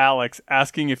message to Alex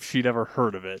asking if she'd ever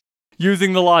heard of it.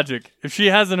 Using the logic, if she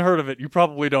hasn't heard of it, you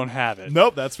probably don't have it.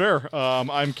 Nope, that's fair.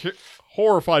 I'm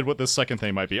horrified what this second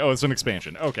thing might be. Oh, it's an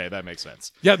expansion. Okay, that makes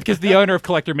sense. Yeah, because the owner of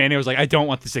Collector Mania was like, I don't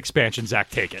want this expansion, Zach,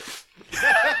 take it.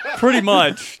 Pretty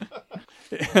much.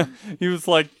 He was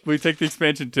like, "We take the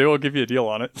expansion too. I'll give you a deal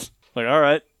on it." Like, all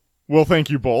right. Well, thank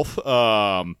you both.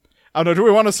 I don't know. Do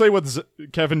we want to say what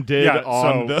Kevin did Yeah,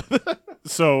 on the?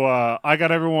 So I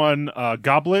got everyone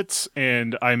goblets,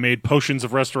 and I made potions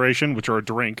of restoration, which are a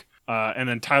drink. And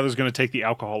then Tyler's going to take the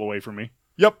alcohol away from me.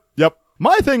 Yep.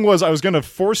 My thing was I was going to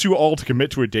force you all to commit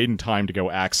to a date and time to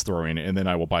go axe throwing, and then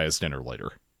I will buy us dinner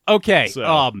later. Okay,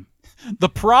 So- the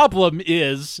problem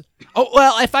is... Oh,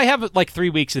 well, if I have it like 3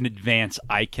 weeks in advance,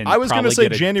 I can I was going to probably say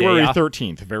get a January day off.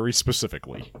 13th, very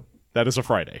specifically. That is a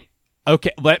Friday. Okay,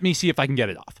 let me see if I can get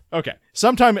it off. Okay.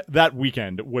 Sometime that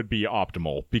weekend would be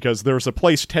optimal, because there's a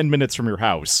place 10 minutes from your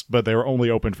house, but they're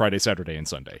only open Friday, Saturday, and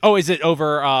Sunday. Oh, is it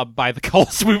over by the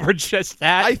Coles we were just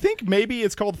at? I think maybe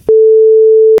it's called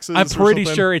I'm or pretty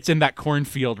something. sure it's in that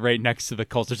cornfield right next to the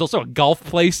Coles. There's also a golf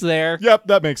place there. Yep,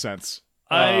 that makes sense.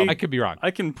 I could be wrong.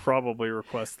 I can probably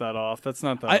request that off. That's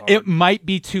not that hard. It might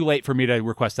be too late for me to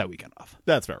request that weekend off.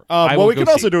 That's fair. I Well, will we go can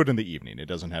also see. do it in the evening. It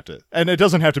doesn't have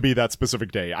to be that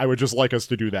specific day. I would just like us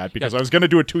to do that because I was going to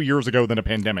do it 2 years ago, then a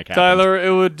pandemic happened. Tyler,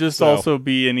 it would just So- also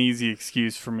be an easy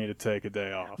excuse for me to take a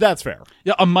day off. That's fair.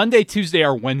 Yeah, a Monday, Tuesday,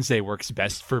 or Wednesday works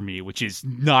best for me, which is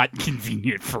not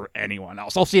convenient for anyone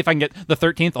else. I'll see if I can get the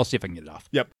 13th. I'll see if I can get it off.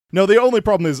 Yep. No, the only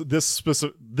problem is this place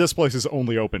is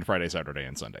only open Friday, Saturday,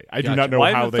 and Sunday. I do Gotcha. not know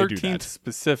Why how the they do 13th that.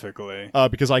 specifically?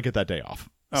 Because I get that day off.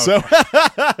 Oh, So,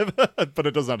 but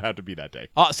it does not have to be that day.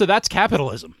 So that's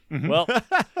capitalism. Well,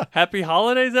 happy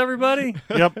holidays, everybody.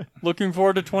 Yep. Looking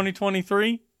forward to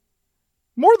 2023.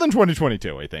 More than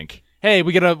 2022, I think. Hey,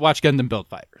 we gotta watch Gundam Build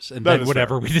Fighters, and That then is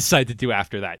whatever fair. we decide to do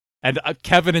after that. And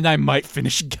Kevin and I might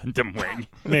finish Gundam Wing.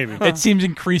 Maybe. It seems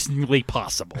increasingly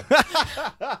possible.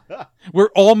 We're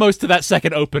almost to that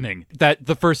second opening. That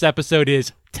the first episode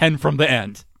is 10 from the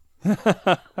end.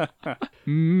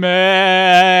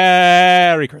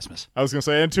 Merry Christmas. I was going to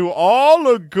say, and to all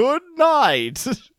a good night.